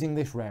I'm not using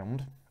this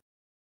round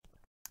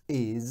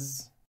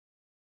is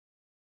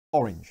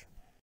orange.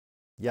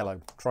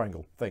 Yellow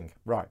triangle thing.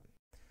 Right.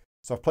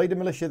 So I've played a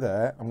militia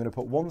there. I'm going to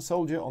put one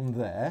soldier on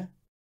there.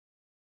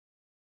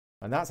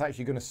 And that's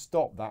actually going to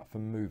stop that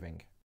from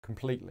moving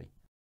completely.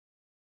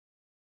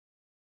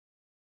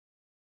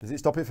 Does it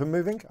stop it from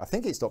moving? I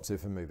think it stops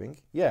it from moving.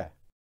 Yeah.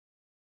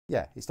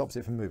 Yeah, it stops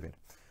it from moving.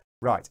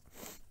 Right.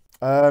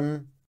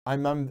 I'm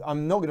not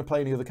going to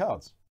play any other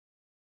cards.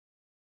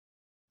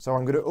 So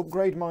I'm going to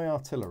upgrade my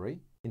artillery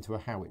into a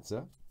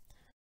howitzer.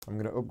 I'm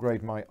going to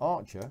upgrade my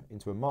archer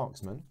into a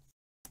marksman.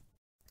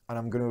 And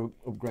I'm going to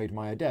upgrade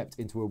my adept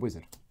into a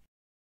wizard.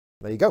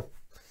 There you go.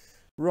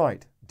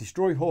 Right,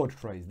 destroy horde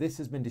trays. This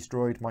has been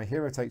destroyed. My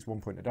hero takes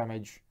 1 point of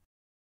damage.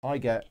 I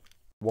get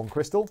 1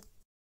 crystal.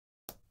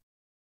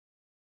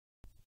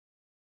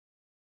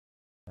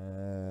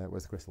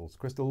 Where's the crystals?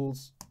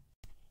 Crystals.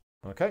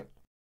 Okay.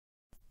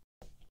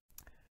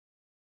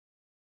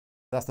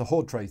 That's the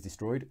horde trays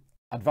destroyed.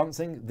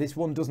 Advancing. This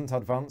one doesn't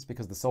advance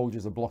because the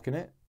soldiers are blocking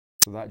it.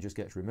 So that just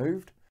gets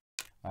removed.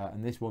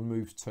 And this one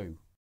moves 2.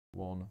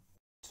 1,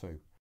 2.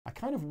 I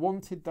kind of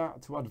wanted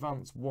that to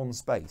advance 1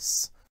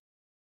 space.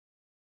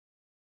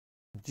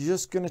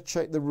 Just going to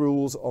check the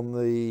rules on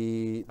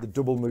the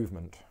double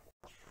movement.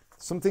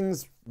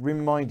 Something's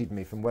reminded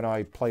me from when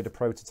I played a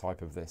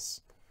prototype of this.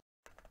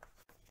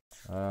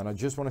 And I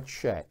just want to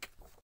check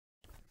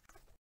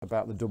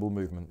about the double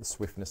movement, the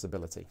swiftness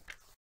ability.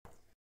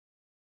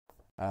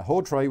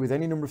 Horde tray with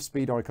any number of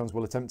speed icons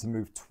will attempt to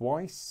move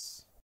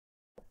twice.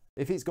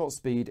 If it's got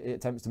speed, it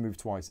attempts to move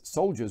twice.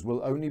 Soldiers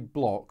will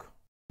block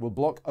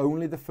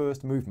only the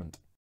first movement.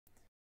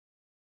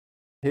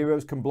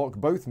 Heroes can block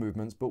both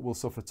movements, but will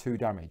suffer 2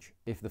 damage.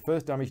 If the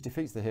first damage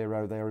defeats the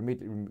hero, they are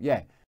immediately...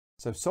 Yeah,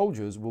 so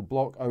soldiers will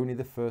block only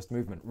the first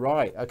movement.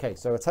 Right, okay,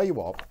 so I'll tell you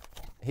what.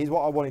 Here's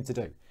what I wanted to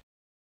do.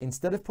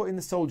 Instead of putting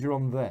the soldier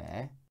on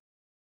there,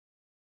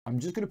 I'm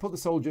just going to put the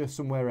soldier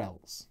somewhere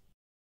else.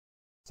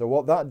 So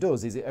what that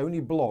does is it only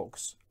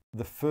blocks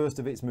the first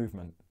of its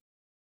movement.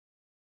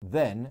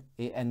 Then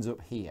it ends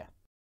up here,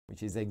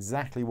 which is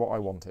exactly what I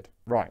wanted.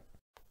 Right.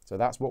 So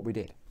that's what we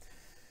did.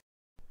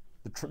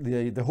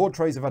 The horde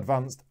trays have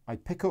advanced. I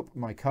pick up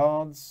my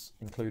cards,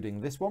 including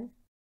this one.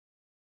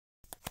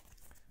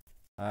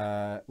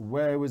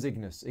 Where was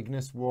Ignis?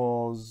 Ignis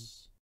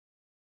was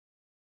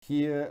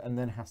here and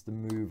then has to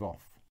move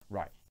off.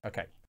 Right,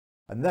 okay.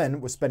 And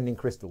then we're spending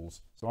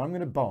crystals. So I'm going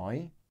to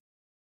buy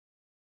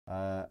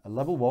a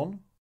level 1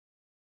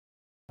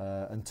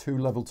 and 2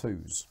 level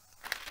 2s.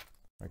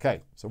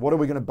 Okay, so what are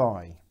we going to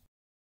buy?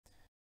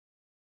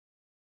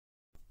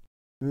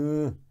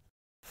 I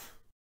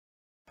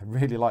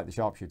really like the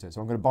sharpshooter.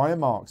 So I'm going to buy a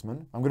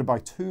marksman. I'm going to buy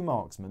 2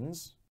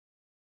 marksmans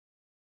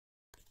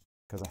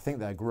because I think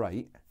they're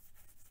great.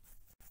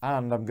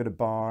 And I'm going to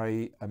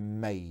buy a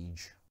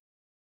mage.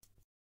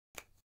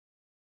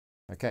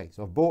 Okay,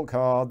 so I've bought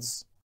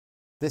cards.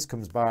 This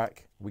comes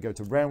back. We go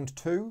to round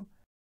 2.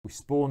 We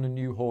spawn a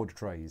new horde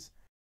trays.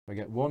 I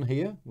get 1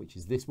 here, which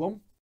is this one.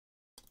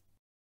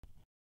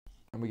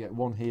 And we get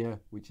 1 here,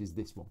 which is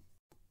this one.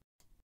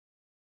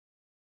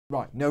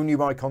 Right, no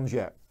new icons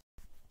yet.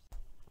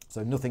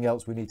 So nothing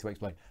else we need to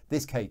explain.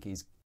 This cake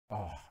is,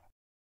 oh,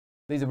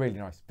 these are really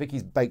nice.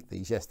 Vicky's baked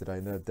these yesterday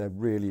and they're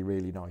really,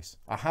 really nice.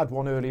 I had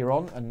one earlier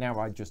on and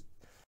now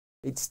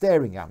it's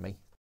staring at me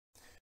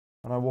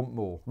and I want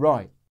more.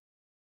 Right.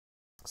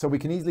 So we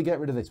can easily get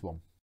rid of this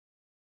one.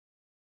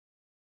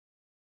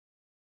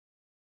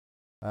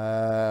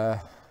 And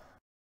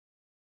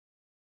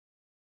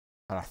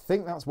I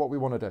think that's what we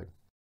want to do.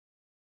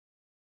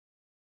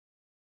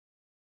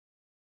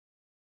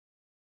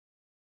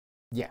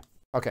 Yeah.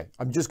 Okay,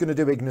 I'm just going to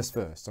do Ignis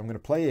first. So I'm going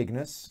to play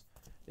Ignis.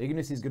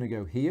 Ignis is going to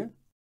go here.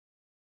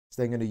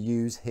 So then going to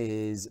use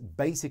his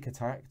basic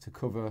attack to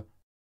cover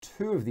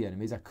 2 of the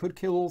enemies. I could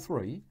kill all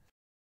 3,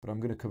 but I'm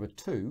going to cover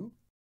 2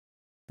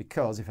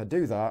 because if I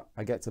do that,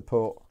 I get to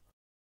put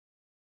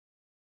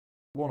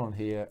one on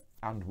here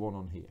and one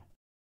on here.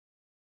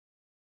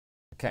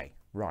 Okay,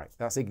 right,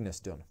 that's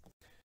Ignis done.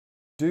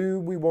 Do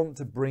we want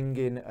to bring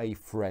in a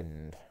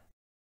friend?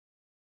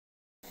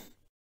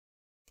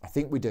 I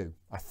think we do.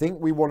 I think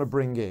we want to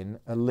bring in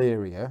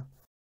Illyria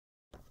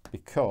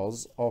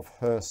because of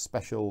her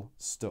special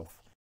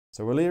stuff.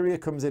 So Illyria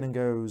comes in and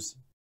goes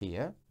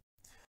here,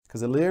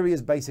 because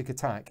Illyria's basic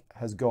attack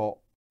has got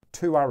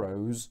 2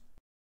 arrows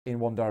in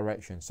one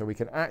direction. So we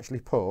can actually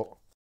put,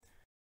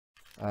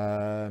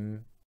 yeah,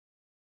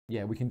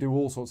 we can do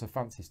all sorts of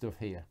fancy stuff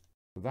here.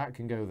 So that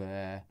can go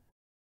there,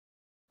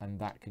 and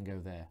that can go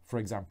there, for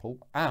example.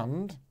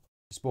 And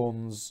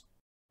spawns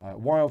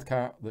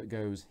Wildcat that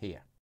goes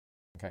here.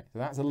 Okay, so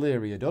that's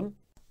Illyria done.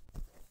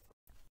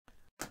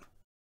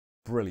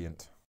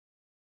 Brilliant.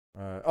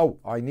 Oh,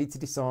 I need to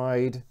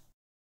decide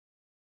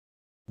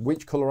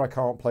which colour I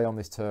can't play on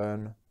this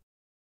turn.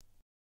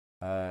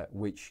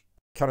 Which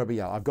cannot be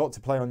yellow. I've got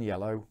to play on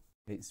yellow.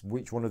 It's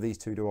which one of these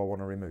two do I want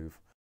to remove?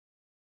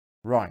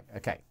 Right,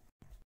 okay.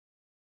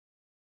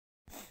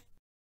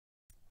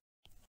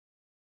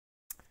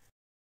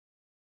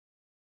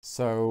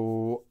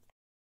 So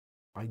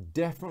I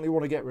definitely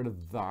want to get rid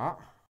of that,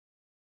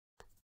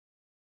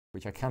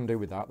 which I can do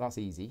with that. That's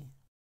easy.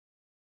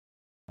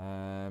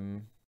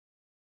 And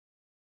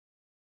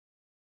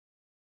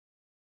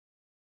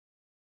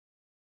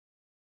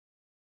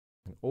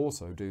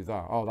also do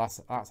that. Oh, that's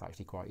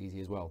actually quite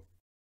easy as well.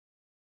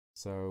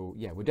 So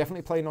yeah, we're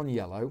definitely playing on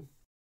yellow.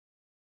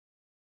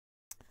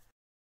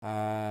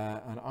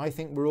 And I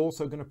think we're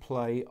also going to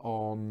play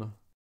on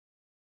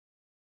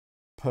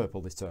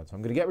purple this turn. So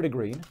I'm going to get rid of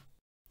green.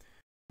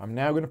 I'm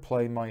now going to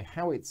play my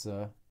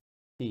howitzer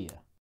here.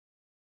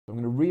 So I'm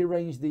going to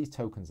rearrange these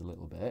tokens a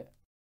little bit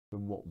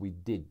from what we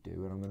did do,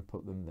 and I'm going to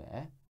put them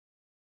there,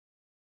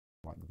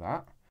 like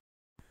that.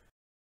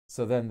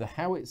 So then the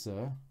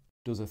howitzer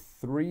does a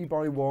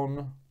 3x1,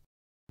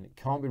 and it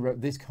can't be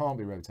this can't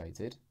be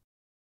rotated,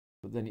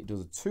 but then it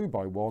does a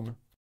 2x1,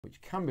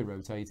 which can be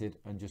rotated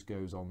and just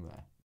goes on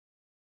there.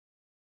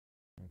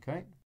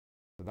 Okay,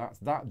 so that's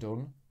that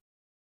done.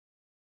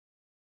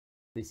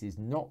 This is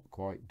not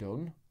quite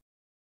done.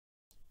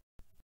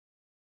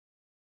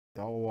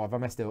 Oh, have I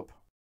messed up?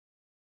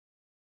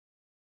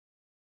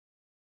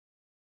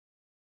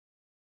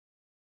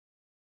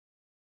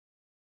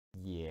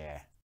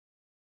 Yeah.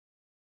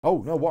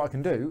 Oh, no, what I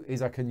can do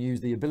is I can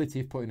use the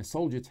ability of putting a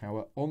soldier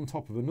tower on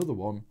top of another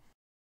one,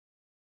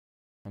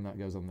 and that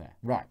goes on there.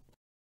 Right.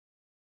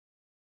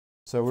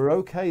 So we're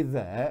okay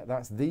there.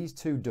 That's these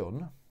two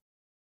done.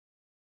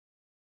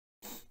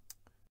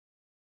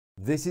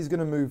 This is going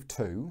to move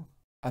 2,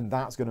 and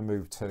that's going to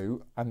move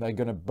 2, and they're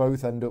going to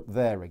both end up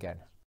there again,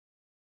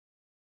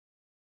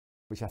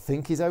 which I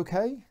think is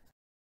okay.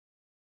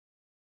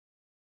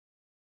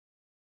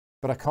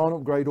 But I can't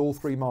upgrade all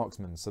 3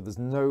 marksmen, so there's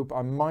no...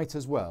 I might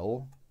as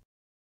well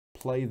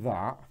play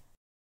that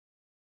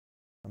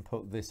and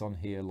put this on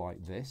here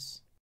like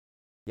this.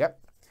 Yep.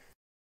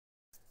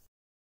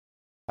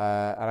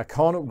 And I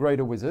can't upgrade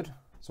a wizard,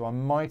 so I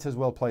might as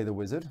well play the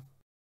wizard.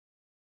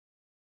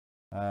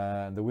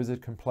 And the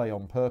wizard can play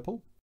on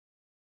purple.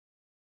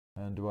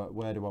 And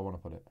where do I want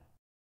to put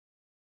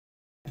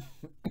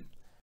it?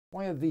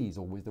 Why are these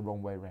always the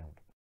wrong way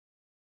around?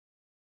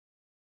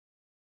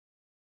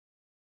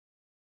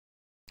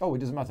 Oh, it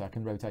doesn't matter. I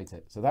can rotate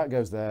it. So that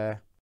goes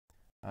there.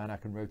 And I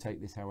can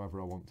rotate this however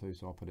I want to.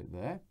 So I'll put it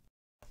there.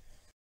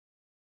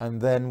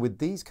 And then with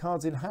these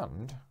cards in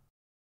hand...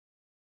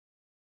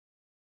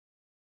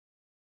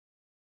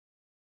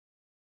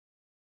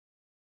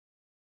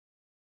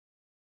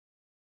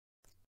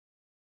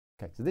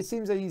 Okay, so this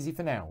seems easy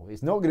for now.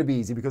 It's not going to be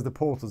easy because the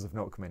portals have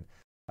not come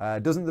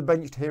in. Doesn't the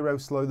benched hero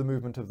slow the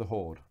movement of the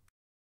horde?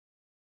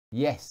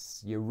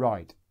 Yes, you're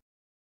right.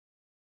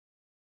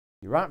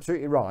 You're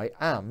absolutely right.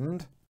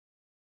 And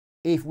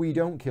if we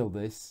don't kill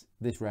this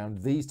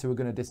round, these two are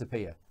going to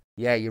disappear.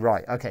 Yeah, you're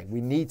right. Okay,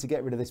 we need to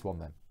get rid of this one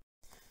then.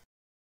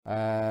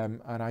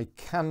 And I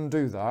can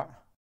do that.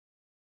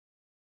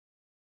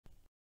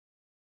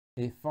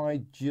 If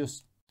I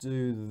just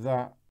do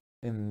that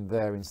in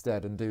there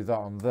instead and do that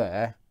on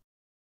there.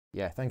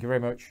 Yeah, thank you very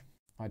much.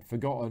 I'd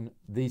forgotten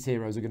these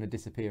heroes are going to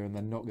disappear and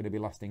they're not going to be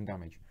lasting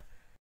damage.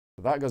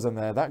 So that goes on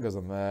there, that goes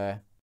on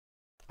there.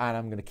 And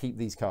I'm going to keep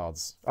these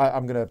cards.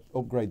 I'm going to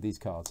upgrade these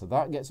cards. So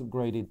that gets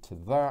upgraded to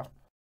that.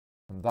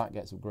 And that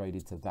gets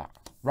upgraded to that.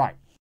 Right.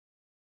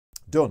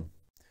 Done.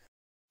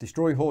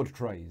 Destroy horde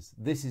trays.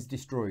 This is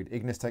destroyed.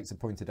 Ignis takes a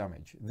point of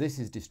damage. This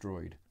is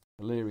destroyed.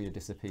 Illyria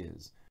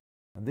disappears.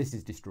 And this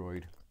is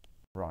destroyed.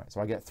 Right,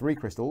 so I get 3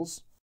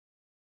 crystals.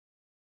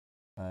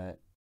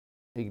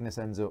 Ignis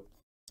ends up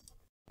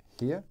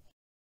here.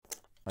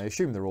 I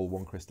assume they're all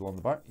 1 crystal on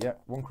the back. Yeah,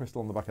 1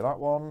 crystal on the back of that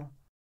one.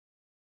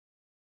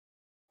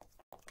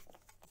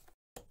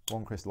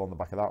 1 crystal on the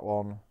back of that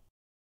one.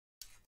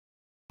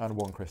 And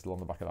 1 crystal on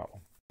the back of that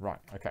one. Right,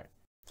 okay.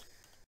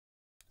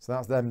 So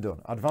that's them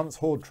done. Advance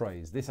horde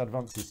trays. This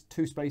advances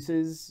 2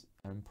 spaces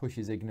and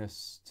pushes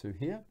Ignis to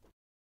here.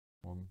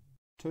 1,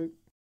 2.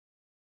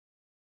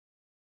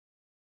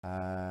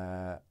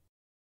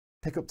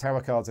 Pick up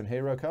tower cards and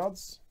hero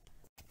cards.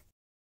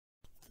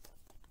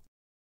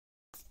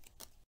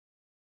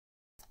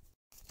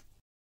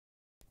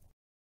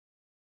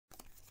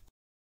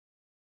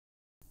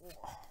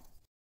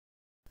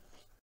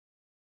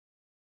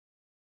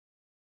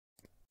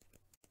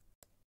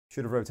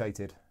 Should have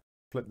rotated.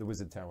 Flip the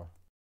wizard tower.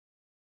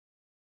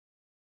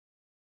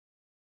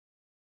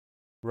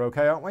 We're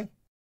okay, aren't we?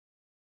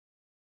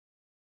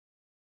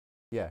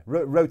 Yeah,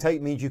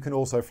 rotate means you can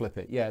also flip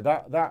it. Yeah,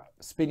 that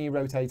spinny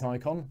rotate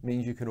icon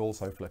means you can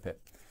also flip it.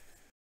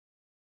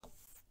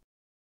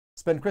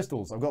 Spend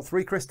crystals. I've got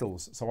 3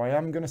 crystals, so I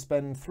am going to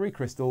spend 3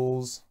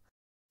 crystals,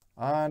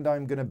 and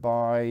I'm going to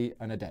buy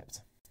an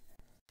adept.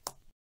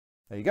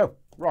 There you go.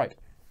 Right.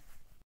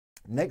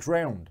 Next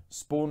round,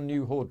 spawn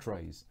new horde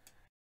trays.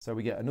 So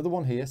we get another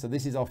one here. So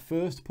this is our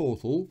first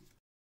portal.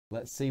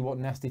 Let's see what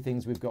nasty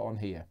things we've got on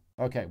here.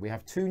 Okay, we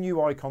have 2 new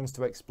icons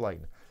to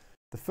explain.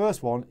 The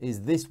first one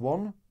is this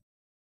one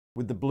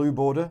with the blue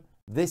border.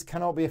 This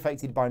cannot be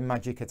affected by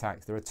magic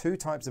attacks. There are 2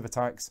 types of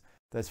attacks.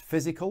 There's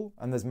physical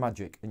and there's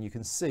magic. And you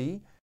can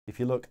see, if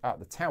you look at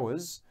the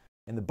towers,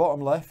 in the bottom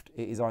left,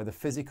 it is either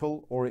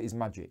physical or it is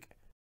magic.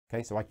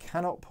 Okay, so I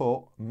cannot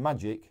put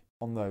magic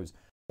on those.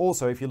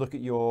 Also, if you look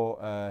at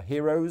your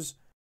heroes,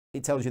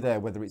 it tells you there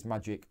whether it's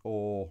magic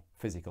or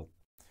physical.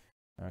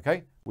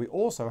 Okay, we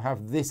also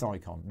have this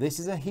icon. This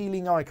is a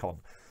healing icon.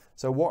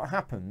 So what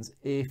happens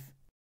if,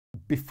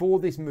 before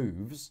this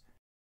moves,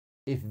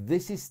 if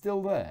this is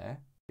still there,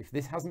 if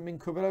this hasn't been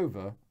covered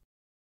over,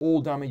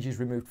 all damage is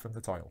removed from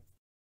the tile.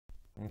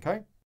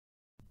 Okay,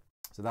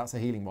 so that's a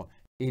healing one.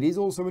 It is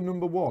also a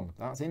number 1.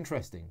 That's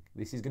interesting.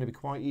 This is going to be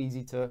quite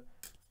easy to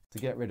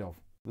get rid of.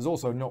 There's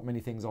also not many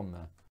things on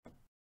there.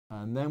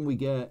 And then we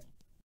get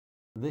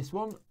this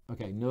one.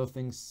 Okay,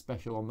 nothing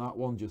special on that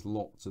one, just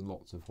lots and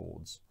lots of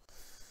hordes.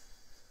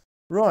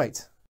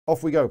 Right,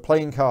 off we go,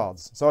 playing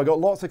cards. So I got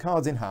lots of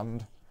cards in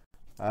hand,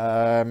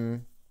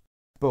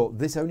 but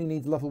this only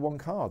needs level 1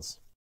 cards.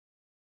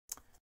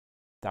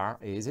 That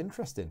is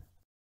interesting,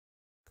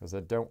 because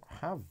I don't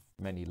have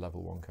many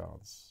level 1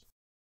 cards.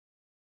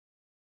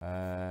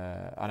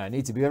 And I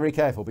need to be very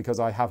careful because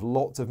I have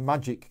lots of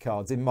magic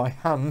cards in my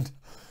hand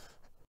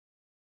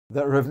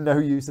that are of no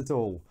use at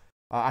all.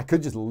 I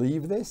could just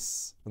leave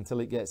this until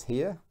it gets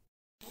here.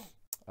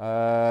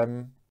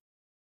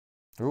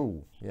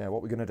 Oh, yeah,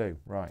 what we're going to do.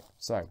 Right,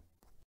 so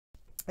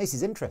this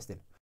is interesting.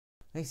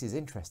 This is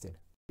interesting.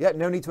 Yeah,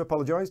 no need to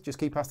apologise. Just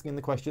keep asking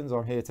the questions.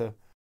 I'm here to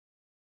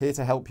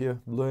help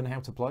you learn how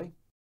to play.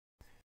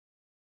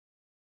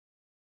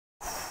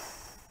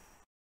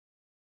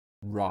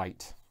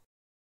 Right.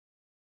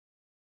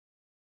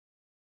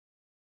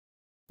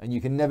 And you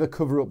can never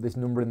cover up this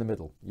number in the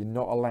middle. You're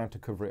not allowed to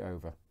cover it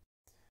over.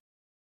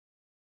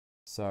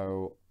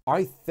 So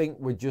I think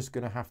we're just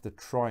going to have to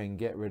try and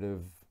get rid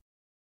of...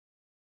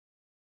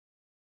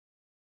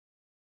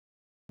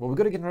 Well, we've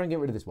got to try and get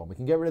rid of this one. We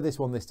can get rid of this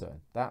one this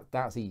turn.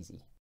 That's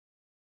easy.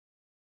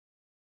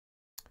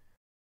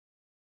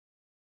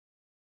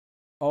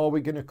 Are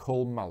we going to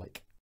call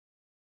Malik?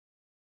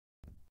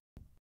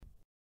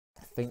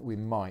 I think we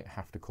might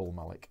have to call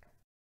Malik.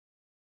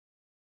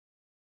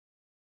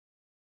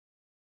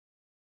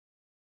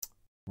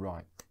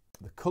 Right.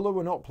 The colour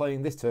we're not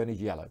playing this turn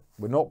is yellow.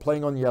 We're not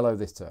playing on yellow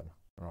this turn.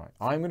 Right.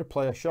 I'm going to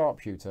play a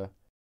sharpshooter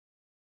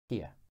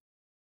here.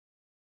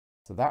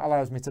 So that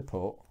allows me to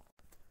put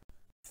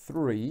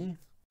 3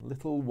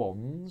 little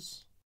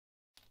ones,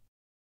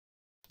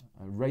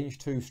 range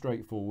 2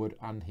 straightforward,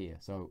 and here.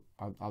 So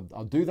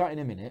I'll do that in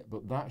a minute,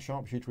 but that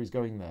sharpshooter is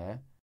going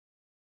there,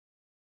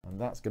 and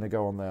that's going to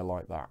go on there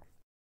like that.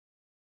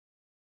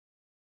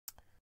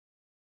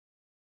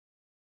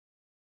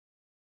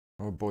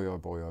 Oh boy, oh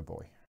boy, oh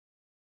boy.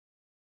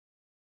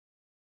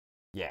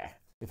 Yeah,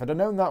 if I'd have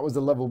known that was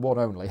a level 1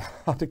 only,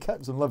 I'd have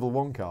kept some level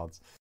 1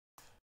 cards.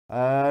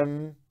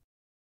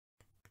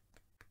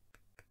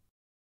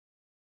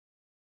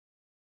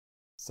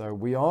 So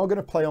we are going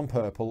to play on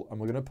purple, and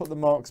we're going to put the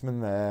marksman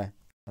there,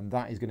 and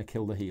that is going to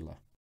kill the healer.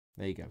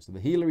 There you go. So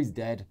the healer is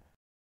dead,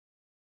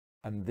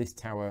 and this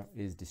tower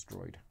is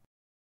destroyed.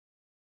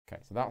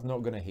 Okay, so that's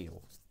not going to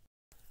heal.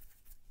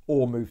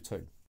 Or move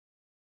 2.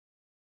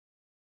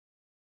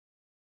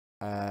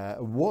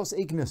 What's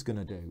Ignis going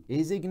to do?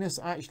 Is Ignis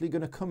actually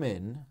going to come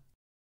in?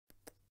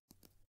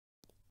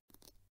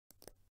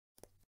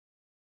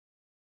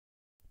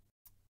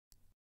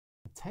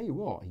 I'll tell you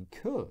what, he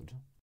could.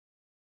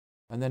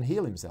 And then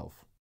heal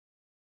himself.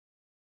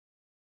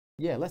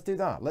 Yeah, let's do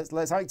that.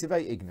 Let's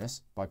activate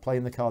Ignis by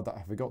playing the card that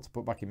I forgot to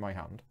put back in my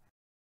hand.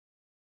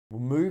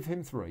 We'll move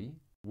him 3.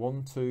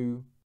 1,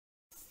 2,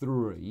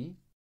 3.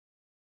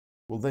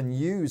 We'll then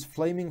use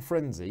Flaming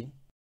Frenzy.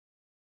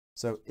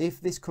 So if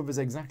this covers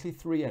exactly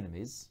 3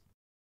 enemies...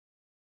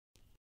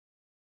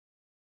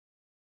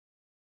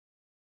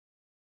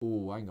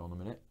 Oh, hang on a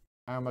minute.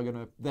 How am I going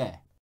to... There.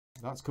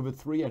 That's covered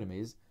 3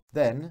 enemies.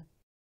 Then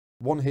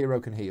 1 hero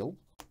can heal.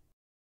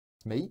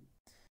 It's me.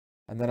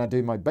 And then I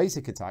do my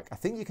basic attack. I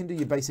think you can do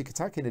your basic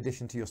attack in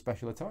addition to your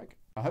special attack.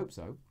 I hope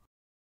so.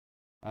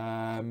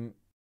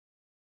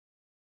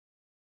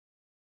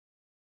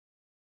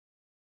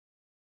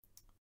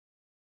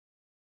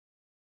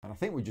 And I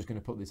think we're just going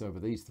to put this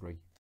over these 3.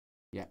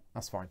 Yeah,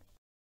 that's fine.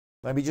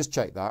 Let me just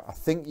check that. I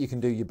think you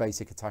can do your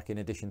basic attack in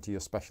addition to your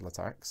special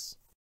attacks.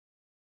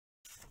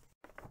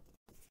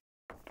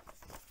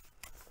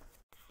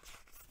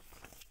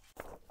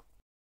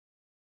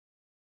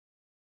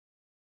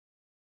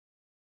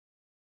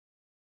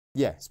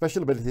 Yeah,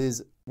 special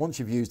abilities, once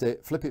you've used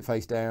it, flip it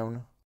face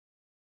down.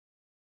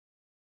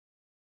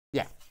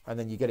 Yeah, and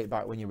then you get it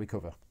back when you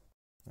recover.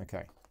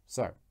 Okay,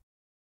 so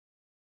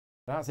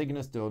that's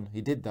Ignis done.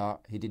 He did that.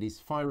 He did his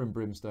Fire and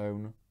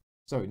Brimstone.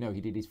 Sorry, no,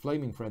 he did his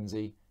Flaming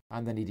Frenzy,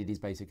 and then he did his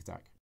basic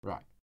attack.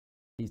 Right,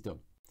 he's done.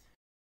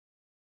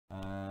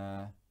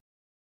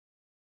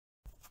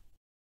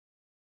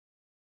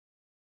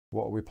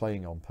 What are we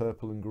playing on?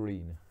 Purple and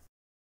green.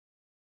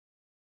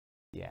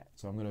 Yeah,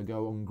 so I'm going to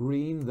go on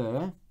green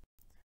there.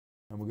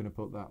 And we're going to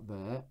put that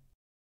there.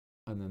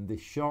 And then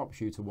this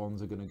sharpshooter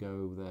ones are going to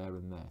go there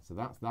and there. So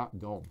that's that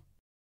gone.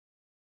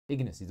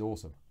 Ignis is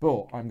awesome.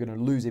 But I'm going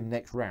to lose him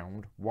next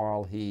round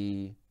while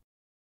he...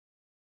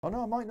 Oh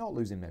no, I might not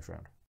lose him next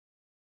round.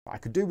 But I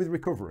could do with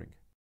recovering.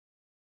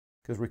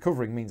 Because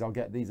recovering means I'll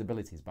get these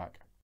abilities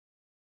back.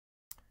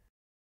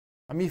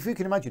 I mean, if you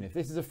can imagine, if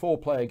this is a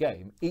 4-player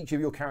game, each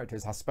of your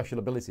characters has special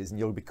abilities and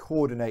you'll be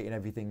coordinating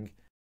everything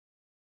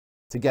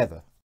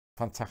together.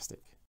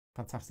 Fantastic.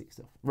 Fantastic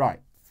stuff.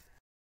 Right.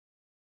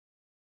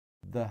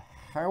 The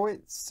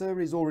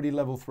howitzer is already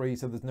level 3,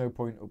 so there's no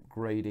point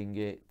upgrading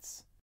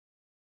it.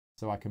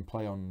 So I can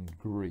play on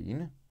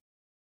green.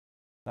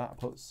 That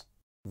puts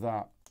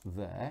that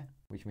there,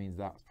 which means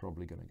that's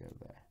probably going to go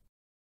there.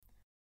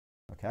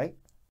 Okay.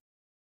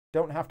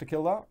 Don't have to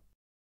kill that,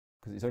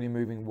 because it's only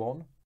moving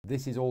 1.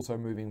 This is also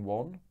moving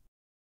 1.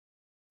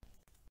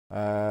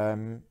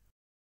 I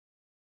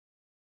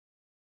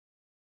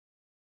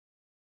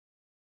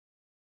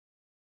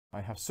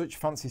have such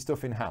fancy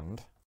stuff in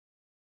hand.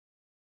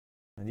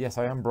 And yes,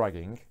 I am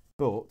bragging,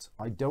 but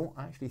I don't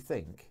actually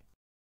think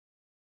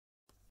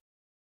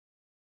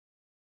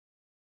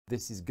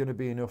this is going to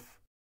be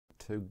enough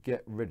to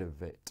get rid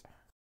of it.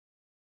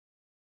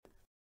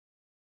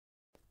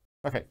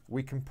 Okay,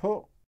 we can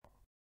put...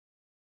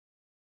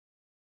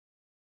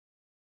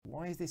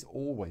 Why is this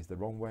always the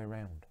wrong way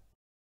around?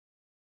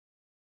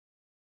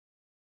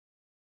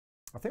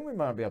 I think we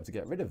might be able to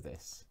get rid of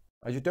this.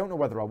 I just don't know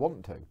whether I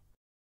want to.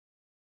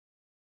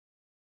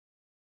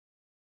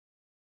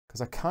 Because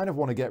I kind of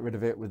want to get rid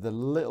of it with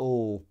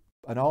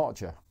an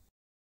archer.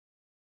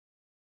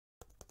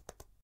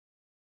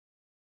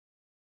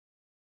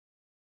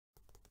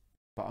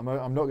 But I'm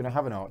not going to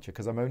have an archer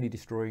because I'm only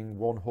destroying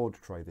 1 horde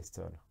tray this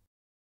turn.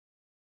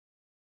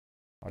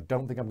 I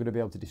don't think I'm going to be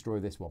able to destroy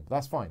this one. But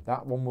that's fine.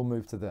 That one will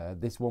move to there.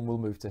 This one will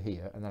move to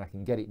here. And then I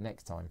can get it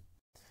next time.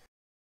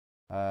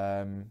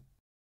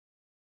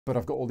 But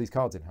I've got all these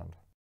cards in hand.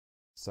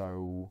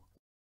 So,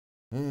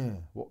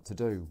 what to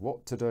do?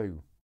 What to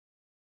do?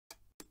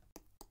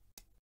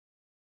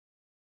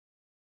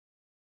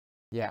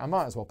 Yeah, I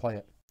might as well play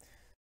it.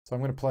 So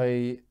I'm going to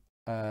play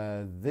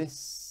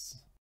this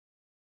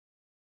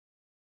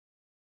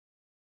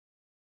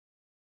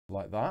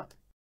like that,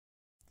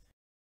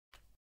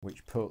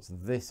 which puts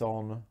this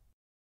on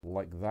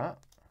like that,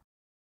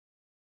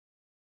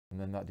 and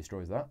then that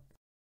destroys that.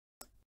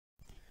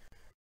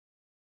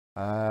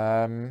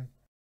 That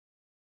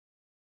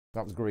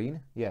was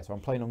green. Yeah, so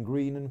I'm playing on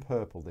green and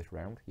purple this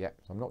round. Yeah,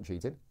 so I'm not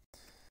cheating.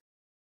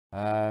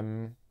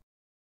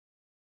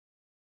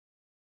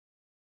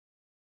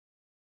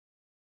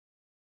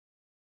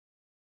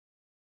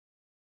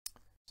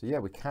 So yeah,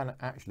 we can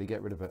actually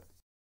get rid of it.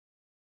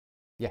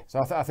 Yeah, so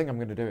I think I'm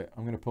going to do it.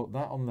 I'm going to put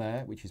that on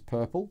there, which is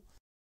purple,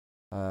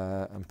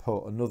 and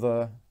put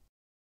another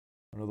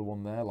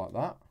one there like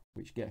that,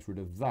 which gets rid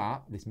of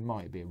that. This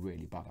might be a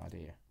really bad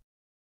idea.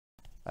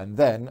 And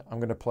then I'm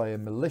going to play a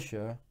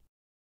militia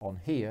on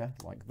here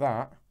like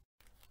that,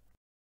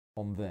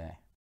 on there.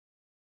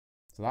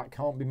 So that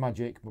can't be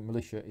magic, but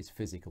militia is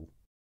physical.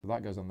 So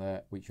that goes on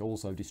there, which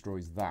also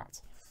destroys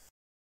that.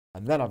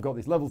 And then I've got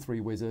this level 3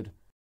 wizard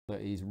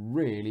that is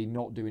really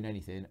not doing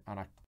anything, and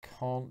I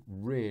can't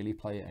really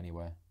play it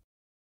anywhere.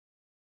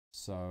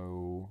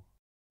 So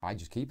I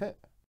just keep it.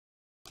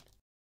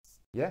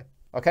 Yeah.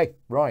 Okay,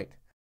 right.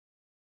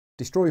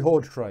 Destroy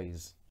horde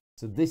trays.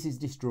 So this is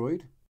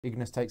destroyed.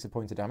 Ignis takes a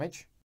point of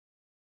damage.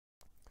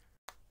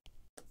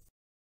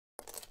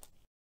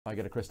 I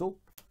get a crystal.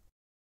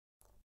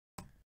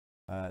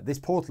 This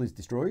portal is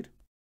destroyed.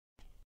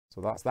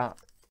 So that's that.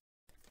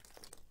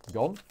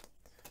 Gone.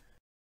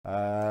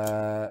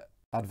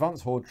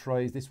 Advance horde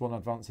trays. This one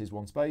advances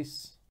 1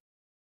 space.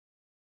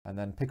 And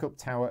then pick up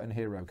tower and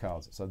hero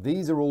cards. So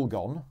these are all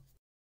gone.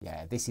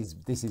 Yeah, this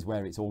is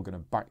where it's all going to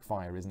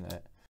backfire, isn't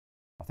it?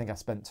 I think I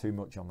spent too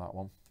much on that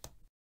one.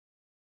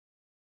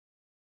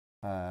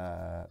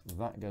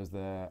 That goes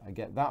there. I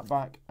get that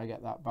back. I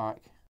get that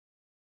back.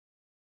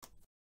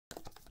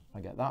 I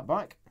get that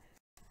back.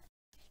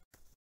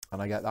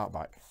 And I get that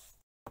back.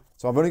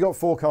 So I've only got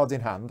 4 cards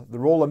in hand.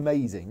 They're all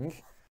amazing.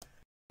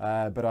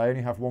 But I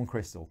only have 1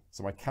 crystal.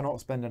 So I cannot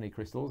spend any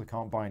crystals. I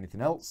can't buy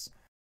anything else.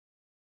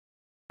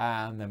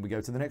 And then we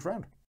go to the next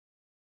round.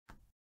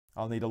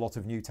 I'll need a lot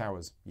of new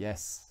towers.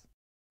 Yes,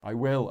 I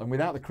will. And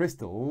without the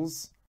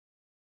crystals,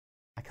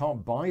 I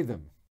can't buy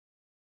them.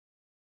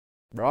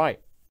 Right.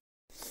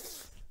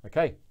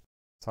 Okay.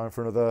 Time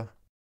for another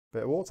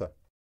bit of water.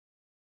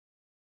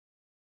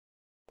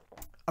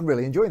 I'm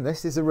really enjoying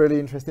this. It's a really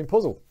interesting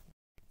puzzle.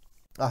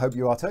 I hope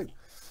you are too.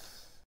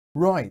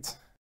 Right.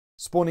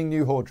 Spawning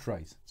new horde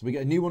trays. So we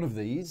get a new one of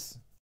these.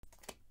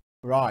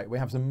 Right. We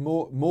have some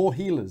more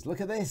healers.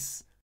 Look at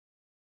this.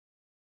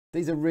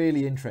 These are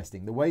really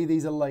interesting. The way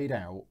these are laid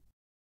out.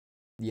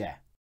 Yeah.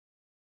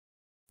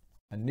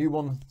 A new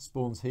one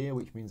spawns here,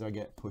 which means I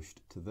get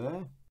pushed to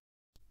there.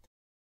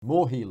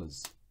 More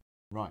healers.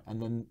 Right.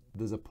 And then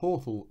there's a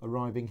portal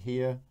arriving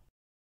here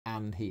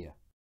and here.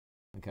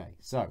 Okay.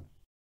 So,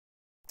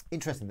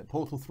 interesting that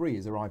Portal 3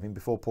 is arriving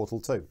before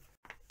Portal 2.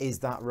 Is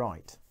that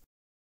right?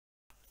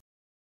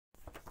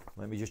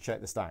 Let me just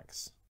check the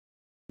stacks.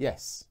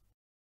 Yes.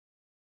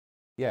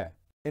 Yeah.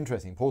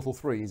 Interesting. Portal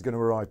 3 is going to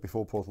arrive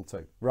before Portal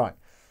 2. Right.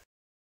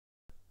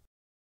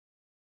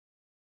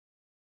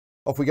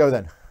 Off we go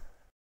then.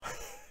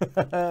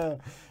 So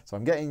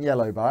I'm getting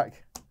yellow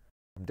back.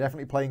 I'm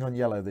definitely playing on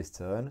yellow this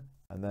turn.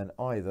 And then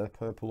either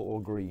purple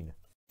or green.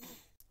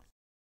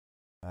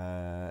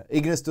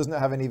 Ignis doesn't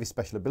have any of his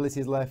special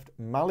abilities left.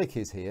 Malik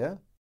is here.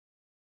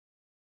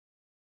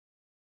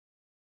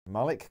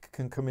 Malik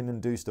can come in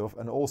and do stuff.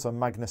 And also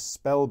Magnus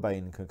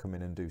Spellbane can come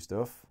in and do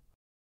stuff.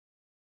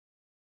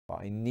 But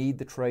I need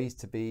the trays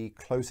to be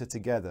closer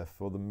together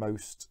for the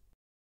most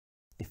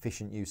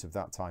efficient use of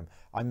that time.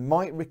 I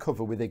might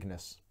recover with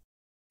Ignis.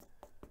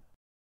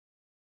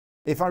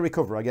 If I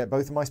recover, I get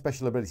both of my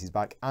special abilities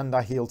back and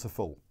I heal to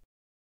full.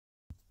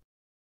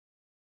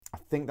 I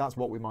think that's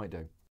what we might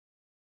do.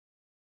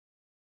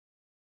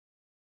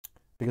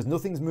 Because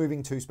nothing's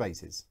moving 2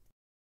 spaces.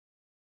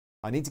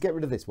 I need to get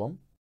rid of this one.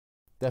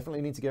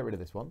 Definitely need to get rid of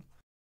this one.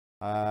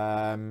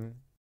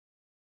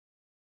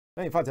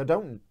 In fact, I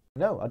don't.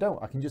 No, I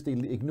don't. I can just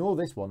ignore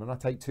this one and I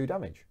take 2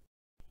 damage.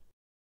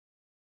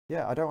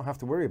 Yeah, I don't have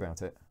to worry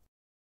about it.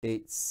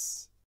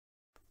 It's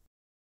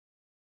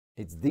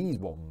these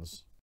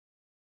ones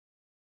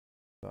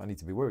that I need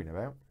to be worrying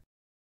about.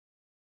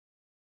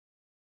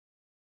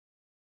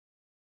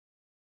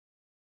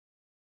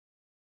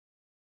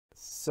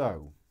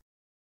 So,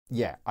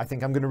 yeah, I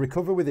think I'm going to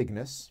recover with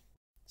Ignis.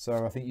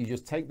 So I think you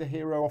just take the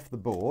hero off the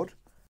board.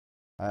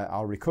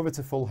 I'll recover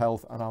to full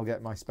health and I'll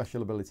get my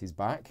special abilities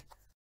back.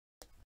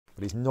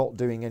 But he's not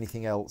doing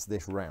anything else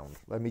this round.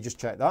 Let me just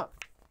check that.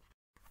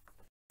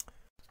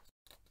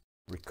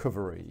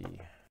 Recovery.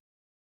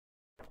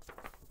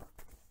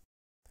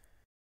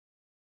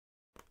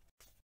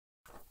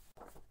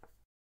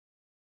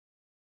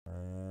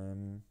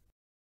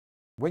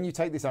 When you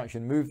take this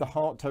action, move the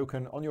heart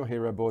token on your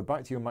hero board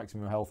back to your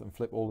maximum health and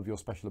flip all of your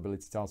special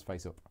ability tiles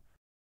face up.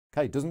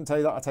 Okay, doesn't tell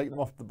you that I take them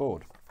off the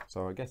board.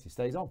 So I guess he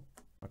stays on.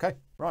 Okay,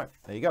 right,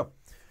 there you go.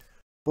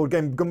 Board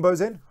Game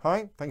Gumbo's in.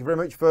 Hi, thank you very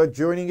much for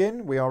joining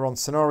in. We are on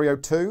scenario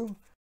 2.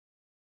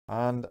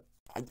 And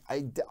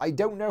I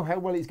don't know how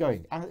well it's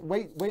going.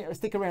 Wait,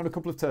 stick around a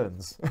couple of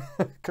turns.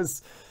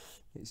 Because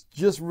it's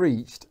just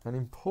reached an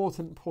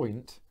important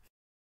point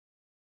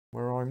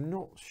where I'm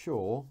not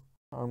sure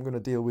how I'm going to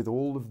deal with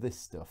all of this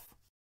stuff.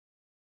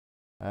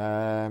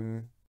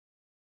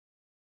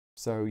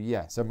 So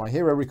yeah, so my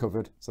hero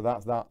recovered. So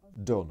that's that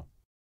done.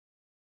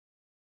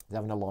 He's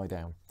having a lie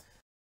down.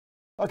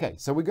 Okay,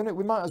 so we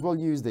might as well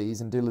use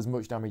these and deal as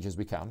much damage as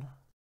we can.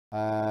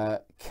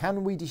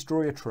 Can we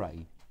destroy a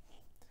tray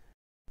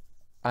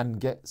and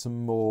get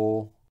some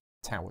more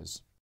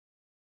towers?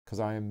 Because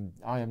I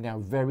am now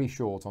very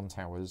short on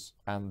towers,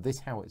 and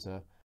this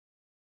howitzer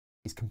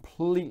is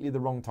completely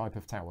the wrong type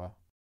of tower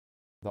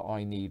that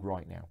I need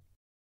right now.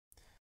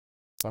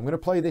 So I'm going to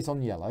play this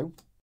on yellow,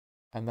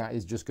 and that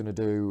is just going to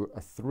do a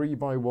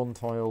 3x1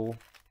 tile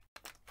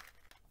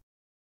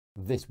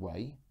this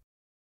way.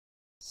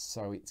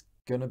 So it's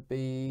going to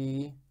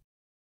be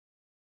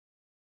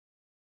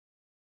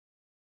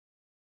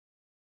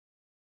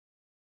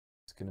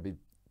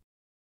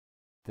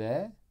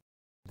there.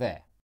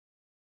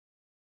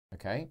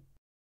 Okay.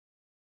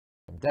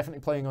 I'm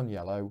definitely playing on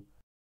yellow.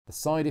 The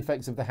side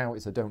effects of the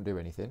howitzer don't do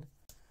anything.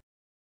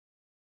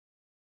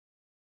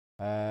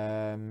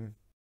 I'm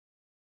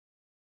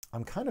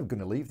kind of going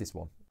to leave this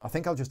one. I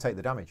think I'll just take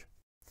the damage.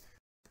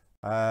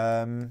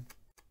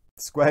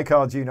 Square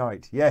cards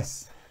unite.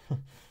 Yes.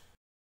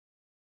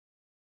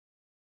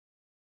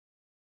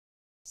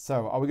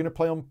 So, are we going to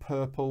play on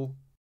purple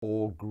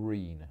or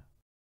green? I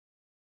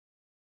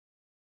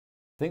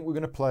think we're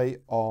going to play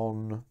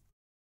on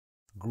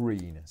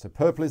green. So,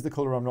 purple is the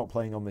colour I'm not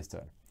playing on this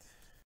turn.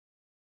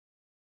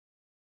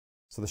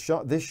 So,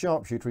 this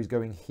sharpshooter is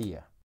going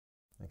here.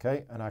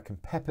 Okay, and I can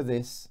pepper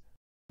this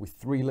with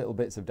 3 little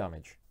bits of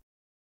damage.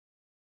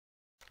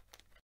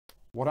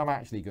 What I'm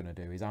actually going to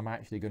do is I'm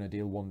actually going to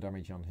deal 1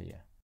 damage on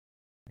here.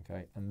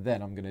 Okay, and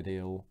then I'm going to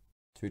deal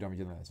 2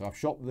 damage on there. So I've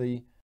shot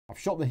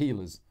the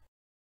healers.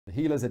 The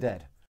healers are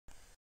dead.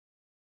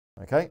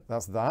 Okay,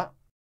 that's that.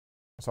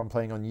 So I'm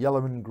playing on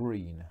yellow and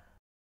green.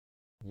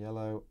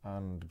 Yellow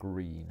and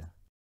green.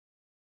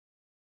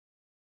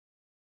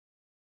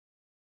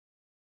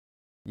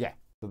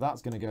 So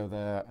that's going to go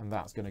there, and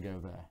that's going to go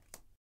there.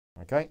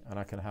 Okay, and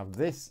I can have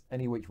this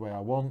any which way I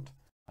want,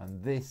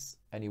 and this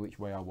any which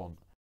way I want.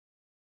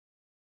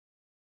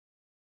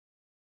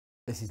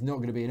 This is not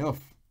going to be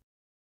enough.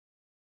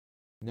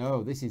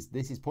 No, this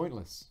is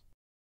pointless.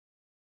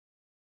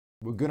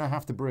 We're going to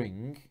have to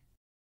bring...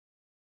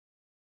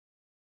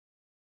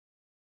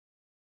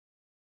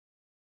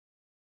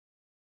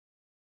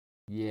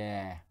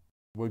 Yeah,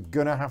 we're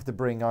going to have to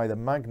bring either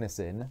Magnus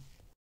in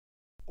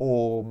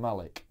or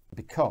Malik,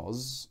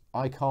 because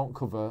I can't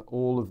cover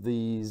all of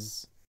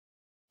these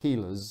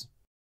healers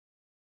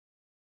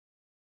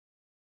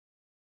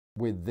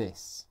with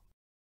this.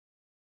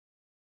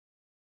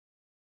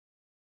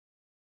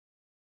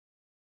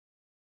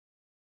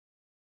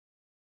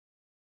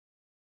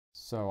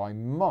 So I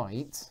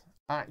might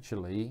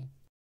actually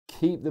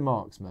keep the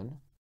marksman,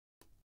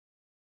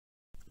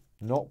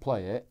 not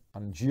play it,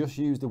 and just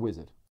use the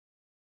wizard.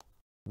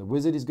 The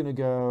wizard is going to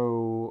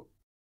go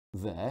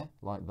there,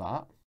 like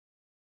that.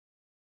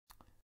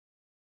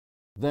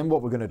 Then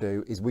what we're going to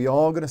do is we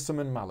are going to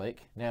summon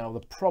Malik. Now, the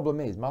problem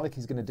is Malik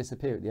is going to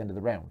disappear at the end of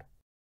the round.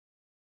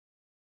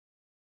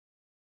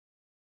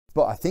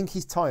 But I think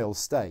his tiles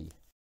stay.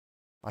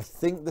 I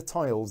think the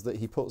tiles that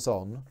he puts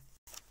on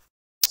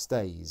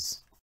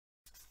stays.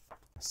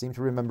 I seem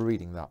to remember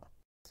reading that.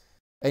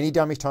 Any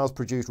damage tiles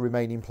produced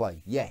remain in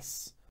play.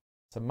 Yes.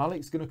 So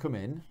Malik's going to come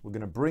in. We're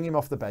going to bring him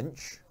off the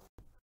bench.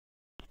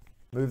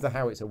 Move the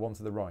howitzer one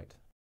to the right.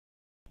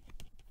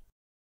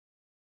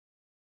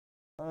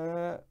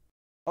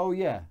 Oh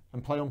yeah,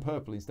 and play on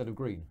purple instead of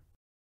green.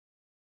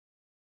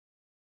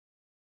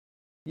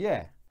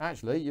 Yeah,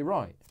 actually, you're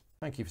right.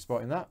 Thank you for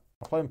spotting that.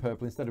 I'll play on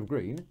purple instead of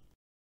green.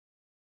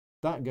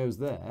 That goes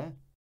there,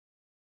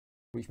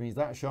 which means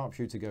that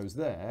sharpshooter goes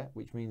there,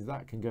 which means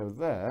that can go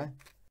there.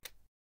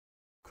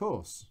 Of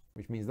course,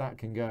 which means that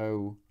can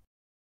go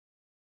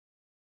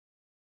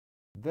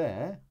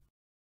there.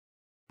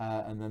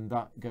 And then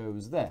that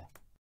goes there.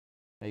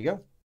 There you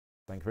go.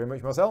 Thank you very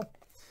much, Marcel.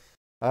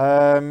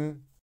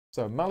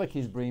 So Malik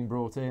is being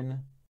brought in.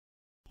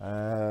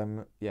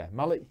 Yeah,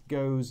 Malik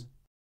goes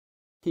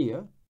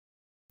here.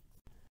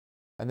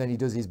 And then he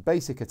does his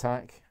basic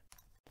attack,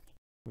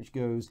 which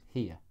goes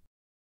here.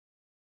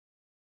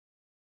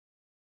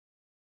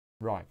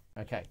 Right,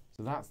 okay.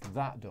 So that's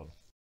that done.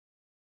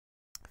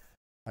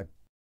 I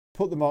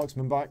put the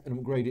marksman back and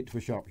upgrade it to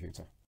a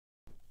sharpshooter.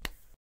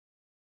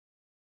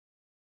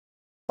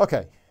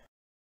 Okay,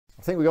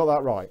 I think we got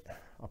that right.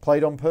 I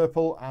played on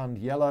purple and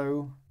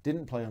yellow,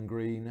 didn't play on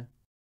green.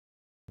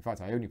 In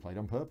fact, I only played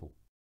on purple.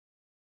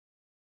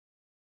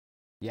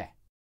 Yeah.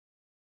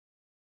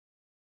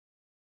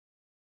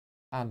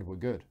 And we're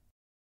good.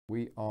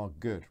 We are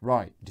good.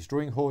 Right,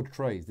 destroying horde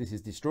trays. This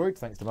is destroyed,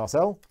 thanks to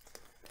Marcel.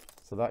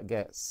 So that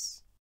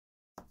gets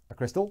a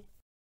crystal.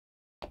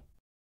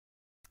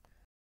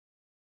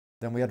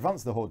 Then we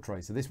advance the horde tray.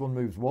 So this one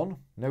moves one.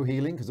 No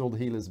healing because all the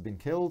healers have been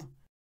killed.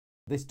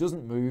 This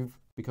doesn't move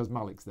because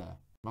Malik's there.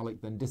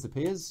 Malik then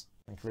disappears.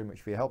 Thank you very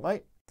much for your help,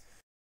 mate.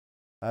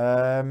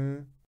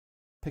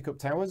 Pick up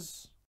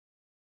towers.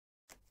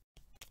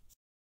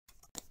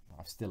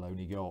 I've still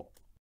only got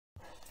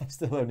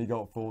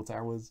 4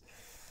 towers.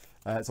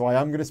 So I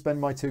am going to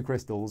spend my 2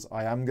 crystals.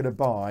 I am going to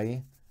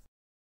buy...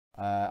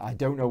 I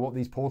don't know what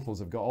these portals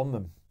have got on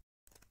them.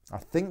 I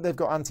think they've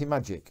got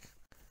anti-magic.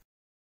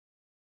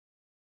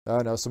 Oh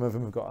no, some of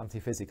them have got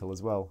anti-physical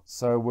as well.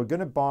 So we're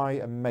going to buy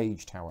a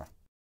mage tower.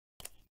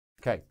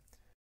 Okay.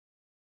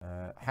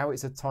 How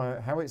it's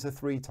a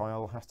 3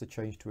 tile has to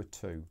change to a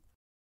 2.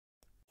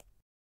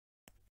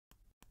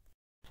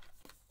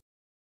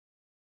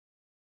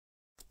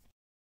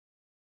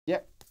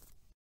 Yep.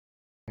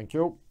 Thank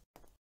you.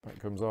 That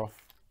comes off.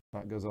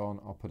 That goes on.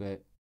 I'll put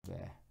it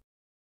there.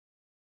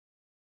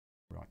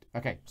 Right.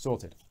 Okay.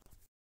 Sorted.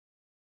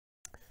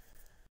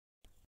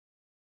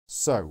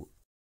 So,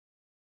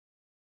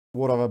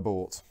 what have I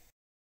bought?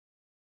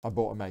 I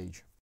bought a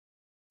mage.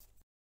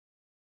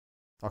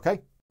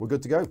 Okay. We're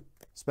good to go.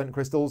 Spent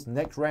crystals.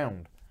 Next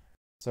round.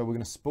 So we're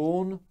going to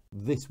spawn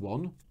this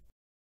one.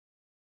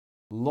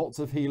 Lots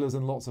of healers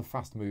and lots of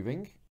fast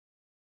moving.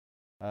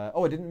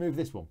 Oh, I didn't move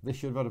this one. This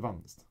should have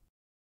advanced.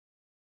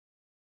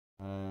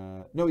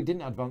 No, it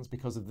didn't advance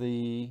because of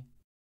the...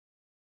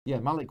 Yeah,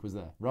 Malik was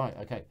there. Right,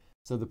 okay.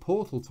 So the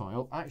portal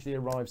tile actually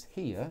arrives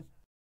here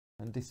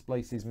and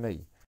displaces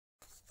me.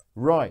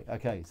 Right,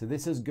 okay. So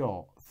this has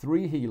got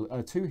 3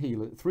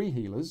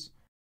 healers.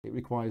 It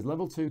requires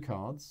level 2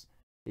 cards.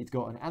 It's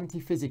got an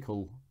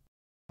anti-physical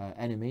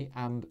enemy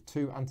and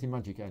 2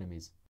 anti-magic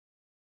enemies.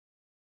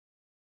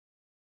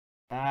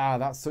 Ah,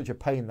 that's such a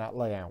pain, that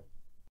layout.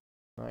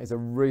 That is a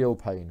real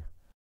pain.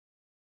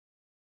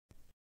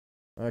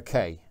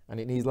 Okay, and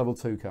it needs level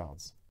 2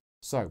 cards.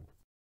 So,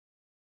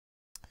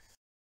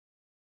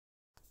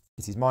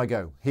 this is my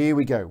go. Here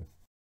we go.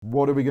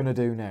 What are we going to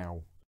do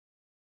now?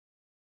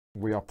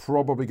 We are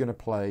probably going to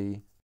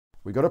play...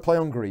 We've got to play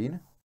on green.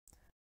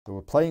 So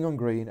we're playing on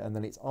green, and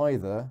then it's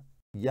either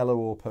yellow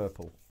or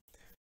purple.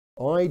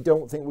 I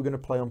don't think we're going to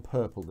play on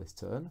purple this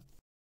turn.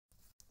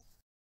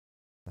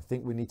 I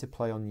think we need to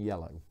play on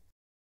yellow.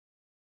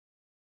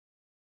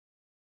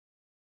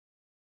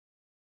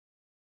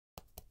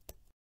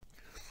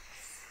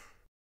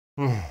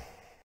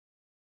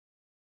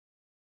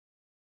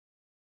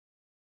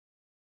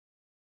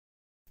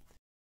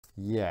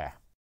 Yeah.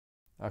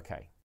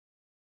 Okay.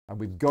 And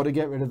we've got to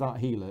get rid of that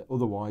healer,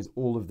 otherwise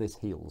all of this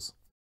heals.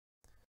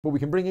 But we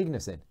can bring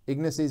Ignis in.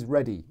 Ignis is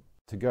ready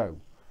to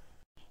go.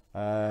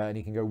 And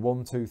he can go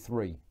 1, 2,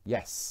 3.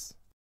 Yes.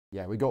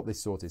 Yeah, we got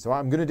this sorted. So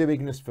I'm going to do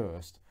Ignis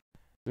first.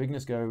 So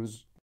Ignis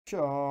goes,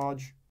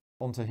 charge,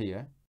 onto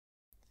here.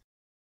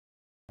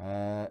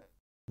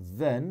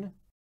 Then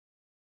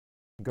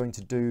I'm going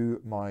to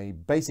do my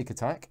basic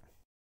attack.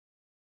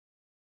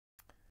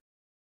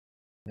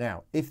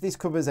 Now, if this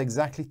covers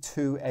exactly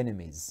 2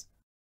 enemies,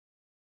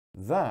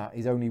 that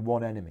is only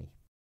 1 enemy.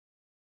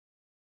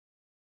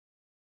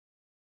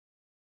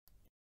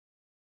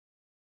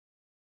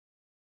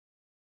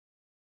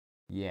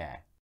 Yeah,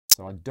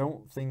 so I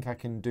don't think I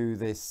can do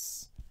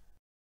this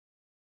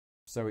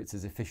so it's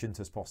as efficient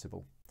as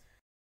possible.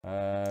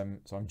 So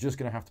I'm just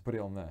going to have to put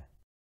it on there.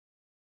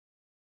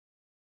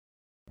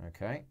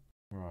 Okay,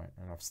 right,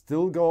 and I've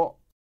still got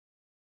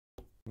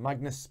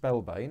Magnus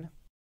Spellbane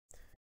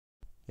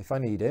if I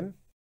need him.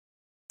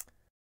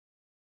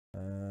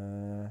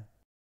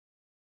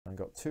 I've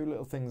got 2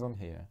 little things on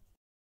here.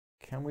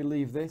 Can we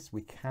leave this?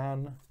 We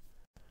can.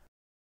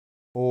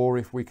 Or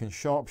if we can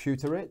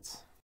sharpshooter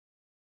it.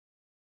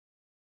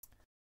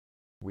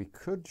 We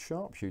could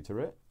sharpshooter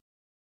it.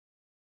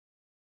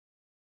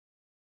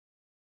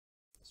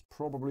 It's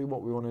probably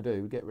what we want to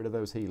do. Get rid of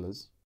those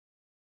healers.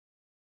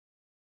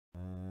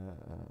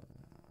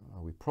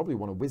 We probably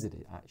want to wizard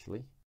it,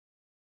 actually.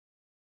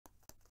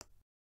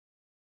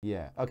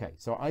 Yeah, okay.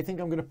 So I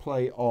think I'm going to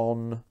play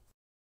on...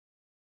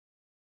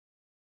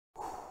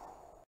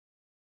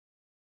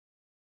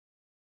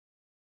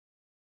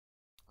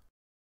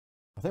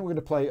 I think we're going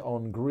to play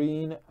on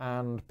green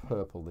and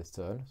purple this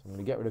turn. So I'm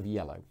going to get rid of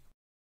yellow.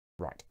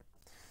 Right.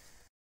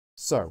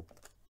 So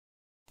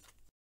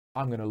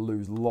I'm going to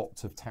lose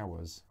lots of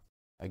towers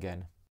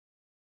again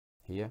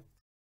here.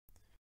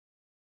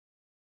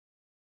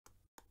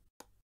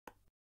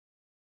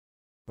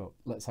 But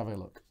let's have a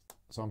look.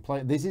 So I'm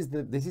playing. This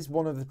is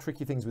one of the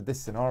tricky things with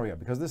this scenario,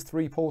 because there's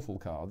 3 portal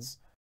cards.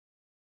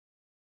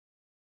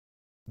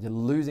 You're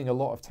losing a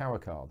lot of tower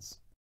cards.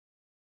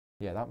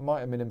 Yeah, that might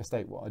have been a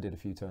mistake what I did a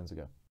few turns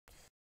ago.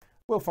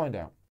 We'll find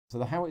out. So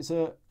the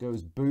howitzer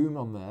goes boom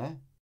on there,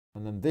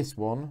 and then this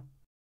one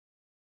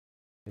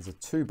is a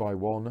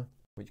 2x1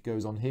 which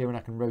goes on here, and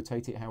I can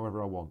rotate it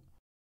however I want.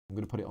 I'm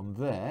going to put it on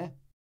there.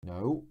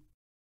 No.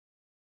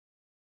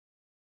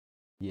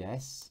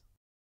 Yes.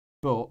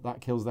 But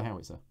that kills the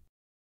howitzer.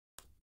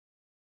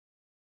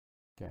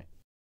 Okay.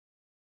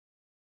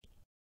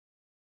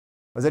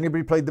 Has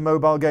anybody played the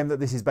mobile game that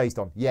this is based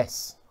on?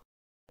 Yes.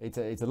 It's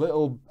a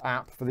little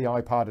app for the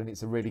iPad, and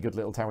it's a really good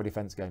little tower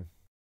defense game.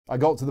 I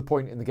got to the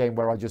point in the game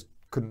where I just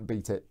couldn't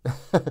beat it.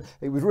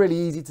 It was really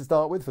easy to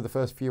start with for the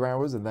first few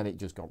hours, and then it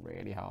just got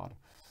really hard.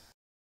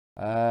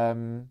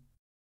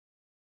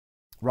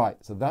 Right,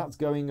 so that's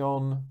going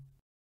on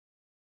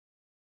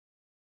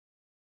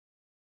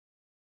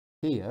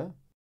here.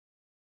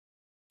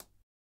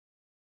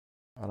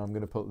 And I'm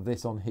going to put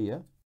this on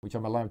here, which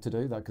I'm allowed to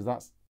do, because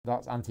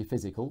that's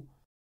anti-physical.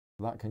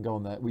 That can go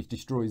on there, which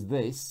destroys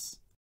this.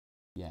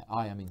 Yeah,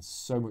 I am in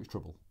so much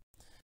trouble.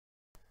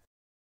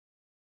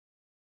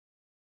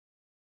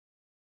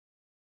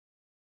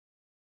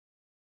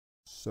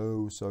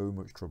 So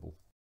much trouble.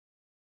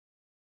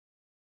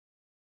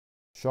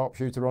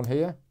 Sharpshooter on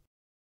here.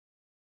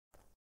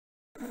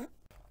 I'm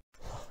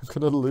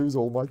going to lose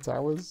all my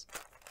towers.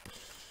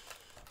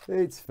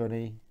 It's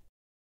funny.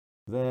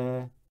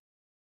 There,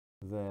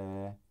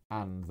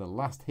 and the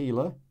last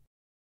healer.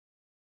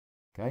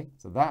 Okay,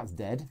 so that's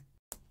dead.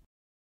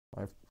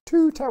 I have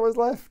 2 towers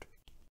left.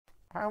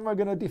 How am I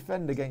going to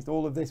defend against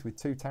all of this with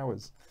 2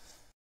 towers?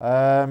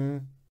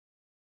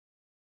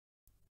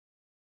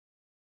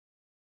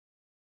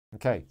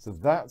 Okay, so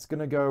that's going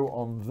to go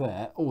on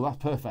there. Oh, that's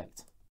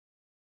perfect.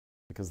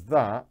 Because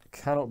that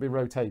cannot be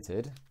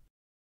rotated,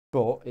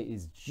 but it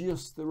is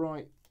just the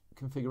right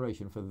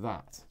configuration for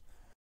that.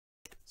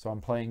 So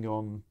I'm playing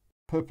on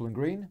purple and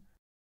green,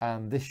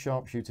 and this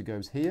sharpshooter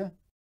goes here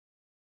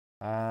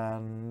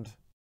and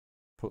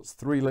puts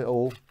 3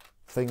 little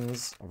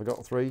things. Have I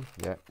got 3?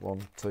 Yeah,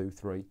 1, 2,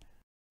 3.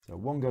 So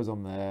 1 goes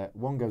on there,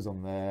 1 goes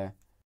on there.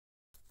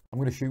 I'm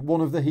going to shoot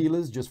one of the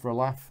healers just for a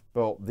laugh,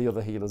 but the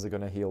other healers are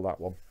going to heal that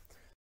one.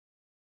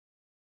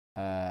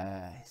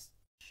 It's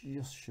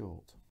just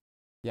short.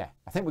 Yeah,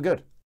 I think we're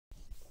good.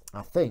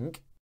 I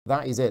think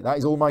that is it. That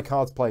is all my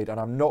cards played, and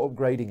I'm not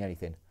upgrading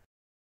anything.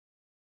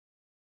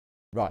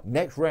 Right,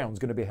 next round's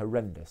going to be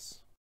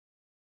horrendous.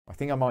 I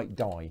think I might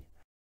die.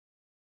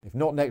 If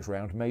not next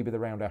round, maybe the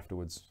round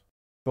afterwards.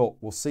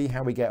 But we'll see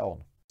how we get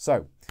on.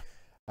 So,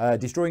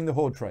 destroying the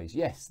horde trays.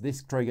 Yes,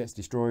 this tray gets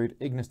destroyed.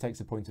 Ignis takes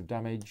a point of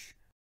damage.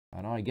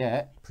 And I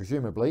get,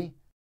 presumably,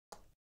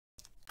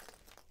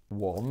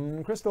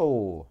 1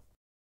 crystal.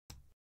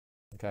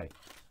 Okay,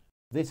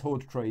 This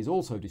horde tray is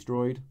also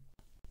destroyed.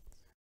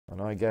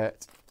 And I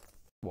get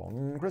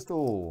 1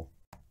 crystal.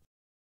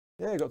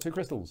 Yeah, I got 2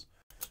 crystals.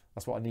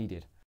 That's what I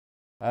needed.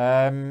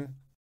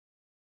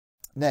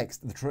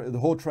 Next, the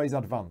horde trays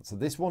advance. So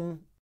this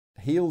one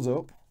heals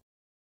up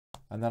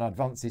and then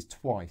advances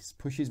twice.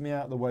 Pushes me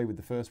out of the way with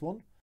the first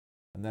one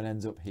and then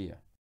ends up here.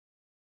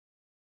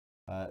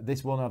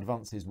 This one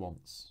advances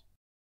once.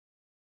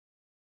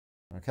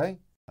 Okay,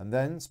 and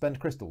then spend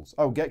crystals.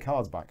 Oh, get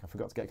cards back. I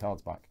forgot to get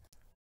cards back.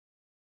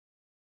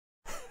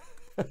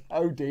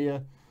 Oh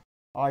dear.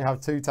 I have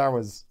 2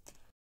 towers.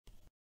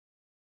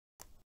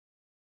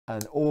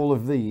 And all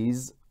of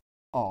these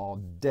are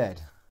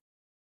dead.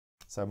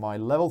 So my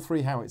level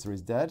 3 howitzer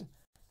is dead.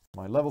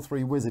 My level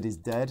 3 wizard is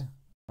dead.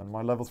 And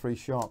my level 3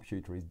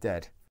 sharpshooter is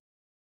dead.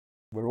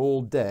 We're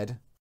all dead,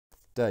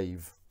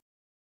 Dave.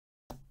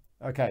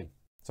 Okay,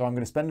 so I'm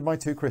going to spend my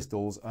 2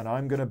 crystals and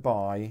I'm going to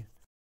buy...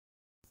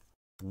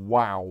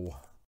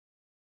 Wow.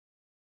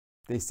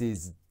 This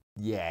is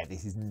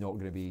not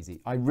going to be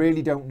easy. I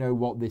really don't know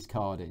what this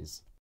card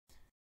is.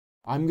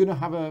 I'm going to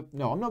have a...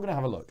 No, I'm not going to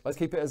have a look. Let's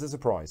keep it as a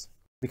surprise.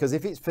 Because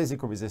if it's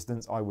physical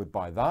resistance, I would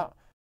buy that.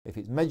 If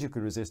it's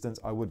magical resistance,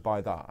 I would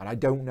buy that. And I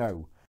don't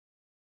know.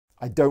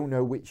 I don't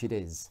know which it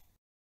is.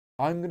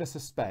 I'm going to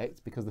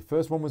suspect, because the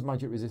first one was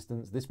magic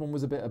resistance, this one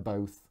was a bit of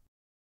both.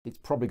 It's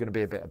probably going to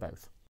be a bit of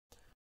both.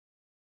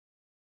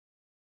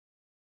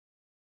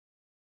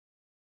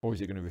 Or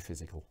is it going to be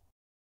physical?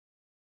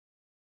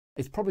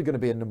 It's probably going to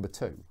be a number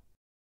 2.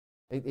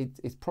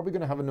 It's probably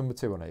going to have a number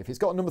 2 on it. If it's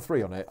got a number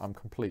 3 on it, I'm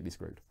completely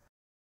screwed.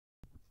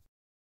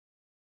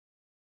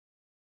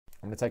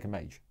 I'm going to take a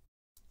mage.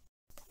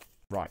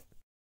 Right.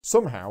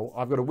 Somehow,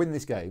 I've got to win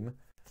this game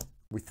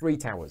with 3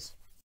 towers.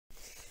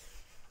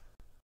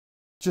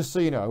 Just so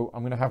you know,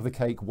 I'm going to have the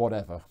cake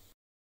whatever.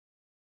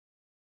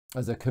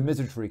 As a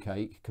commiseratory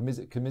cake.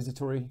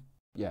 Commiseratory?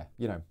 Yeah,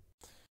 you know.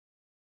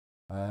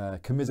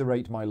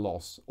 Commiserate my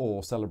loss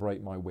or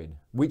celebrate my win.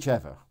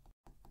 Whichever.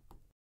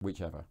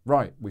 Whichever.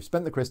 Right, we've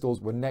spent the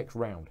crystals. We're next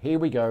round. Here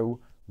we go.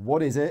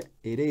 What is it?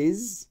 It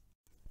is...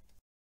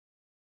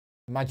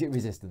 magic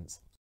resistance.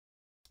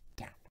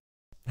 Damn.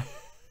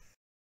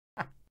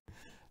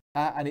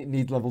 And it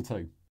needs level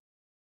 2.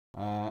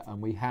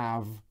 And we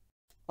have...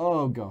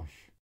 Oh,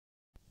 gosh.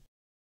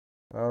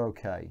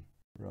 Okay.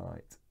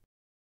 Right.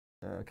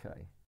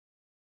 Okay.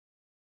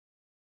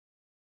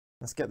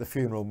 Let's get the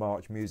funeral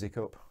march music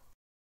up.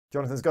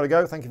 Jonathan's got to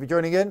go. Thank you for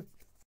joining in.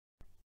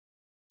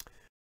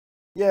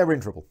 Yeah, we're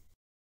in trouble.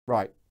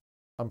 Right.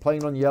 I'm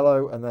playing on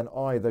yellow and then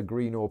either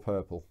green or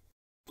purple.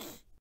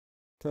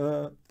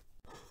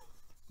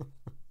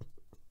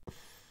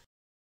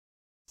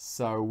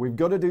 So we've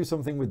got to do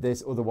something with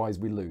this, otherwise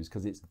we lose,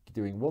 because it's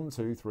doing 1,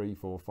 2, 3,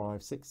 4,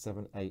 5, 6,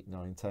 7, 8,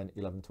 9, 10,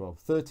 11, 12,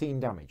 13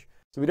 damage.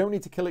 So we don't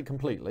need to kill it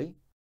completely.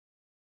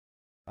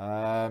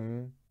 But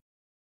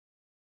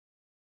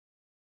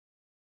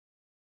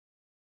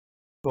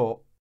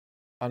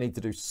I need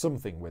to do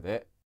something with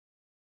it.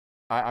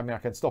 I mean, I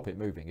can stop it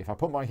moving. If I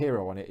put my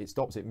hero on it, it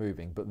stops it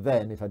moving. But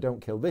then if I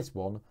don't kill this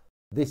one,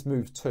 this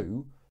moves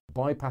 2,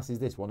 bypasses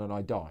this one, and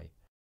I die.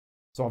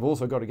 So I've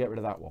also got to get rid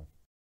of that one.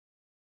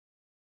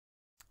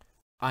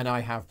 And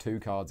I have 2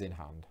 cards in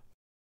hand.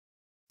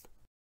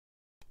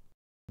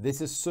 This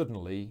has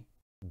suddenly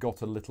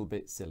got a little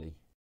bit silly.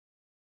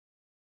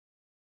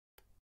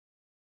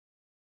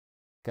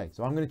 Okay,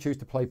 so I'm going to choose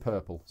to play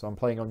purple. So I'm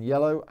playing on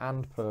yellow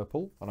and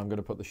purple, and I'm going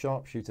to put the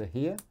sharpshooter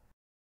here.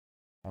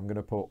 I'm going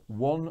to put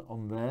 1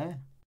 on there,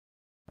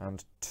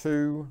 and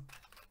 2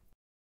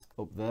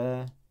 up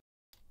there,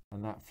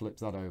 and that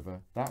flips that over.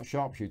 That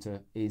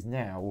sharpshooter is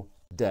now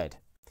dead.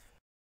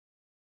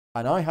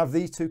 And I have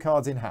these 2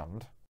 cards in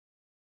hand.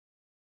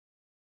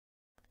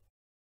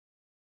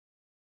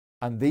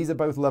 And these are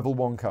both level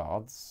 1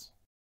 cards.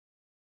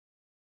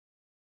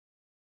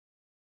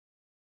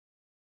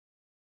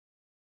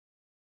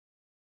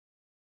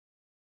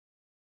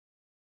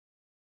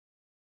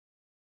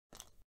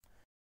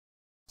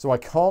 So I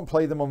can't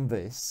play them on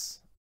this.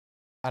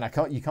 And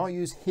you can't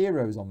use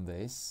heroes on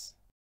this.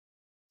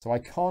 So I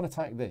can't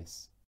attack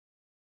this.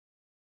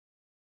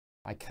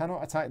 I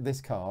cannot attack this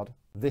card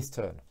this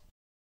turn.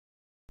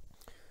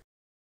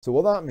 So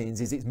what that means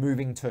is it's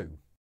moving 2.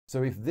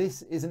 So if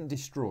this isn't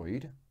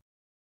destroyed,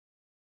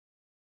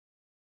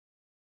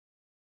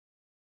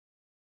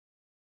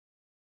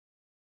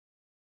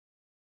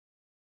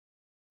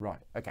 right,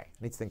 okay, I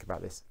need to think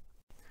about this.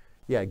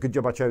 Yeah, good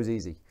job I chose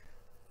easy.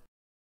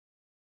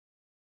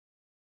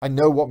 I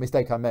know what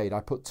mistake I made. I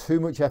put too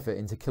much effort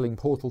into killing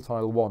Portal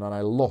Tile 1 and I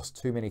lost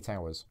too many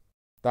towers.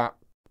 That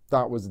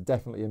was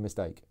definitely a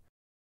mistake.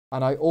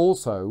 And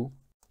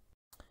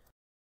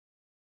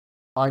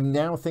I'm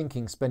now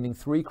thinking spending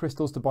 3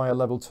 crystals to buy a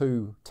level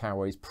 2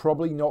 tower is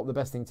probably not the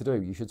best thing to do.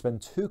 You should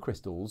spend 2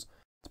 crystals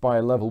to buy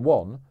a level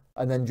 1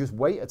 and then just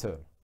wait a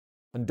turn.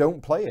 And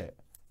don't play it.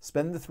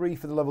 Spend the 3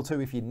 for the level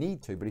 2 if you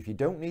need to, but if you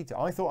don't need to,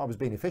 I thought I was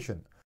being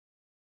efficient.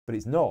 But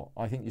it's not.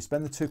 I think you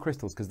spend the 2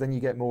 crystals because then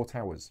you get more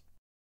towers.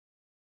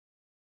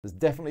 There's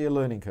definitely a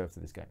learning curve to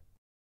this game.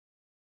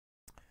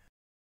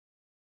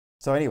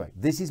 So anyway,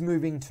 this is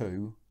moving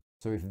 2.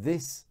 So if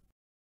this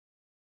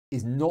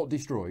is not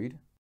destroyed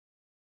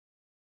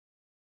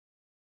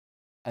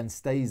and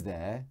stays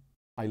there,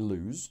 I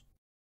lose.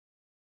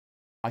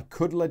 I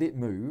could let it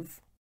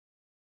move.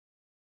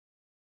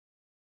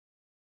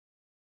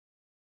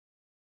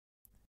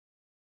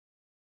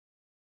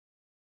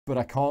 But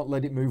I can't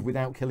let it move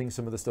without killing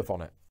some of the stuff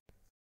on it.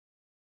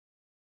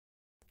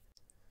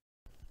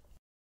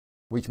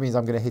 Which means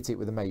I'm going to hit it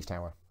with a mage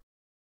tower.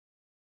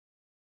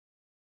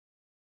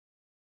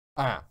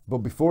 But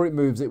before it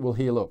moves, it will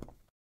heal up.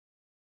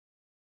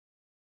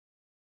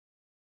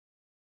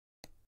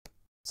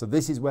 So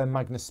this is where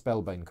Magnus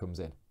Spellbane comes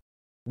in.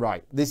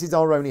 Right, this is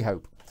our only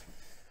hope.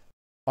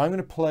 I'm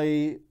going to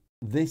play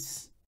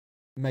this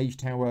mage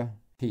tower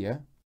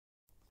here.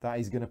 That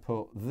is going to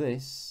put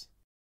this...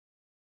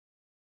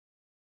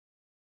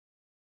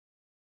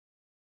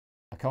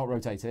 I can't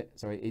rotate it,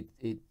 so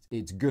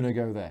it's going to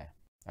go there.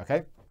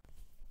 Okay?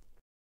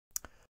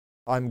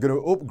 I'm going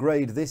to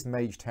upgrade this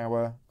mage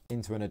tower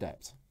into an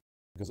adept,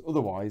 because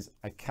otherwise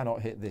I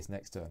cannot hit this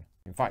next turn.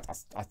 In fact,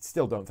 I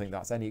still don't think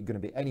that's going to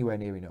be anywhere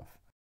near enough.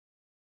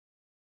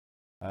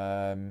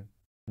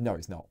 No,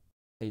 it's not.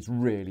 It's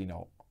really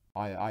not.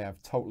 I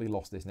have totally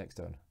lost this next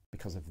turn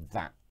because of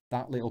that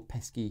little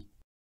pesky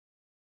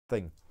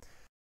thing.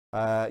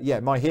 Yeah,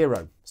 my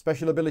hero.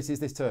 Special abilities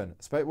this turn.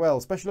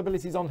 Well, special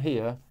abilities on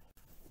here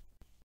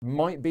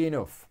might be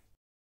enough.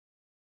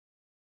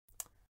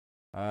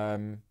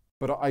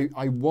 But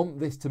I want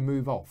this to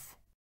move off.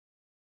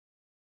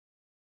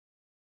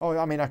 Oh,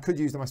 I mean, I could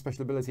use my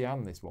special ability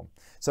and this one.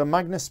 So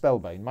Magnus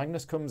Spellbane.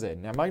 Magnus comes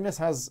in. Now,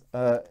 Magnus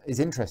is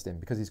interesting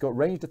because he's got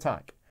ranged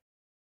attack.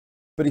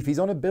 But if he's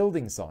on a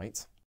building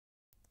site,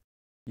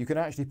 you can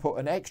actually put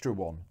an extra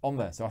one on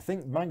there. So I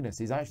think Magnus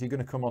is actually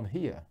going to come on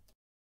here.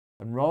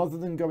 And rather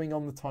than going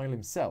on the tile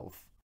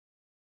himself,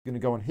 he's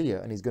going to go on here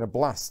and he's going to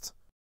blast.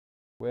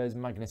 Where's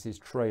Magnus's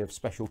tray of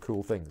special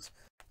cool things?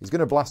 He's going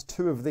to blast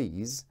 2 of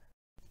these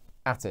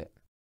at it.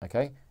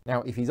 Okay.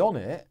 Now, if he's on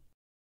it,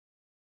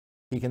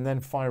 he can then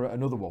fire at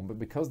another one. But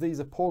because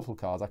these are portal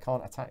cards, I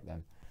can't attack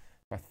them.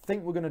 I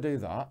think we're going to do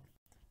that.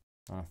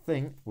 I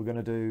think we're going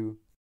to do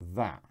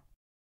that.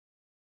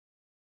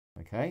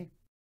 Okay.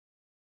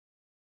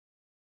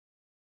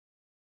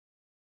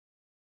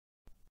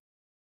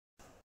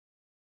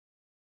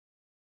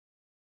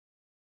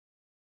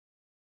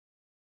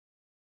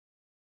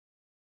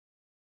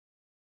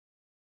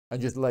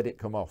 And just let it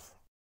come off.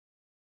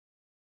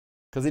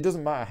 Because it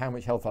doesn't matter how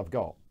much health I've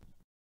got,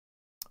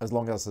 as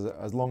long as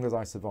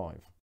I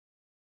survive.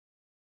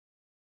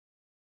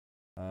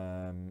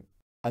 And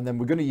then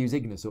we're going to use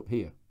Ignis up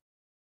here.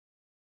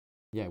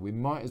 Yeah, we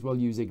might as well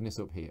use Ignis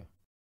up here.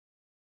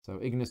 So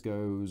Ignis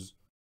goes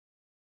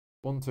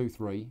 1, 2,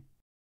 3,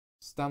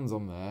 stands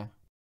on there,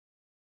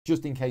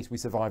 just in case we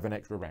survive an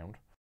extra round.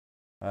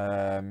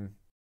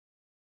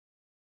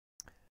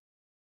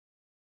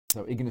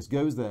 So Ignis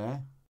goes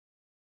there,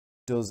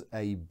 does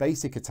a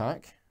basic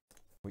attack,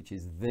 which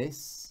is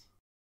this,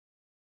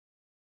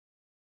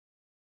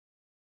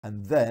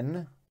 and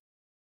then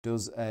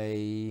does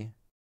a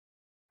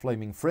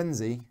Flaming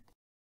Frenzy,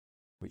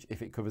 which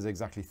if it covers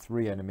exactly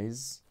 3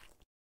 enemies,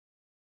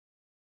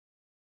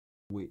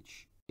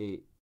 which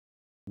it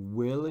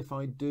will if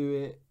I do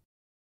it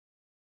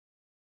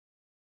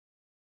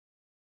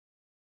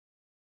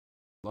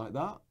like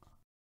that.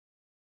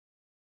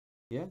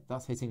 Yeah,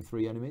 that's hitting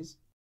 3 enemies.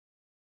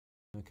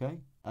 Okay,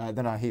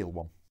 then I heal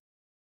 1.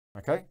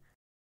 Okay.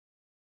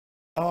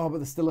 Oh, but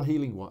there's still a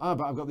healing one. Ah,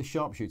 but I've got this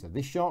sharpshooter.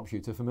 This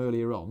sharpshooter from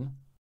earlier on.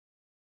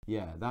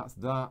 Yeah, that's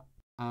that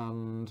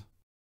and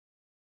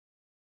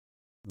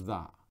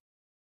that.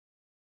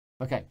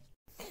 Okay,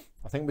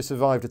 I think we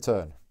survived a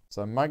turn.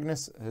 So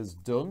Magnus has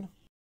done.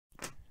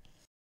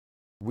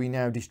 We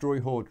now destroy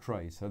Horde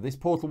trays. So this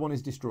portal one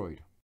is destroyed.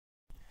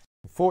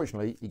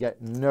 Unfortunately, you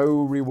get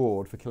no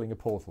reward for killing a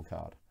portal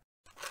card.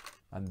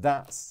 And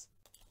that's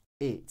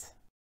it.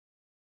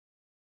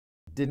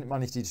 Didn't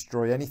manage to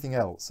destroy anything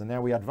else. So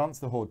now we advance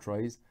the Horde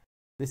trays.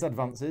 This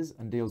advances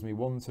and deals me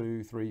 1,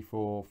 2, 3,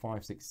 4,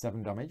 5, 6,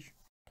 7 damage.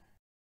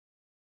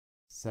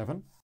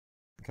 7.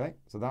 Okay,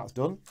 so that's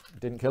done.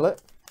 Didn't kill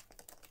it.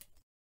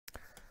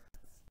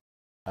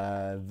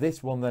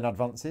 This one then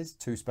advances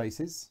 2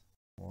 spaces.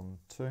 1,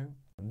 2.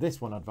 And this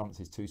one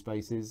advances 2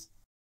 spaces.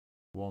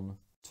 1,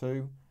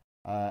 2.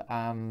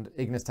 And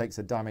Ignis takes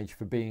a damage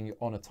for being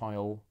on a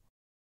tile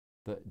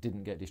that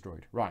didn't get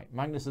destroyed. Right,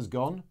 Magnus has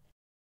gone.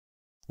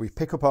 We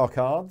pick up our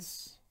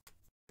cards.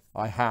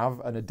 I have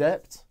an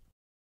adept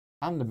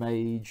and a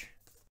mage,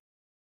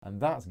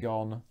 and that's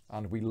gone,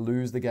 and we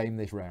lose the game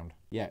this round.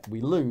 Yeah, we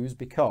lose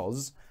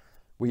because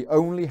we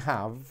only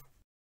have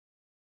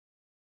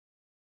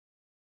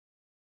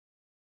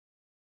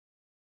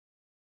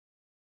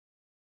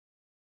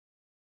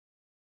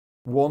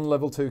one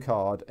level 2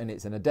 card, and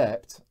it's an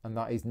adept, and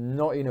that is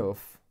not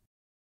enough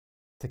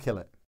to kill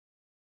it.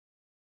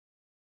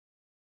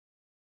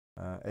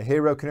 A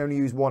hero can only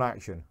use 1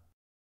 action.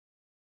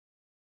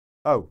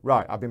 Oh,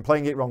 right, I've been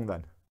playing it wrong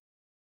then.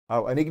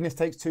 Oh, and Ignis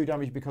takes 2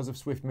 damage because of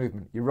swift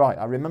movement. You're right.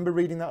 I remember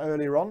reading that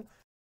earlier on.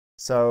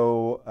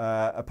 So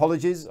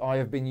apologies. I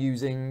have been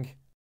using...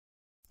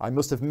 I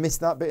must have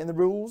missed that bit in the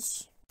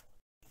rules.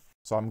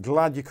 So I'm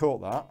glad you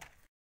caught that,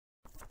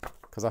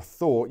 because I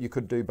thought you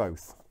could do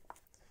both.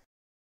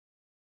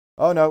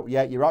 Oh no,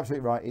 yeah, you're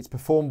absolutely right. It's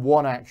perform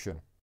 1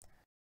 action,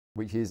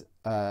 which is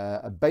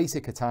a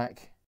basic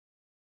attack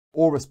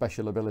or a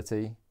special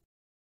ability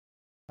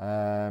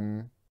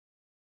or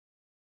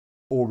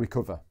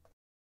recover.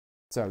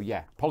 So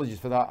yeah, apologies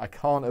for that. I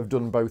can't have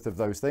done both of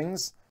those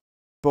things,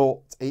 but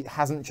it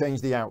hasn't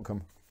changed the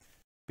outcome,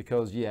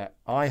 because yeah,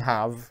 I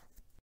have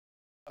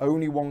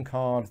only 1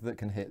 card that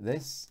can hit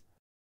this,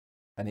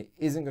 and it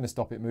isn't going to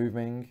stop it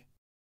moving.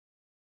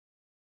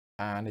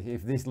 And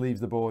if this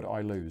leaves the board,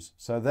 I lose.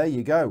 So there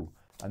you go.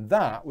 And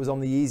that was on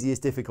the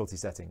easiest difficulty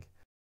setting.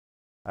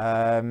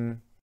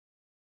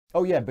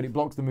 Oh yeah, but it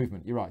blocks the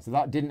movement. You're right. So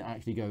that didn't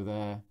actually go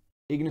there.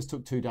 Ignis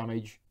took 2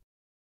 damage,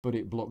 but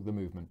it blocked the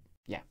movement.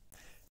 Yeah,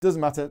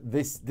 doesn't matter.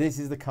 This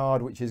is the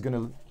card which is going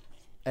to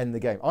end the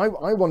game. I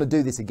want to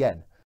do this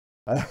again.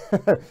 I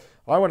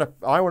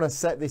want to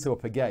set this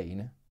up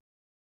again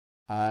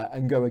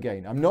and go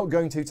again. I'm not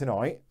going to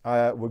tonight.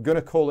 We're going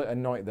to call it a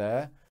night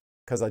there,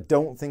 because I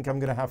don't think I'm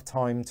going to have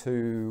time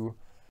to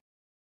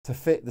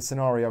fit the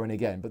scenario in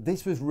again. But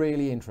this was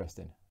really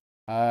interesting.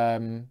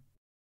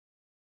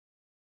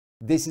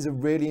 This is a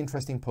really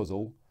interesting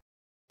puzzle.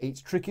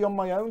 It's tricky on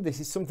my own. This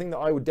is something that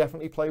I would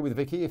definitely play with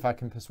Vicky if I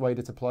can persuade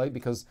her to play,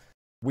 because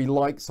we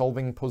like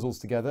solving puzzles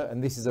together,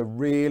 and this is a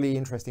really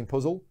interesting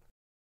puzzle.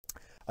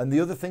 And the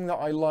other thing that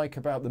I like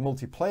about the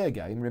multiplayer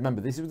game,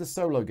 remember this was a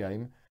solo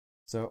game,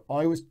 so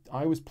I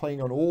was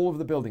playing on all of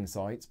the building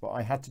sites, but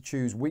I had to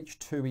choose which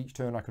 2 each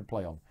turn I could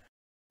play on.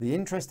 The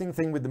interesting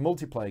thing with the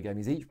multiplayer game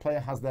is each player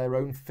has their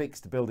own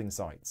fixed building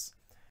sites.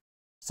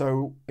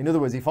 So in other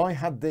words, if I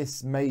had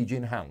this mage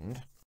in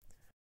hand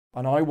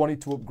and I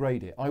wanted to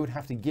upgrade it, I would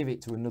have to give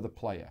it to another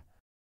player.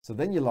 So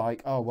then you're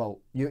like, oh, well,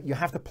 you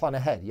have to plan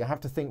ahead. You have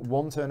to think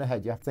 1 turn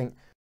ahead. You have to think,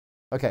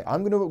 okay,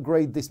 I'm going to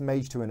upgrade this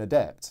mage to an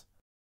adept.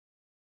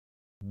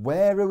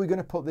 Where are we going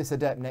to put this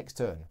adept next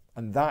turn?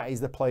 And that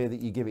is the player that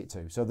you give it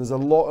to. So there's a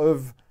lot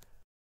of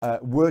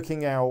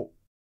working out,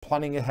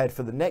 planning ahead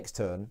for the next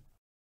turn.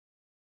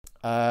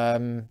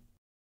 Yeah,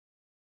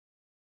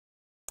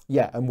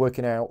 and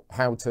working out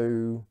how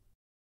to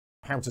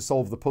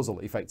solve the puzzle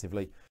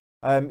effectively.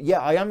 Yeah,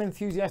 I am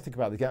enthusiastic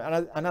about the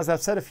game. And as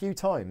I've said a few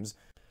times,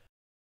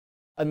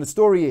 and the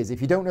story is,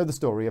 if you don't know the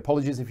story,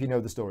 apologies if you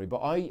know the story, but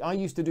I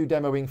used to do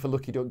demoing for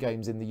Lucky Duck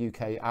Games in the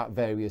UK at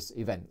various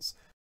events.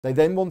 They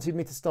then wanted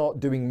me to start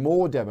doing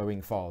more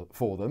demoing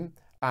for them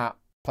at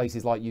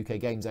places like UK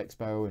Games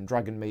Expo and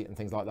Dragon Meet and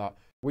things like that,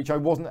 which I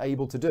wasn't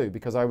able to do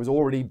because I was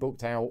already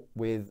booked out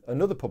with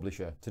another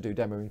publisher to do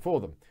demoing for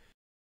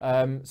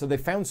them. So they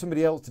found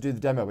somebody else to do the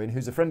demoing,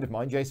 who's a friend of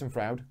mine, Jason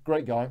Froud,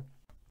 great guy,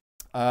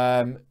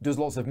 does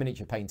lots of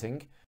miniature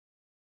painting,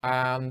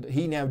 and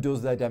he now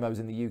does their demos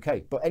in the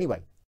UK. But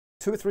anyway,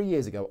 2 or 3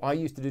 years ago, I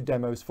used to do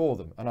demos for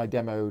them, and I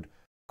demoed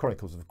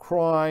Chronicles of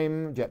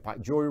Crime,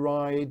 Jetpack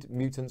Joyride,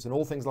 Mutants, and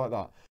all things like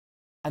that.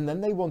 And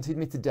then they wanted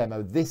me to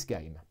demo this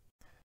game.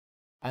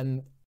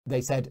 And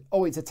they said,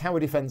 oh, it's a tower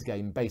defense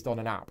game based on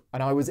an app.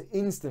 And I was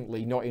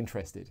instantly not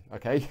interested,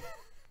 okay?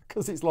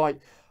 Because it's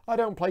like, I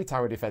don't play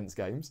tower defense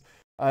games.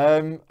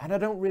 And I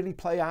don't really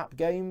play app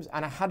games.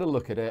 And I had a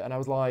look at it and I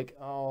was like,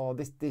 oh,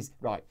 this,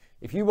 right.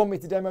 If you want me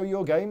to demo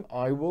your game,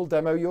 I will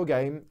demo your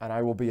game and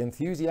I will be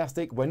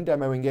enthusiastic when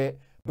demoing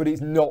it, but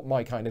it's not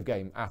my kind of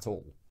game at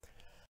all.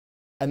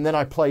 And then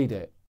I played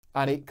it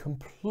and it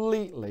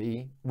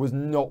completely was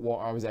not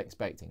what I was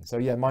expecting. So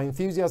yeah, my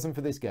enthusiasm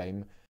for this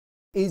game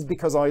is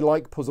because I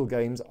like puzzle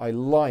games. I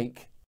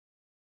like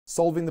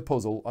solving the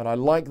puzzle and I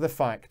like the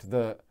fact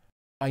that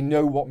I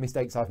know what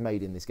mistakes I've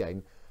made in this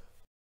game,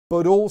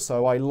 but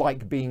also I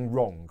like being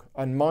wrong.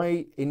 And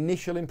my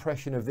initial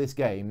impression of this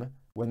game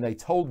when they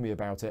told me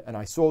about it and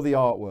I saw the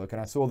artwork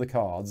and I saw the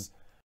cards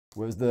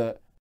was that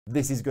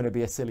this is going to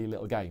be a silly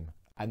little game.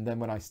 And then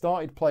when I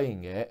started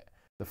playing it,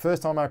 the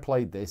first time I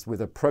played this with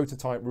a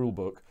prototype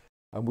rulebook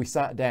and we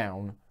sat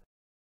down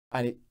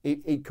and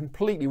it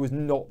completely was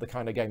not the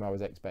kind of game I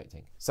was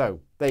expecting.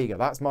 So there you go.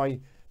 That's my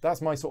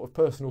sort of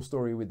personal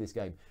story with this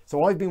game.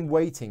 So I've been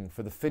waiting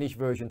for the finished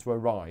version to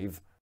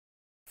arrive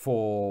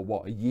for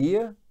what, a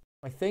year,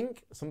 I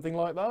think, something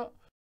like that.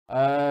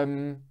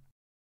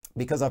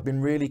 Because I've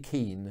been really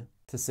keen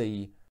to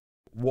see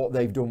what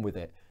they've done with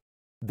it.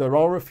 There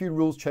are a few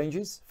rules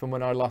changes from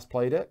when I last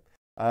played it.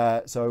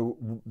 So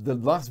the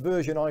last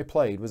version I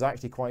played was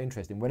actually quite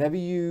interesting. Whenever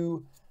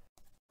you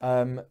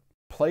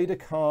played a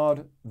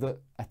card that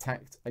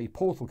attacked a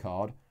portal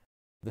card,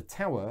 the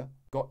tower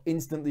got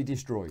instantly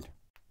destroyed,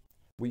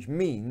 which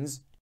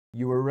means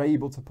you were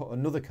able to put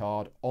another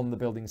card on the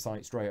building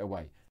site straight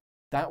away.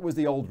 That was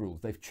the old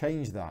rules. They've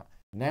changed that.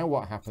 Now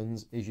what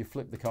happens is you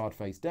flip the card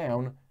face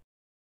down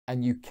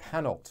and you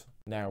cannot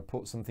now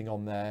put something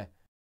on there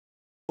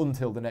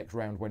until the next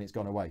round when it's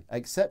gone away.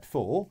 Except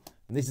for,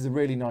 and this is a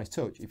really nice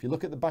touch, if you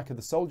look at the back of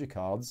the soldier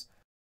cards,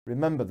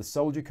 Remember, the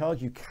soldier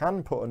cards, you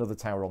can put another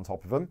tower on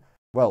top of them.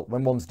 Well,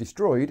 when one's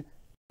destroyed,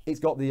 it's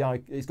got the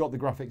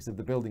graphics of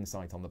the building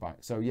site on the back.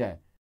 So yeah,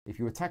 if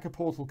you attack a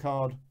portal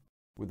card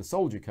with a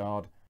soldier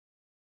card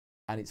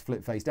and it's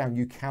flipped face down,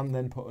 you can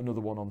then put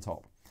another one on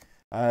top.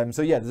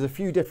 So yeah, there's a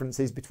few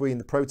differences between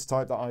the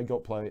prototype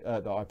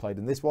that I played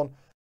in this one.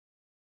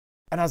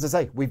 And as I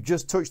say, we've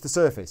just touched the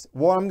surface.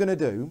 What I'm going to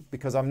do,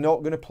 because I'm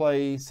not going to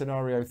play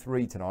Scenario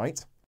 3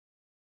 tonight,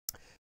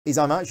 is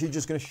I'm actually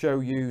just going to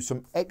show you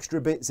some extra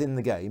bits in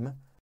the game.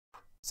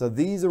 So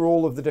these are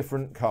all of the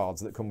different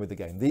cards that come with the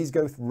game. These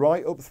go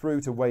right up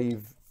through to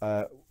wave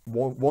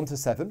 1 to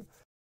 7.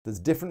 There's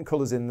different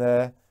colours in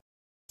there.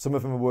 Some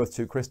of them are worth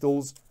 2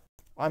 crystals.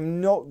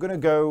 I'm not going to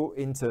go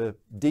into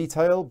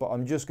detail, but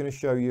I'm just going to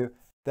show you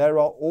there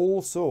are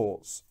all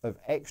sorts of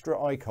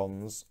extra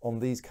icons on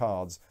these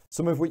cards,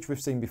 some of which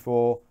we've seen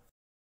before,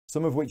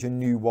 some of which are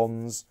new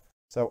ones.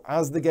 So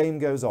as the game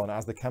goes on,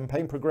 as the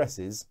campaign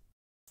progresses,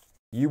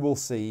 you will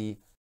see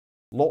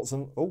lots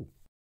and... oh,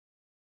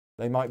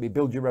 they might be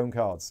build your own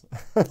cards.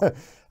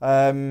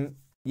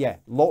 Yeah,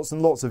 lots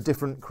and lots of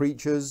different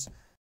creatures.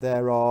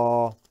 There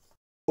are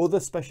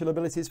other special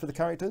abilities for the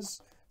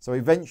characters. So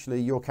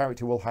eventually your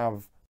character will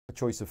have a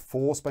choice of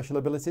 4 special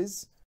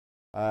abilities.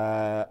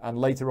 And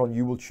later on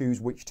you will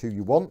choose which 2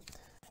 you want.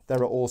 There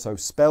are also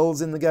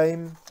spells in the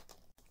game,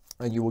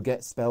 and you will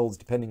get spells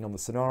depending on the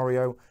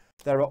scenario.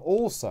 There are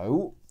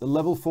also the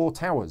level 4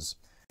 towers.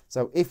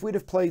 So if we'd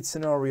have played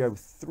Scenario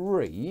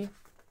 3,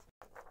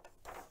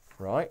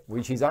 right,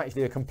 which is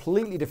actually a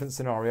completely different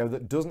scenario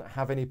that doesn't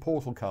have any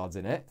portal cards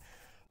in it,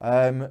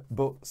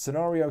 but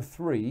Scenario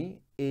 3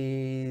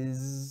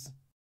 is...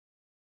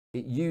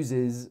 it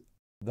uses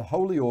the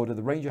Holy Order,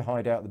 the Ranger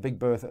Hideout, the Big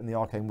Bertha, and the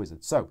Arcane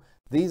Wizard. So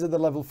these are the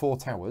level 4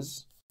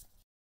 towers.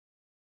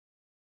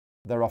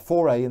 There are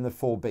 4A and the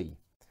 4B,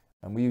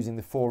 and we're using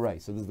the 4A.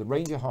 So there's the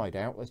Ranger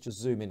Hideout. Let's just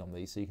zoom in on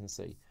these so you can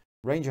see.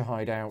 Ranger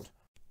Hideout,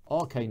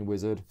 Arcane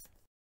Wizard,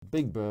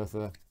 Big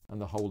Bertha,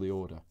 and the Holy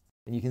Order.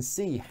 And you can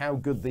see how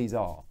good these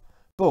are.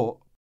 But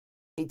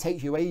it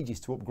takes you ages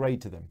to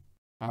upgrade to them.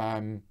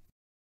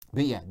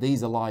 But yeah,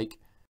 these are like,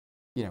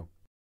 you know,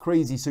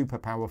 crazy, super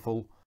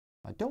powerful.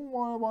 I don't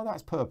know why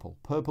that's purple.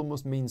 Purple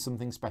must mean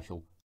something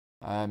special.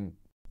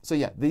 So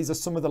yeah, these are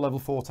some of the level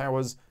 4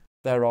 towers.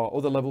 There are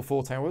other level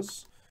 4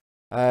 towers.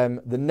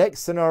 The next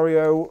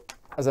scenario,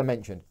 as I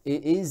mentioned,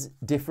 it is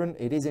different.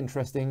 It is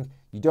interesting.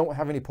 You don't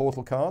have any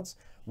portal cards.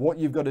 What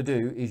you've got to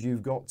do is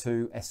you've got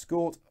to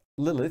escort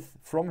Lilith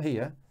from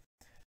here.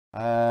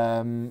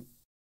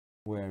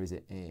 Where is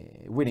it?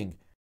 Winning.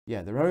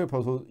 Yeah, the area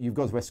portal. You've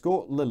got to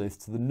escort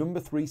Lilith to the number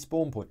 3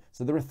 spawn point.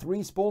 So there are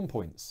 3 spawn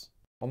points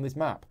on this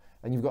map,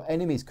 and you've got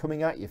enemies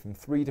coming at you from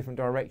 3 different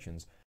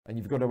directions, and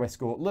you've got to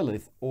escort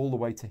Lilith all the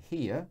way to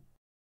here.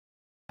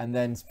 And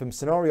then from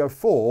Scenario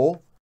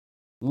 4,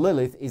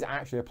 Lilith is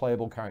actually a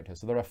playable character.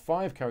 So there are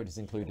 5 characters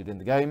included in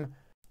the game.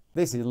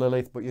 This is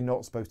Lilith, but you're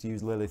not supposed to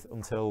use Lilith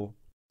until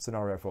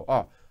Scenario 4.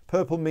 Ah,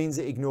 purple means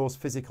it ignores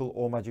physical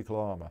or magical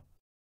armor.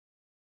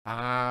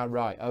 Ah,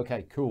 right.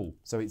 Okay, cool.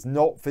 So it's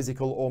not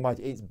physical or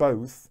magic. It's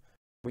both,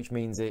 which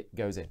means it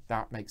goes in.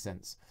 That makes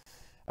sense.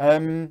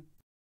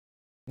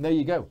 There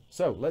you go.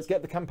 So let's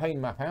get the campaign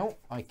map out.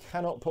 I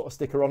cannot put a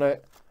sticker on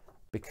it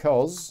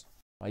because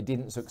I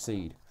didn't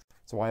succeed.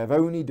 So I have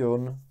only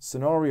done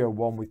Scenario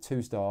 1 with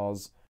 2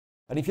 stars.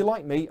 And if you're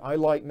like me, I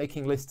like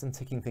making lists and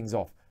ticking things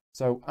off.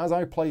 So as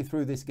I play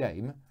through this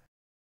game,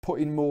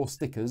 putting more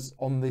stickers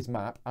on this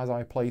map as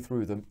I play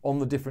through them on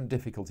the different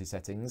difficulty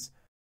settings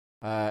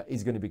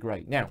is going to be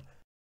great. Now,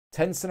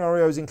 10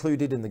 scenarios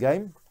included in the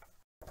game.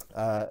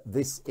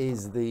 This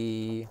is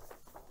the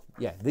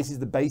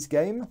base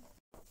game.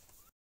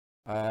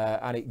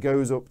 And it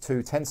goes up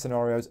to 10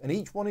 scenarios, and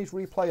each one is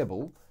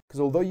replayable,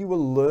 because although you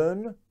will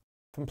learn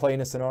from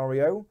playing a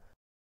scenario,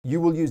 you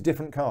will use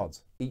different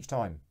cards each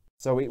time.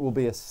 So it will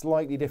be a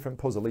slightly different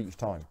puzzle each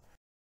time.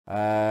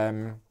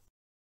 As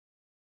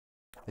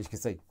you can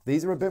see,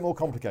 these are a bit more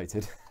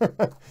complicated.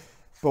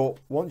 But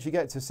once you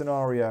get to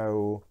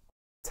Scenario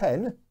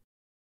 10,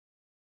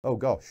 oh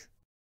gosh.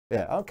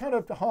 Yeah, I kind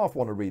of half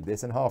want to read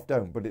this and half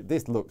don't, but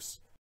this looks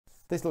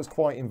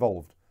quite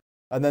involved.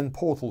 And then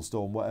Portal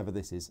Storm, whatever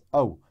this is.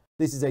 Oh,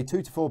 this is a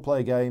 2 to 4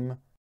 player game.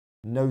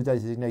 No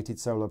designated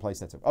solo play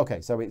setup.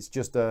 Okay, so it's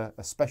just a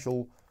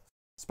special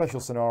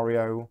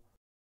scenario.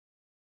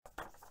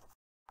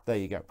 There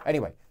you go.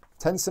 Anyway,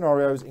 10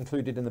 scenarios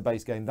included in the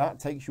base game. That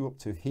takes you up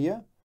to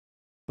here.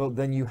 But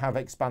then you have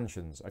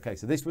expansions. Okay,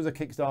 so this was a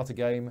Kickstarter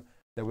game.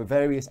 There were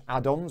various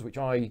add-ons, which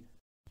I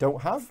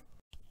don't have.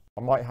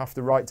 I might have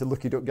to write to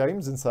Lucky Duck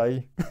Games and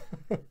say...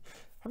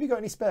 have you got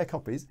any spare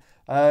copies?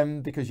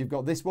 Because you've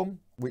got this one,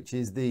 which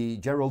is the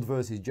Gerald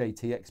versus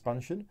JT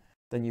expansion.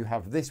 Then you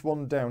have this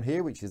one down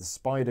here, which is the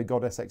Spider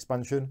Goddess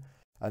expansion.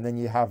 And then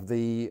you have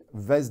the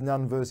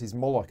Vesnan versus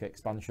Moloch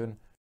expansion,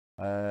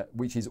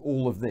 which is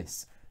all of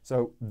this.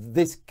 So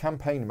this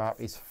campaign map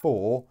is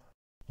for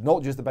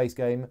not just the base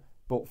game,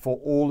 but for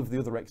all of the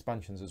other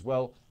expansions as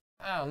well.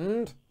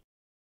 And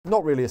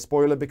not really a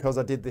spoiler because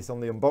I did this on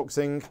the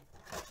unboxing.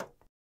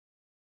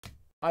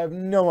 I have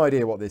no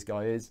idea what this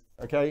guy is,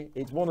 okay?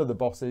 It's one of the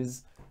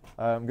bosses.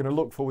 I'm going to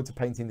look forward to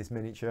painting this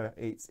miniature.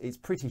 It's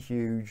pretty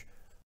huge.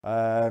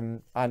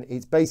 And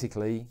it's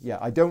basically, yeah,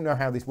 I don't know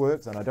how this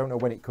works and I don't know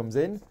when it comes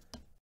in,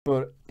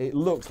 but it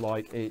looks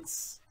like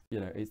it's, you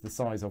know, it's the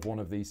size of one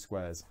of these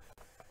squares.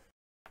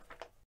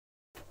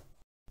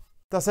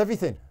 That's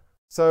everything.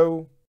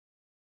 So,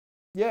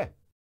 yeah,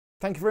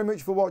 thank you very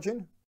much for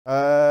watching.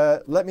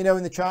 Let me know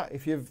in the chat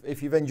if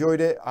you've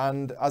enjoyed it,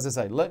 and as I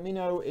say, let me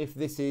know if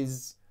this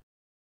is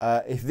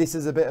a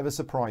bit of a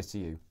surprise to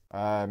you.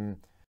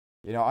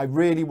 You know, I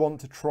really want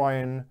to try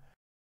and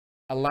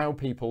allow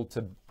people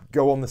to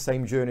go on the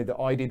same journey that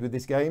I did with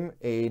this game,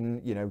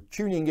 in, you know,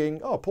 tuning in,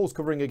 oh, Paul's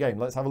covering a game,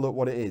 let's have a look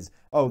what it is.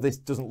 Oh, this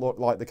doesn't look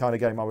like the kind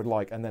of game I would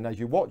like. And then as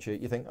you watch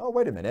it, you think, oh,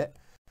 wait a minute.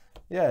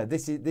 Yeah,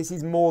 this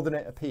is more than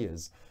it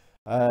appears.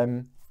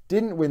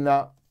 Didn't win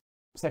that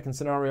second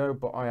scenario,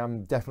 but I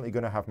am definitely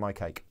going to have my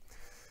cake.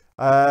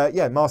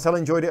 Yeah, Marcel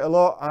enjoyed it a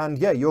lot, and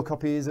yeah, your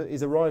copy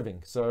is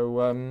arriving.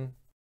 So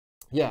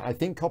yeah, I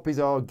think copies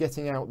are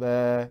getting out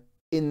there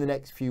in the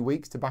next few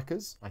weeks to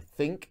backers. I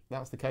think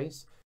that's the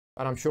case,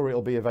 and I'm sure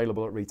it'll be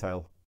available at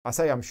retail. I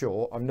say I'm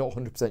sure, I'm not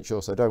 100%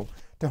 sure, so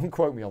don't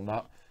quote me on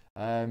that.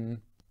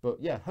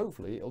 But yeah,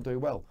 hopefully it'll do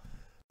well.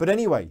 But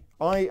anyway,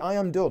 I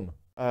am done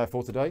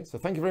for today. So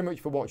thank you very much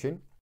for watching.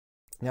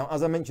 Now,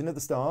 as I mentioned at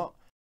the start,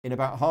 in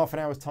about half an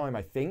hour's time,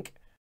 I think,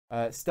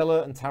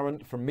 Stella and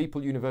Tarrant from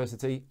Meeple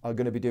University are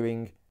going to be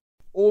doing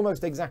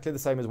almost exactly the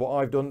same as what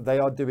I've done. They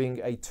are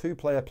doing a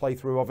 2-player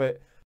playthrough of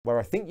it, where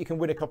I think you can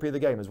win a copy of the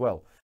game as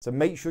well. So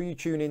make sure you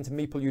tune in to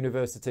Meeple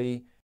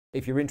University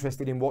if you're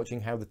interested in watching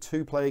how the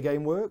 2-player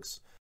game works.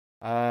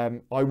 I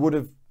would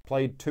have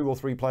played 2 or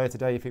 3 player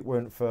today if it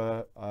weren't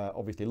for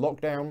obviously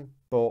lockdown,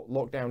 but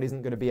lockdown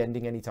isn't going to be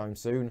ending anytime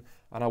soon,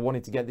 and I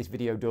wanted to get this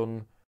video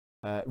done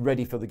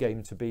ready for the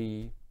game to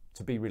be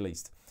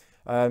released.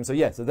 So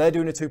yeah, so they're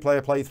doing a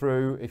 2-player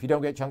playthrough. If you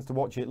don't get a chance to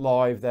watch it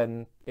live,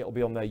 then it'll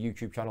be on their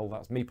YouTube channel.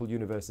 That's Meeple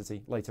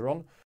University later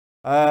on.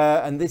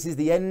 And this is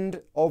the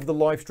end of the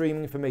live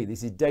streaming for me.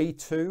 This is day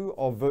 2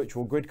 of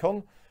Virtual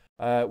GridCon.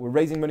 We're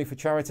raising money for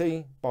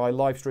charity by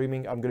live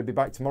streaming. I'm going to be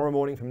back tomorrow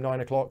morning from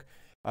 9 o'clock.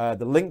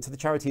 The link to the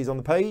charity is on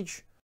the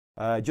page,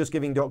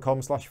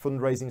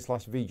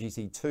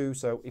 justgiving.com/fundraising/VGC2.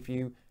 So if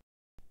you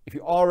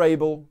are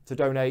able to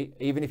donate,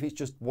 even if it's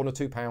just £1 or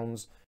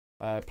 £2,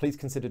 please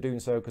consider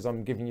doing so, because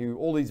I'm giving you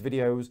all these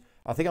videos.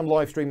 I think I'm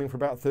live streaming for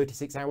about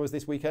 36 hours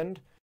this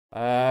weekend.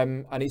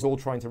 And it's all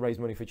trying to raise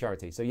money for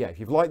charity. So yeah, if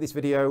you've liked this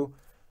video,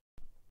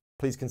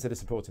 please consider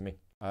supporting me.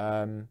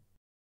 Well,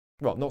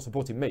 not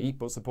supporting me,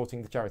 but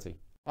supporting the charity.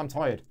 I'm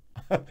tired.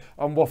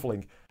 I'm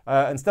waffling.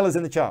 And Stella's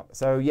in the chat.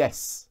 So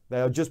yes,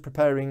 they are just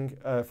preparing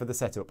for the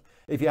setup.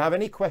 If you have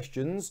any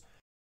questions,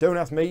 don't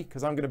ask me,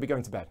 because I'm going to be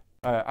going to bed.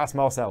 Ask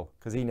Marcel,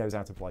 because he knows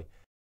how to play.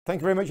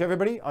 Thank you very much,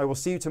 everybody. I will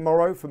see you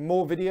tomorrow for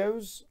more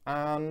videos,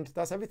 and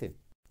that's everything.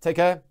 Take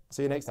care.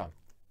 See you next time.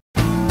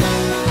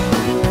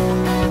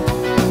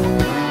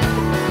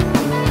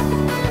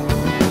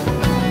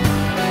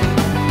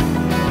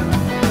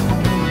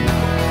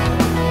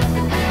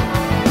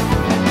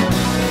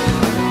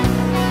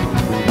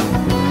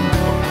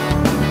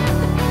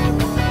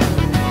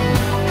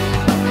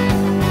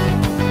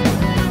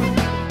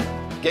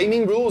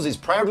 Gaming Rules is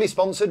proudly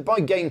sponsored by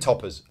Game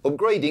Toppers,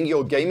 upgrading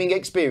your gaming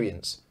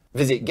experience.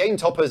 Visit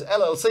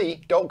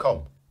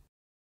GameToppersLLC.com.